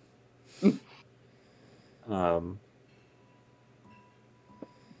 Shh.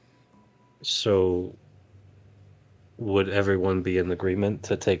 So would everyone be in agreement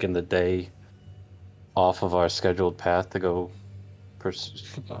to taking the day off of our scheduled path to go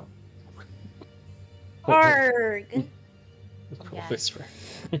Arg! Whisper.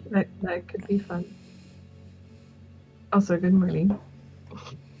 That could be fun. Also, good morning.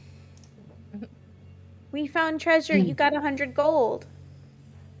 We found treasure. You got 100 gold.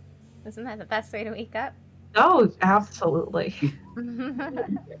 Isn't that the best way to wake up? Oh, absolutely.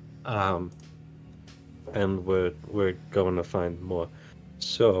 And we're going to find more.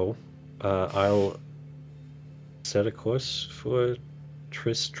 So, I'll set a course for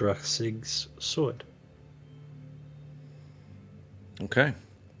Trist-Drasig's sword. Okay,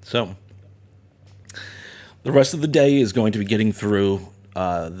 so the rest of the day is going to be getting through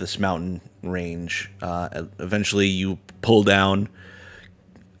this mountain range. Eventually, you pull down.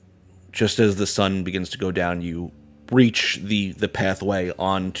 Just as the sun begins to go down, you reach the pathway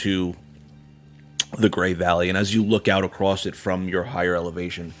onto the Gray Valley, and as you look out across it from your higher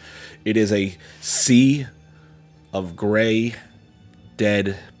elevation, it is a sea of gray,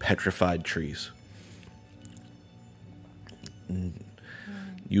 dead, petrified trees.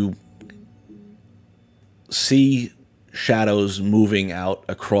 You see shadows moving out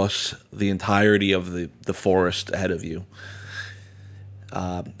across the entirety of the forest ahead of you.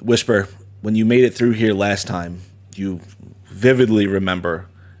 Whisper, when you made it through here last time, you vividly remember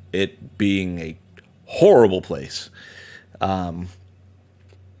it being a horrible place. While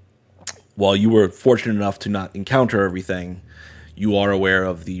you were fortunate enough to not encounter everything, you are aware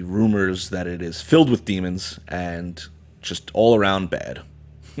of the rumors that it is filled with demons and just all around bad.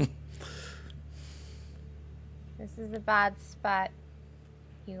 This is a bad spot,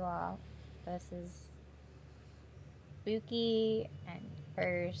 you all. This is spooky and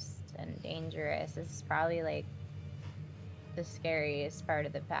cursed and dangerous. This is probably like the scariest part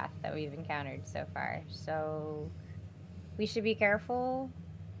of the path that we've encountered so far. So we should be careful.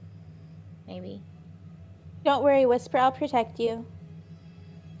 Maybe. Don't worry, Whisper, I'll protect you.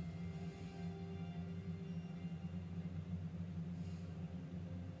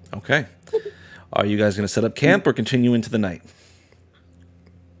 Okay. Are you guys going to set up camp or continue into the night?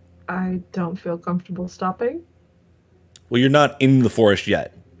 I don't feel comfortable stopping. Well, you're not in the forest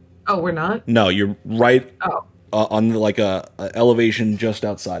yet. Oh, we're not? No, you're right on like a elevation just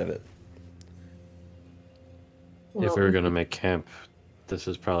outside of it. If we were going to make camp, this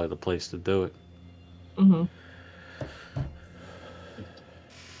is probably the place to do it. Mm-hmm.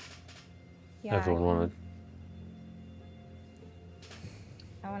 Yeah, Everyone wanted.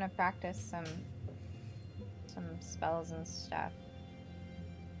 I want to practice some spells and stuff.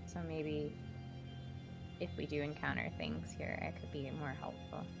 So maybe if we do encounter things here, I could be more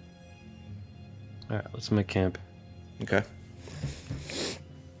helpful. Alright, let's make camp. Okay.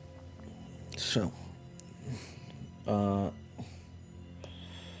 So,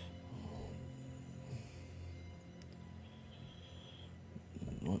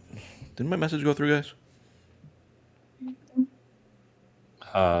 didn't my message go through, guys?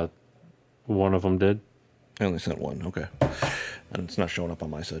 One of them did. I only sent one. Okay, and it's not showing up on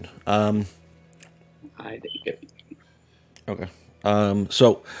my side. I didn't get it. Okay.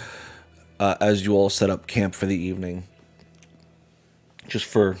 So, as you all set up camp for the evening, just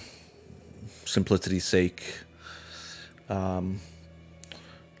for simplicity's sake, you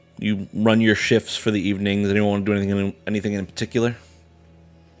run your shifts for the evening. Does anyone want to do anything in particular?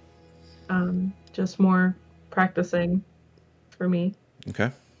 Just more practicing for me.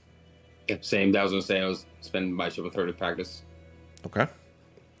 Okay. Yeah, same. That was gonna say I was spending my shift with her to practice. Okay.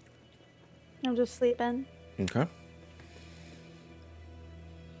 I'm just sleeping. Okay.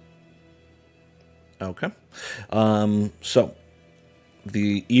 Okay. So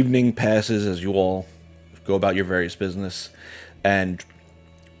the evening passes as you all go about your various business, and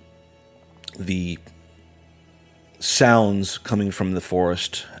the sounds coming from the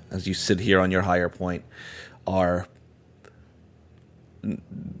forest as you sit here on your higher point are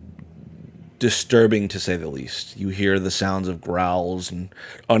disturbing, to say the least. You hear the sounds of growls and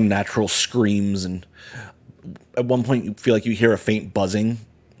unnatural screams, and at one point you feel like you hear a faint buzzing,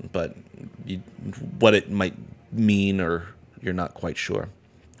 but what it might mean, or you're not quite sure.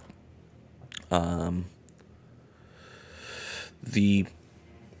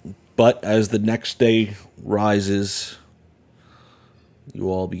 But as the next day rises, you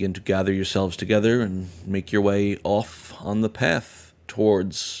all begin to gather yourselves together and make your way off on the path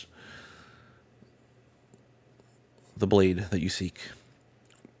towards the blade that you seek.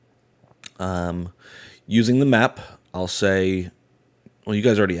 Using the map, I'll say, well, you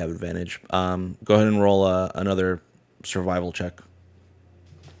guys already have advantage. Go ahead and roll another survival check.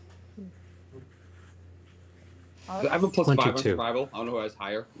 I have a +5 on 22. survival. I don't know who has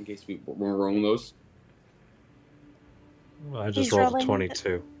higher in case we're rolling those. Well, I just rolled a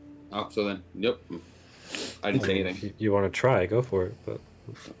 22. Oh, so then, yep. I didn't say anything. If you want to try, go for it. But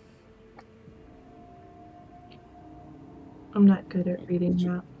I'm not good at reading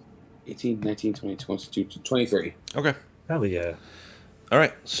that. 18, 19, 20, 22, 23. Okay. Hell yeah. All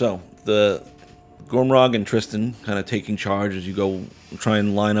right, so the Gormrog and Tristan kind of taking charge as you go try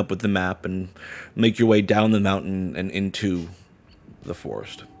and line up with the map and make your way down the mountain and into the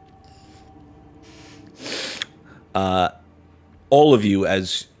forest. All of you,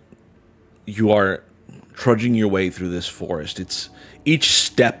 as you are trudging your way through this forest, it's each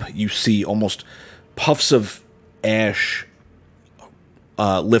step you see almost puffs of ash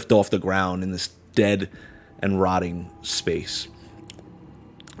lift off the ground in this dead and rotting space.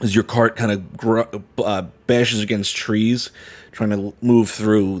 As your cart kind of bashes against trees, trying to move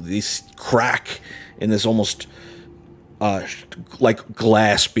through, these crack in this almost like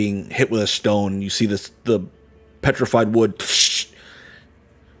glass being hit with a stone. You see the petrified wood.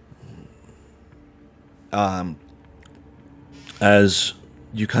 As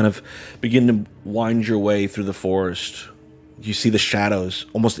you kind of begin to wind your way through the forest, you see the shadows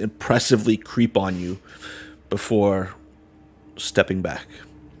almost impressively creep on you before stepping back.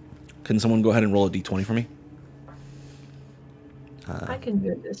 Can someone go ahead and roll a d20 for me? I can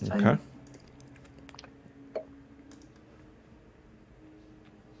do it this time. Okay.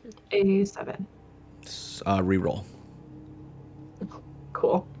 a 7. Reroll.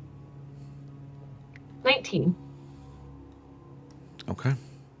 Cool. 19. Okay.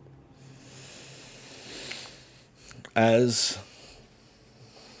 As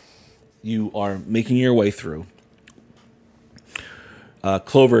you are making your way through,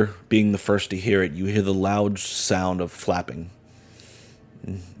 Clover being the first to hear it, you hear the loud sound of flapping.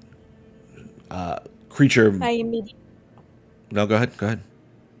 Creature. No, go ahead. Go ahead.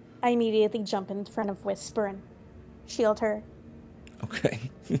 I immediately jump in front of Whisper and shield her. Okay.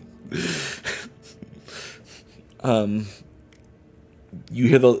 You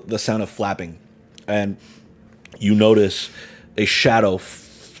hear the sound of flapping, and you notice a shadow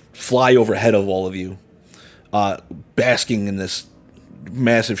fly overhead of all of you, basking in this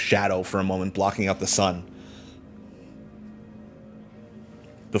massive shadow for a moment, blocking out the sun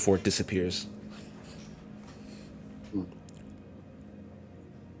before it disappears.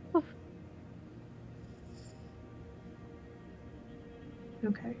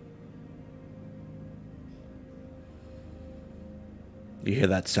 Okay. You hear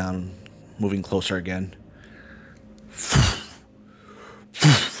that sound moving closer again.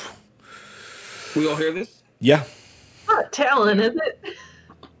 We all hear this? Yeah. Not Talon, is it?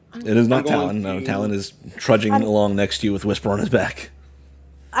 It is not I'm going Talon. No, to- Talon is trudging along next to you with Whisper on his back.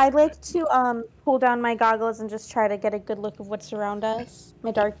 I'd like to pull down my goggles and just try to get a good look of what's around us.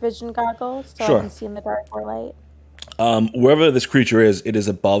 My dark vision goggles, so Sure. I can see in the dark or light. Wherever this creature is, it is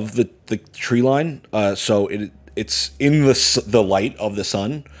above the tree line, so it's in the light of the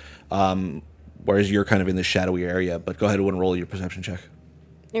sun, whereas you're kind of in the shadowy area. But go ahead and roll your perception check.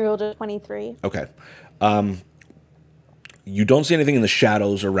 I rolled a 23. Okay. You don't see anything in the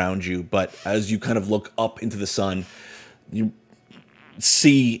shadows around you, but as you kind of look up into the sun, you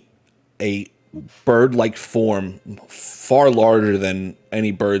see a bird-like form far larger than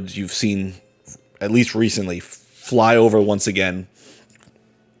any birds you've seen, at least recently, fly over once again.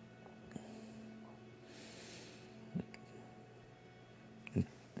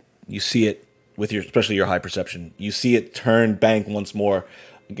 You see it with especially your high perception. You see it turn bank once more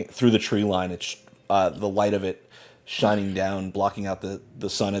through the tree line. It's the light of it shining down, blocking out the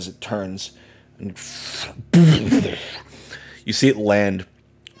sun as it turns. And you see it land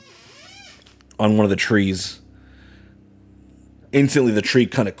on one of the trees. Instantly, the tree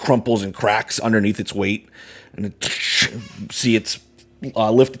kind of crumples and cracks underneath its weight, and see it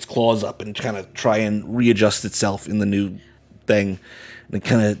lift its claws up and kind of try and readjust itself in the new thing. And it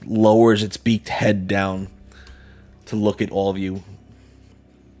kind of lowers its beaked head down to look at all of you.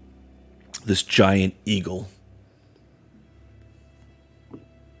 This giant eagle.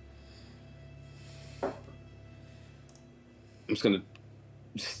 I'm just gonna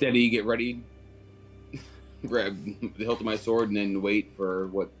steady, get ready, grab the hilt of my sword, and then wait for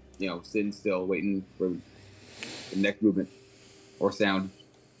Sin's still waiting for the next movement or sound.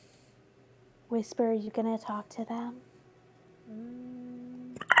 Whisper, are you gonna talk to them?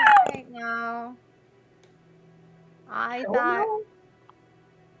 Right now. I thought.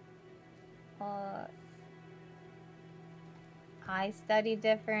 I studied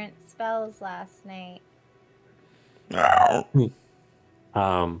different spells last night. But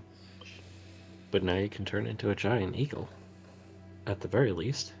now you can turn into a giant eagle, at the very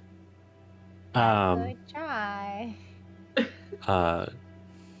least. Good try.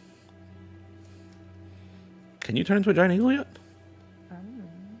 Can you turn into a giant eagle yet?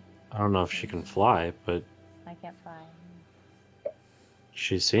 I don't know if she can fly, but I can't fly.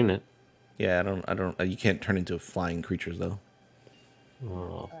 she's seen it. Yeah, I don't. You can't turn into flying creatures though.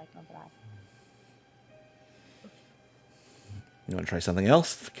 Oh. You want to try something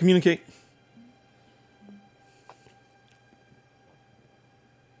else? Communicate.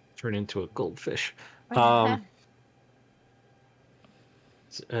 Turn into a goldfish. Can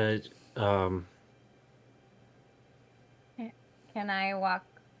I walk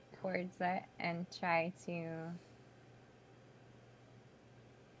towards it and try to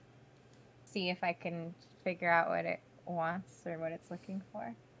see if I can figure out what it wants or what it's looking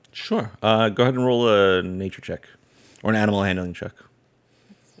for? Sure. Go ahead and roll a nature check or an animal handling check.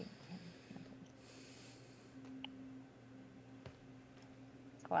 Let's see.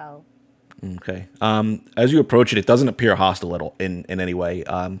 12. Okay. As you approach it, it doesn't appear hostile at all in any way.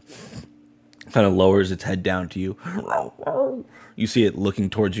 Kind of lowers its head down to you. You see it looking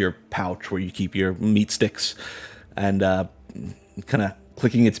towards your pouch where you keep your meat sticks, and kind of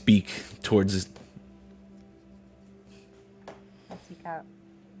clicking its beak towards. I'll seek out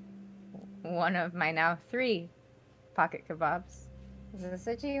one of my now 3 pocket kebabs. Is this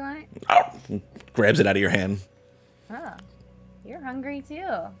what you want? Grabs it out of your hand. Oh. You're hungry too.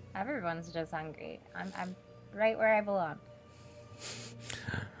 Everyone's just hungry. I'm right where I belong.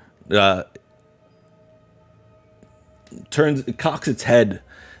 It cocks its head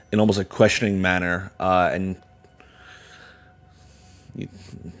in almost a questioning manner, and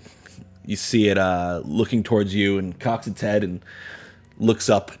you see it looking towards you, and cocks its head and looks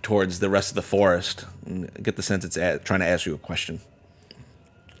up towards the rest of the forest. And I get the sense it's trying to ask you a question.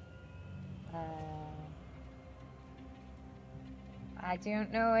 I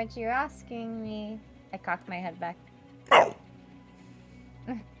don't know what you're asking me. I cocked my head back.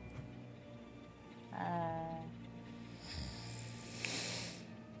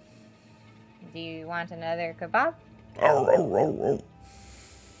 Do you want another kebab?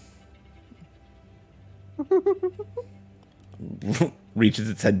 Reaches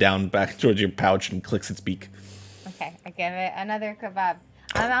its head down back towards your pouch and clicks its beak. Okay, I give it another kebab.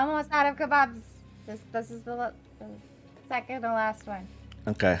 I'm almost out of kebabs. This is the second to last one.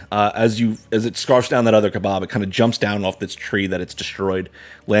 Okay. As it scarfs down that other kebab, it kind of jumps down off this tree that it's destroyed,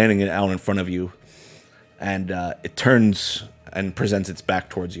 landing it out in front of you, and it turns and presents its back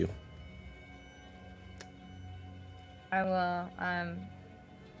towards you. I will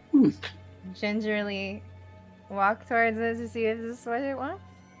gingerly walk towards it to see if this is what it wants.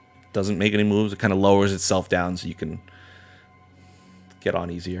 Doesn't make any moves. It kind of lowers itself down so you can get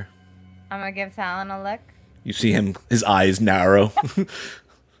on easier. I'm gonna give Talon a look. You see his eyes narrow.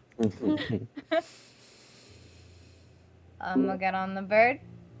 I'm gonna get on the bird.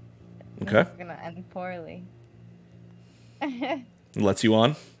 Okay. It's gonna end poorly. Lets you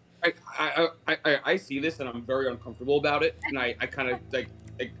on. I see this and I'm very uncomfortable about it, and I kind of like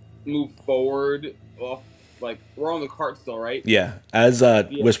move forward. Well, like we're on the cart still, right? Yeah. As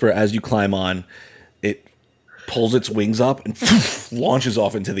Whisper, as you climb on, it pulls its wings up and launches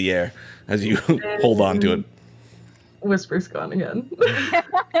off into the air as you hold on to it. Whisper's gone again.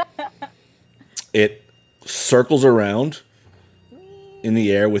 It circles around in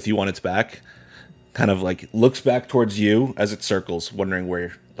the air with you on its back, kind of like looks back towards you as it circles, wondering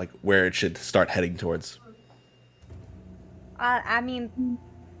where it should start heading towards. I mean,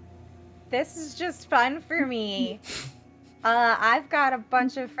 this is just fun for me. I've got a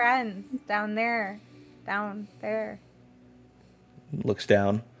bunch of friends down there. Looks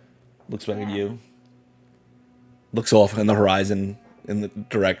down, looks back at you, looks off in the horizon in the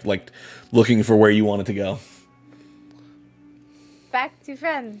direct, like looking for where you want it to go. Back to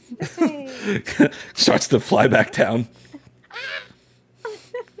friends. This way. Starts to fly back down.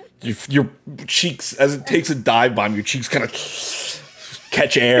 Your cheeks, as it takes a dive bomb, your cheeks kind of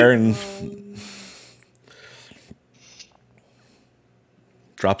catch air and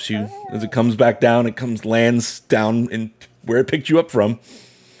drops you. As it comes back down, lands down in where it picked you up from.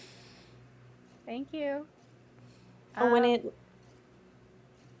 Thank you.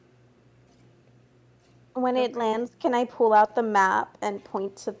 When it lands, can I pull out the map and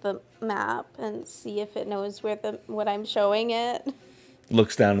point to the map and see if it knows what I'm showing it?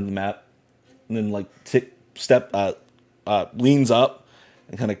 Looks down at the map, and then leans up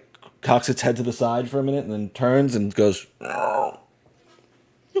and kind of cocks its head to the side for a minute, and then turns and goes.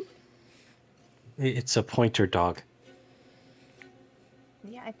 It's a pointer dog.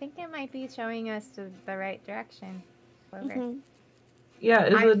 Yeah, I think it might be showing us the right direction. Mm-hmm. Yeah,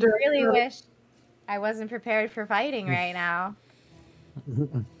 I really wish I wasn't prepared for fighting right now.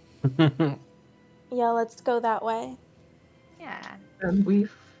 Yeah, let's go that way. Yeah. And we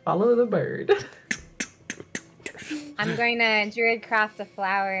follow the bird. I'm going to druid craft a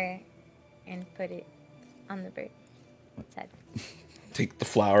flower and put it on the bird's head. Take the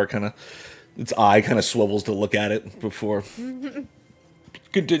flower, its eye kind of swivels to look at it before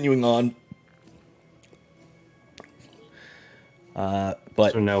continuing on.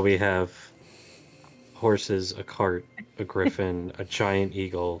 But so now we have horses, a cart, a griffin, a giant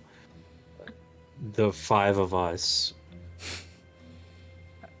eagle, the 5 of us.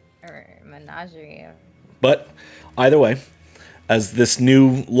 Or menagerie. But either way, as this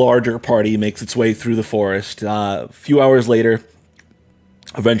new larger party makes its way through the forest, a few hours later,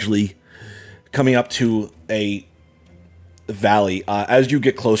 eventually coming up to a valley, as you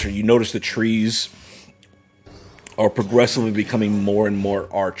get closer, you notice the trees are progressively becoming more and more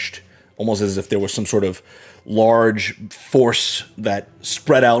arched, almost as if there was some sort of large force that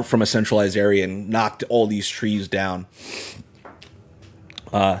spread out from a centralized area and knocked all these trees down.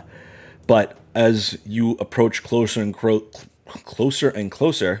 But as you approach closer and closer,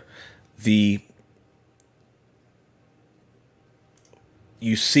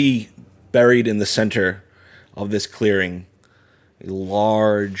 you see buried in the center of this clearing a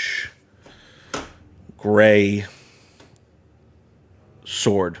large, gray,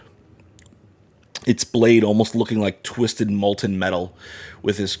 sword. Its blade almost looking like twisted molten metal,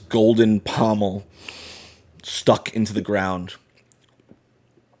 with this golden pommel stuck into the ground.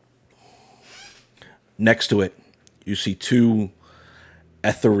 Next to it, you see two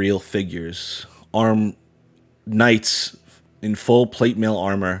ethereal figures, armed knights in full plate mail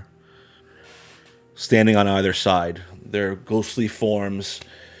armor, standing on either side. Their ghostly forms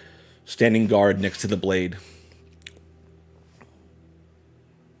standing guard next to the blade.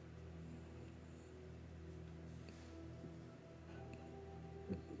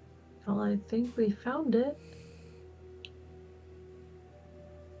 Well, I think we found it.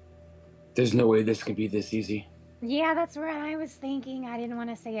 There's no way this could be this easy. Yeah, that's what I was thinking. I didn't want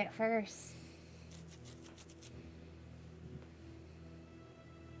to say it first.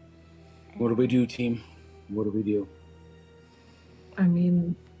 What do we do, team? What do we do? I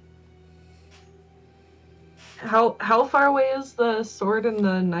mean, how far away is the sword and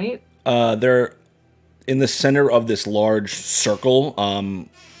the knight? They're in the center of this large circle,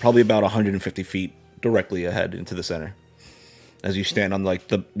 probably about 150 feet directly ahead into the center. As you stand on like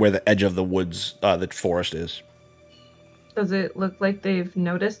where the edge of the woods, the forest is. Does it look like they've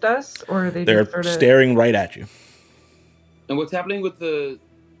noticed us, or are they They're just sort of staring right at you? And what's happening with the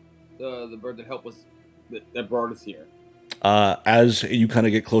bird that helped us, that brought us here? As you kind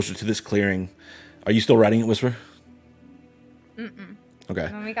of get closer to this clearing, are you still riding it, Whisper? Mm-mm.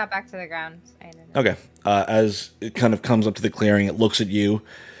 Okay. When we got back to the ground, I didn't. Okay. As it kind of comes up to the clearing, it looks at you,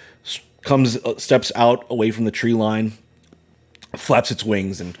 steps out away from the tree line, flaps its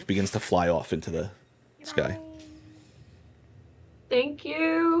wings, and begins to fly off into the sky. Thank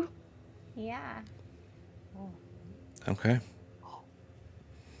you. Yeah. Okay.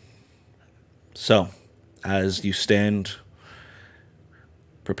 So, as you stand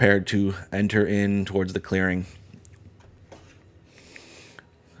prepared to enter in towards the clearing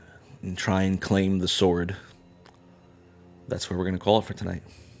and try and claim the sword, that's where we're going to call it for tonight.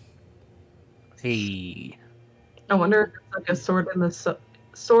 Hey. I wonder if it's like a sword in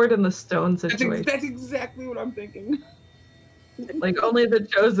the stone situation. That's exactly what I'm thinking. Like only the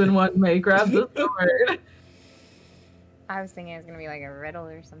chosen one may grab the sword. I was thinking it was going to be like a riddle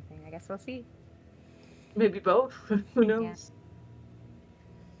or something. I guess we'll see. Maybe both. Who knows?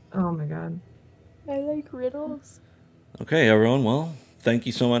 Yeah. Oh my god. I like riddles. Okay, everyone. Well, thank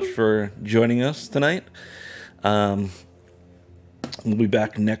you so much for joining us tonight. We'll be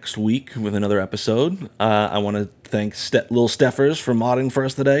back next week with another episode. I want to thank Little Steffers for modding for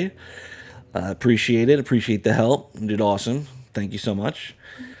us today. Appreciate it. Appreciate the help. You did awesome. Thank you so much.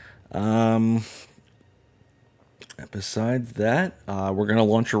 Besides that, we're going to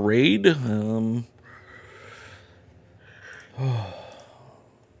launch a raid. Let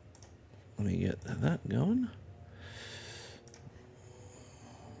me get that going.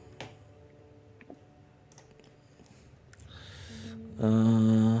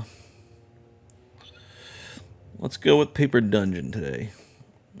 Let's go with Paper Dungeon today.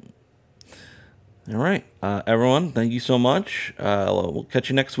 All right, everyone, thank you so much. We'll catch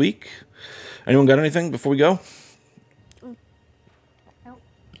you next week. Anyone got anything before we go? Nope.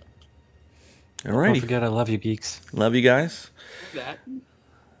 All right. Don't forget, I love you, geeks. Love you guys. That.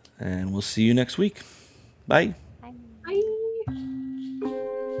 And we'll see you next week. Bye.